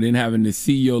trauma. Then having to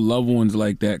see your loved ones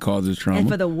like that causes trauma. And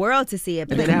for the world to see it.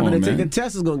 And then having to take a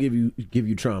test is going to give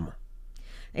you trauma.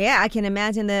 Yeah, I can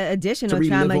imagine the additional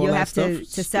trauma you'll have to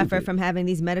suffer from having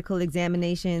these medical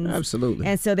examinations. Absolutely.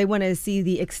 And so they want to see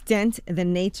the extent, the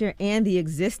nature, and the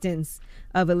existence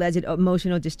of alleged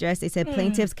emotional distress. They said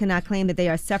plaintiffs cannot claim that they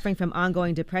are suffering from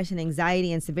ongoing depression,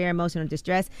 anxiety, and severe emotional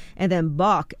distress, and then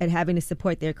balk at having to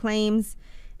support their claims.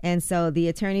 And so the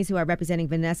attorneys who are representing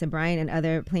Vanessa Bryant and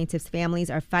other plaintiffs' families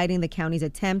are fighting the county's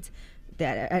attempt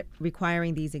at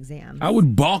requiring these exams. I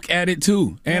would balk at it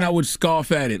too, and I would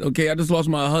scoff at it. Okay, I just lost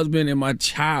my husband and my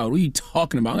child. What are you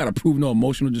talking about? I got to prove no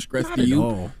emotional distress to you.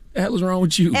 What the hell is wrong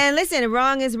with you? And listen,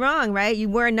 wrong is wrong, right? You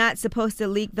were not supposed to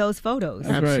leak those photos.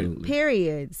 Absolutely.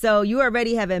 Period. So you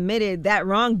already have admitted that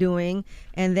wrongdoing,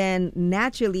 and then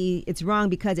naturally it's wrong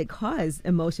because it caused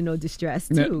emotional distress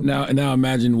too. Now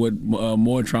imagine what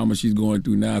more trauma she's going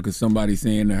through now because somebody's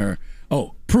saying to her,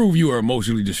 "Oh, prove you are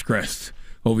emotionally distressed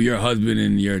over your husband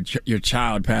and your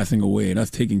child passing away and us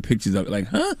taking pictures of it." Like,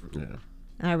 huh? Yeah.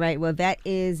 All right. Well, that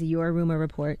is your rumor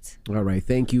report. All right.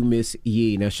 Thank you, Miss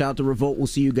Yee. Now, shout out to Revolt. We'll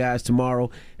see you guys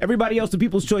tomorrow. Everybody else, the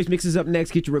People's Choice Mix is up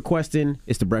next. Get your request in.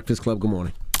 It's The Breakfast Club. Good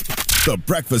morning. The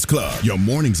Breakfast Club. Your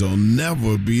mornings will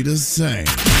never be the same.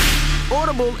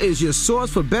 Audible is your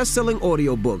source for best-selling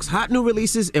audiobooks, hot new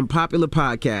releases, and popular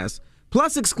podcasts,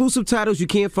 plus exclusive titles you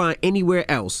can't find anywhere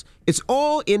else. It's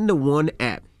all in the one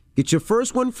app. Get your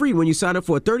first one free when you sign up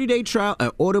for a 30-day trial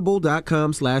at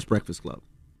audible.com/breakfast club.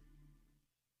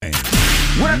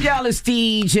 What up, y'all? It's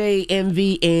DJ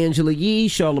MV, Angela Yee,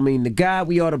 Charlamagne the Guy.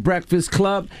 We are The Breakfast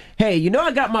Club. Hey, you know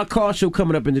I got my car show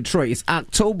coming up in Detroit. It's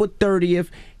October 30th,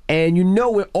 and you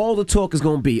know where all the talk is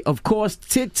going to be. Of course,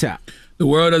 TikTok. The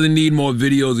world doesn't need more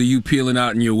videos of you peeling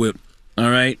out in your whip. All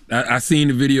right? I seen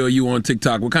the video of you on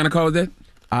TikTok. What kind of car was that?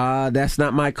 That's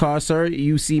not my car, sir.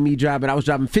 You see me driving. I was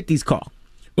driving 50's car.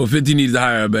 Well, 50 needs to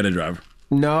hire a better driver.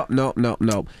 No.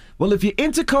 Well, if you're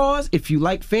into cars, if you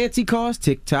like fancy cars,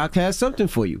 TikTok has something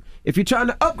for you. If you're trying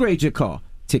to upgrade your car,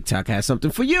 TikTok has something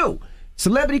for you.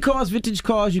 Celebrity cars, vintage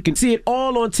cars, you can see it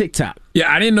all on TikTok.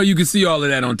 Yeah, I didn't know you could see all of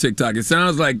that on TikTok. It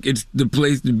sounds like it's the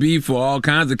place to be for all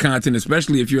kinds of content,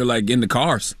 especially if you're like into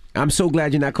cars. I'm so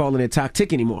glad you're not calling it Talk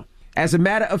Tick anymore. As a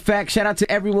matter of fact, shout out to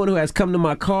everyone who has come to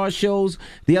my car shows.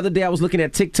 The other day I was looking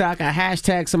at TikTok. I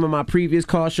hashtagged some of my previous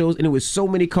car shows, and there was so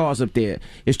many cars up there.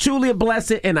 It's truly a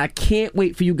blessing, and I can't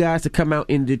wait for you guys to come out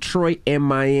in Detroit and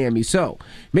Miami. So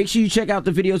make sure you check out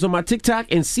the videos on my TikTok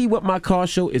and see what my car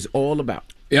show is all about.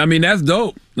 Yeah, I mean, that's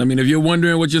dope. I mean, if you're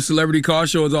wondering what your celebrity car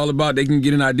show is all about, they can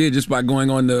get an idea just by going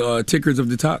on the tickers of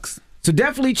the talks. So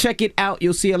definitely check it out.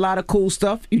 You'll see a lot of cool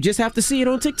stuff. You just have to see it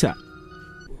on TikTok.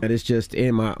 And it's just,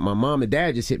 and my mom and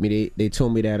dad just hit me. They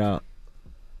told me that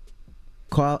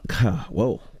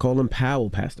Colin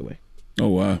Powell passed away. Oh,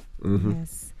 wow. Mm-hmm.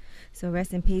 Yes. So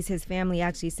rest in peace. His family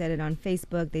actually said it on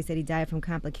Facebook. They said he died from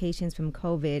complications from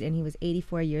COVID, and he was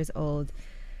 84 years old.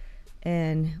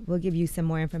 And we'll give you some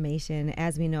more information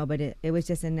as we know, but it was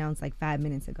just announced like 5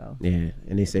 minutes ago. Yeah,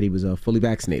 and they said he was fully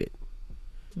vaccinated.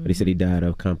 But he said he died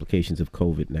of complications of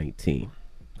COVID-19.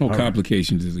 Oh,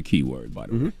 complications is a key word, by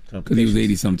the way. Because he was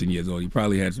 80-something years old. He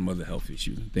probably had some other health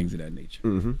issues and things of that nature.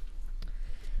 Mm-hmm.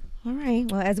 All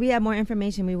right. Well, as we have more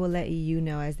information, we will let you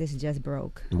know as this just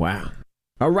broke. Wow.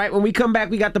 All right. When we come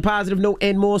back, we got the positive note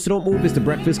and more, so don't move. It's The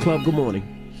Breakfast Club. Good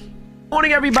morning.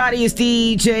 Morning, everybody. It's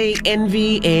DJ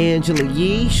Envy, Angela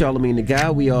Yee, Charlamagne the Guy.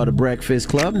 We are The Breakfast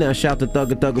Club. Now, shout to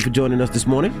Thugger for joining us this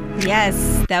morning.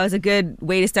 Yes, that was a good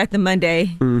way to start the Monday.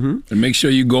 Mm-hmm. And make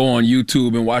sure you go on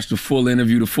YouTube and watch the full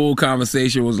interview. The full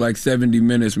conversation was like 70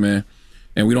 minutes, man.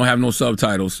 And we don't have no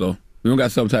subtitles, so we don't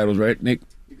got subtitles, right, Nick?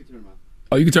 You can turn them on.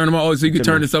 Oh, you can turn them on? Oh, so you can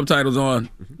turn the subtitles on.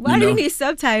 Why do you need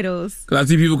subtitles? Because I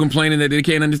see people complaining that they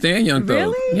can't understand Young Thug.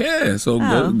 Really? Yeah, so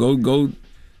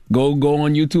Go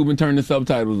on YouTube and turn the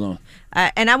subtitles on.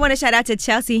 And I want to shout out to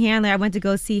Chelsea Handler. I went to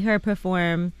go see her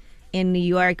perform in New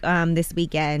York this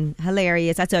weekend.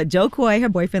 Hilarious. I saw Joe Coy, her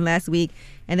boyfriend, last week.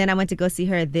 And then I went to go see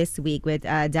her this week with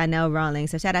Donnell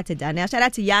Rawlings. So shout out to Donnell. Shout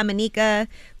out to Yamanika.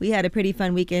 We had a pretty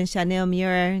fun weekend. Chanel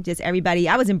Muir, just everybody.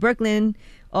 I was in Brooklyn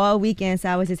all weekend, so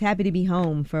I was just happy to be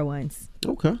home for once.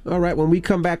 Okay. All right. When we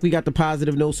come back, we got the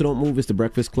positive note, so don't move. It's The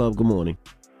Breakfast Club. Good morning.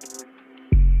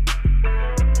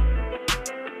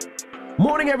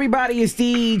 Morning, everybody. It's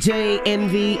DJ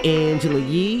Envy, Angela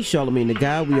Yee, Charlamagne the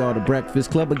Guy. We are the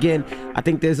Breakfast Club. Again, I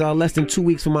think there's less than 2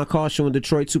 weeks for my car show in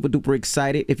Detroit. Super duper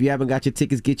excited. If you haven't got your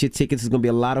tickets, get your tickets. It's going to be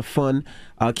a lot of fun.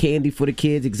 Candy for the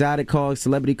kids, exotic cars,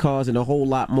 celebrity cars, and a whole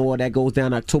lot more. That goes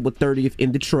down October 30th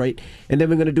in Detroit. And then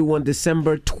we're going to do one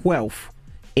December 12th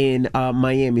in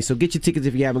Miami. So get your tickets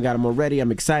if you haven't got them already.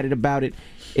 I'm excited about it.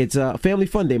 It's a family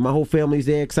fun day. My whole family's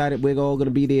there, excited. We're all going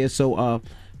to be there. So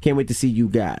can't wait to see you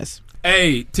guys.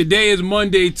 Hey, today is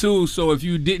Monday, too, so if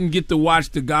you didn't get to watch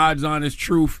The God's Honest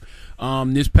Truth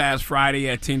this past Friday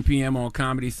at 10 p.m. on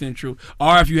Comedy Central,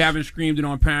 or if you haven't streamed it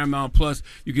on Paramount Plus,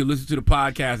 you can listen to the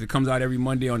podcast. It comes out every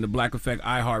Monday on the Black Effect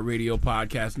iHeartRadio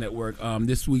podcast network.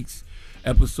 This week's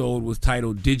episode was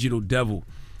titled Digital Devil,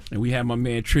 and we have my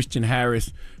man Tristan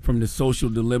Harris from The Social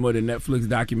Dilemma, the Netflix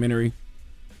documentary,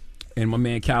 and my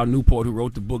man Cal Newport, who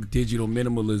wrote the book Digital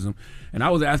Minimalism. And I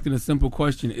was asking a simple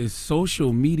question: is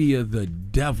social media the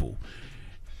devil?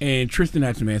 And Tristan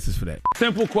had some answers for that.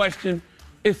 Simple question: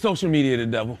 is social media the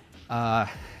devil?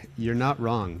 You're not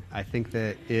wrong. I think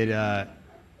that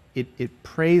it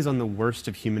preys on the worst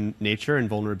of human nature and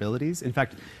vulnerabilities. In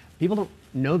fact, people don't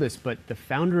know this, but the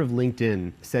founder of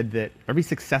LinkedIn said that every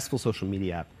successful social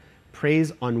media app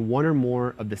preys on one or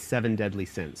more of the 7 deadly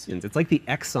sins. It's like the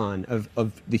Exxon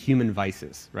of the human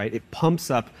vices, right? It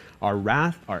pumps up our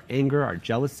wrath, our anger, our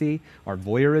jealousy, our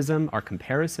voyeurism, our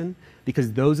comparison,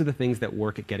 because those are the things that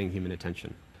work at getting human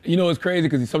attention. You know, it's crazy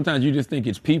because sometimes you just think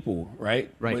it's people,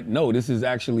 right? Right. But no, this is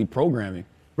actually programming.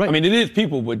 Right. I mean, it is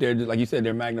people, but they're, like you said,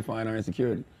 they're magnifying our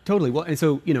insecurity. Totally. Well, and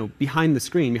so, you know, behind the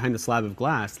screen, behind the slab of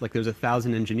glass, like there's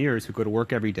 1,000 engineers who go to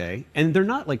work every day, and they're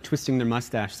not like twisting their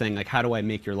mustache saying like, how do I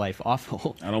make your life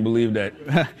awful? I don't believe that.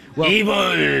 Evil!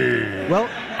 Well,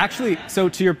 actually, so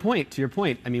to your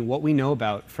point, I mean, what we know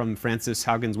about from Frances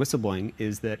Haugen's whistleblowing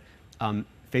is that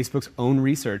Facebook's own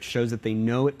research shows that they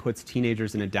know it puts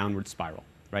teenagers in a downward spiral.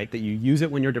 Right, that you use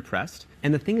it when you're depressed.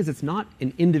 And the thing is, it's not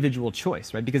an individual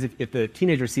choice, right? Because if the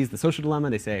teenager sees The Social Dilemma,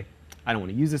 they say, I don't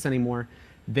want to use this anymore.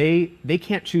 They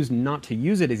can't choose not to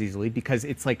use it as easily because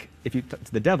it's like, if you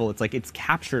to the devil, it's like it's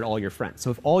captured all your friends. So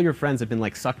if all your friends have been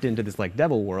like sucked into this like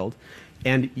devil world,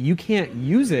 and you can't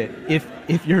use it if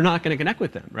you're not going to connect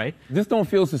with them, right? This don't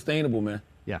feel sustainable, man.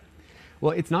 Yeah.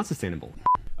 Well, it's not sustainable.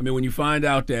 I mean, when you find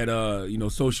out that, you know,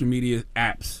 social media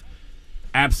apps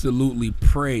absolutely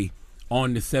prey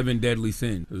on the 7 deadly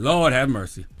sins. Lord have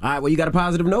mercy. All right, well, you got a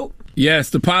positive note? Yes,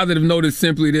 the positive note is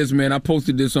simply this, man. I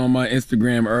posted this on my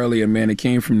Instagram earlier, man. It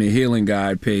came from the Healing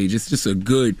Guide page. It's just a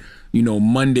good, you know,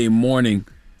 Monday morning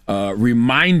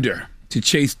reminder to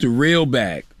chase the real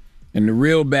bag. And the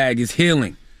real bag is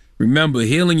healing. Remember,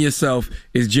 healing yourself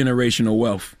is generational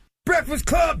wealth. Breakfast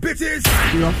Club, bitches!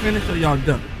 Y'all finished or y'all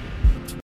done?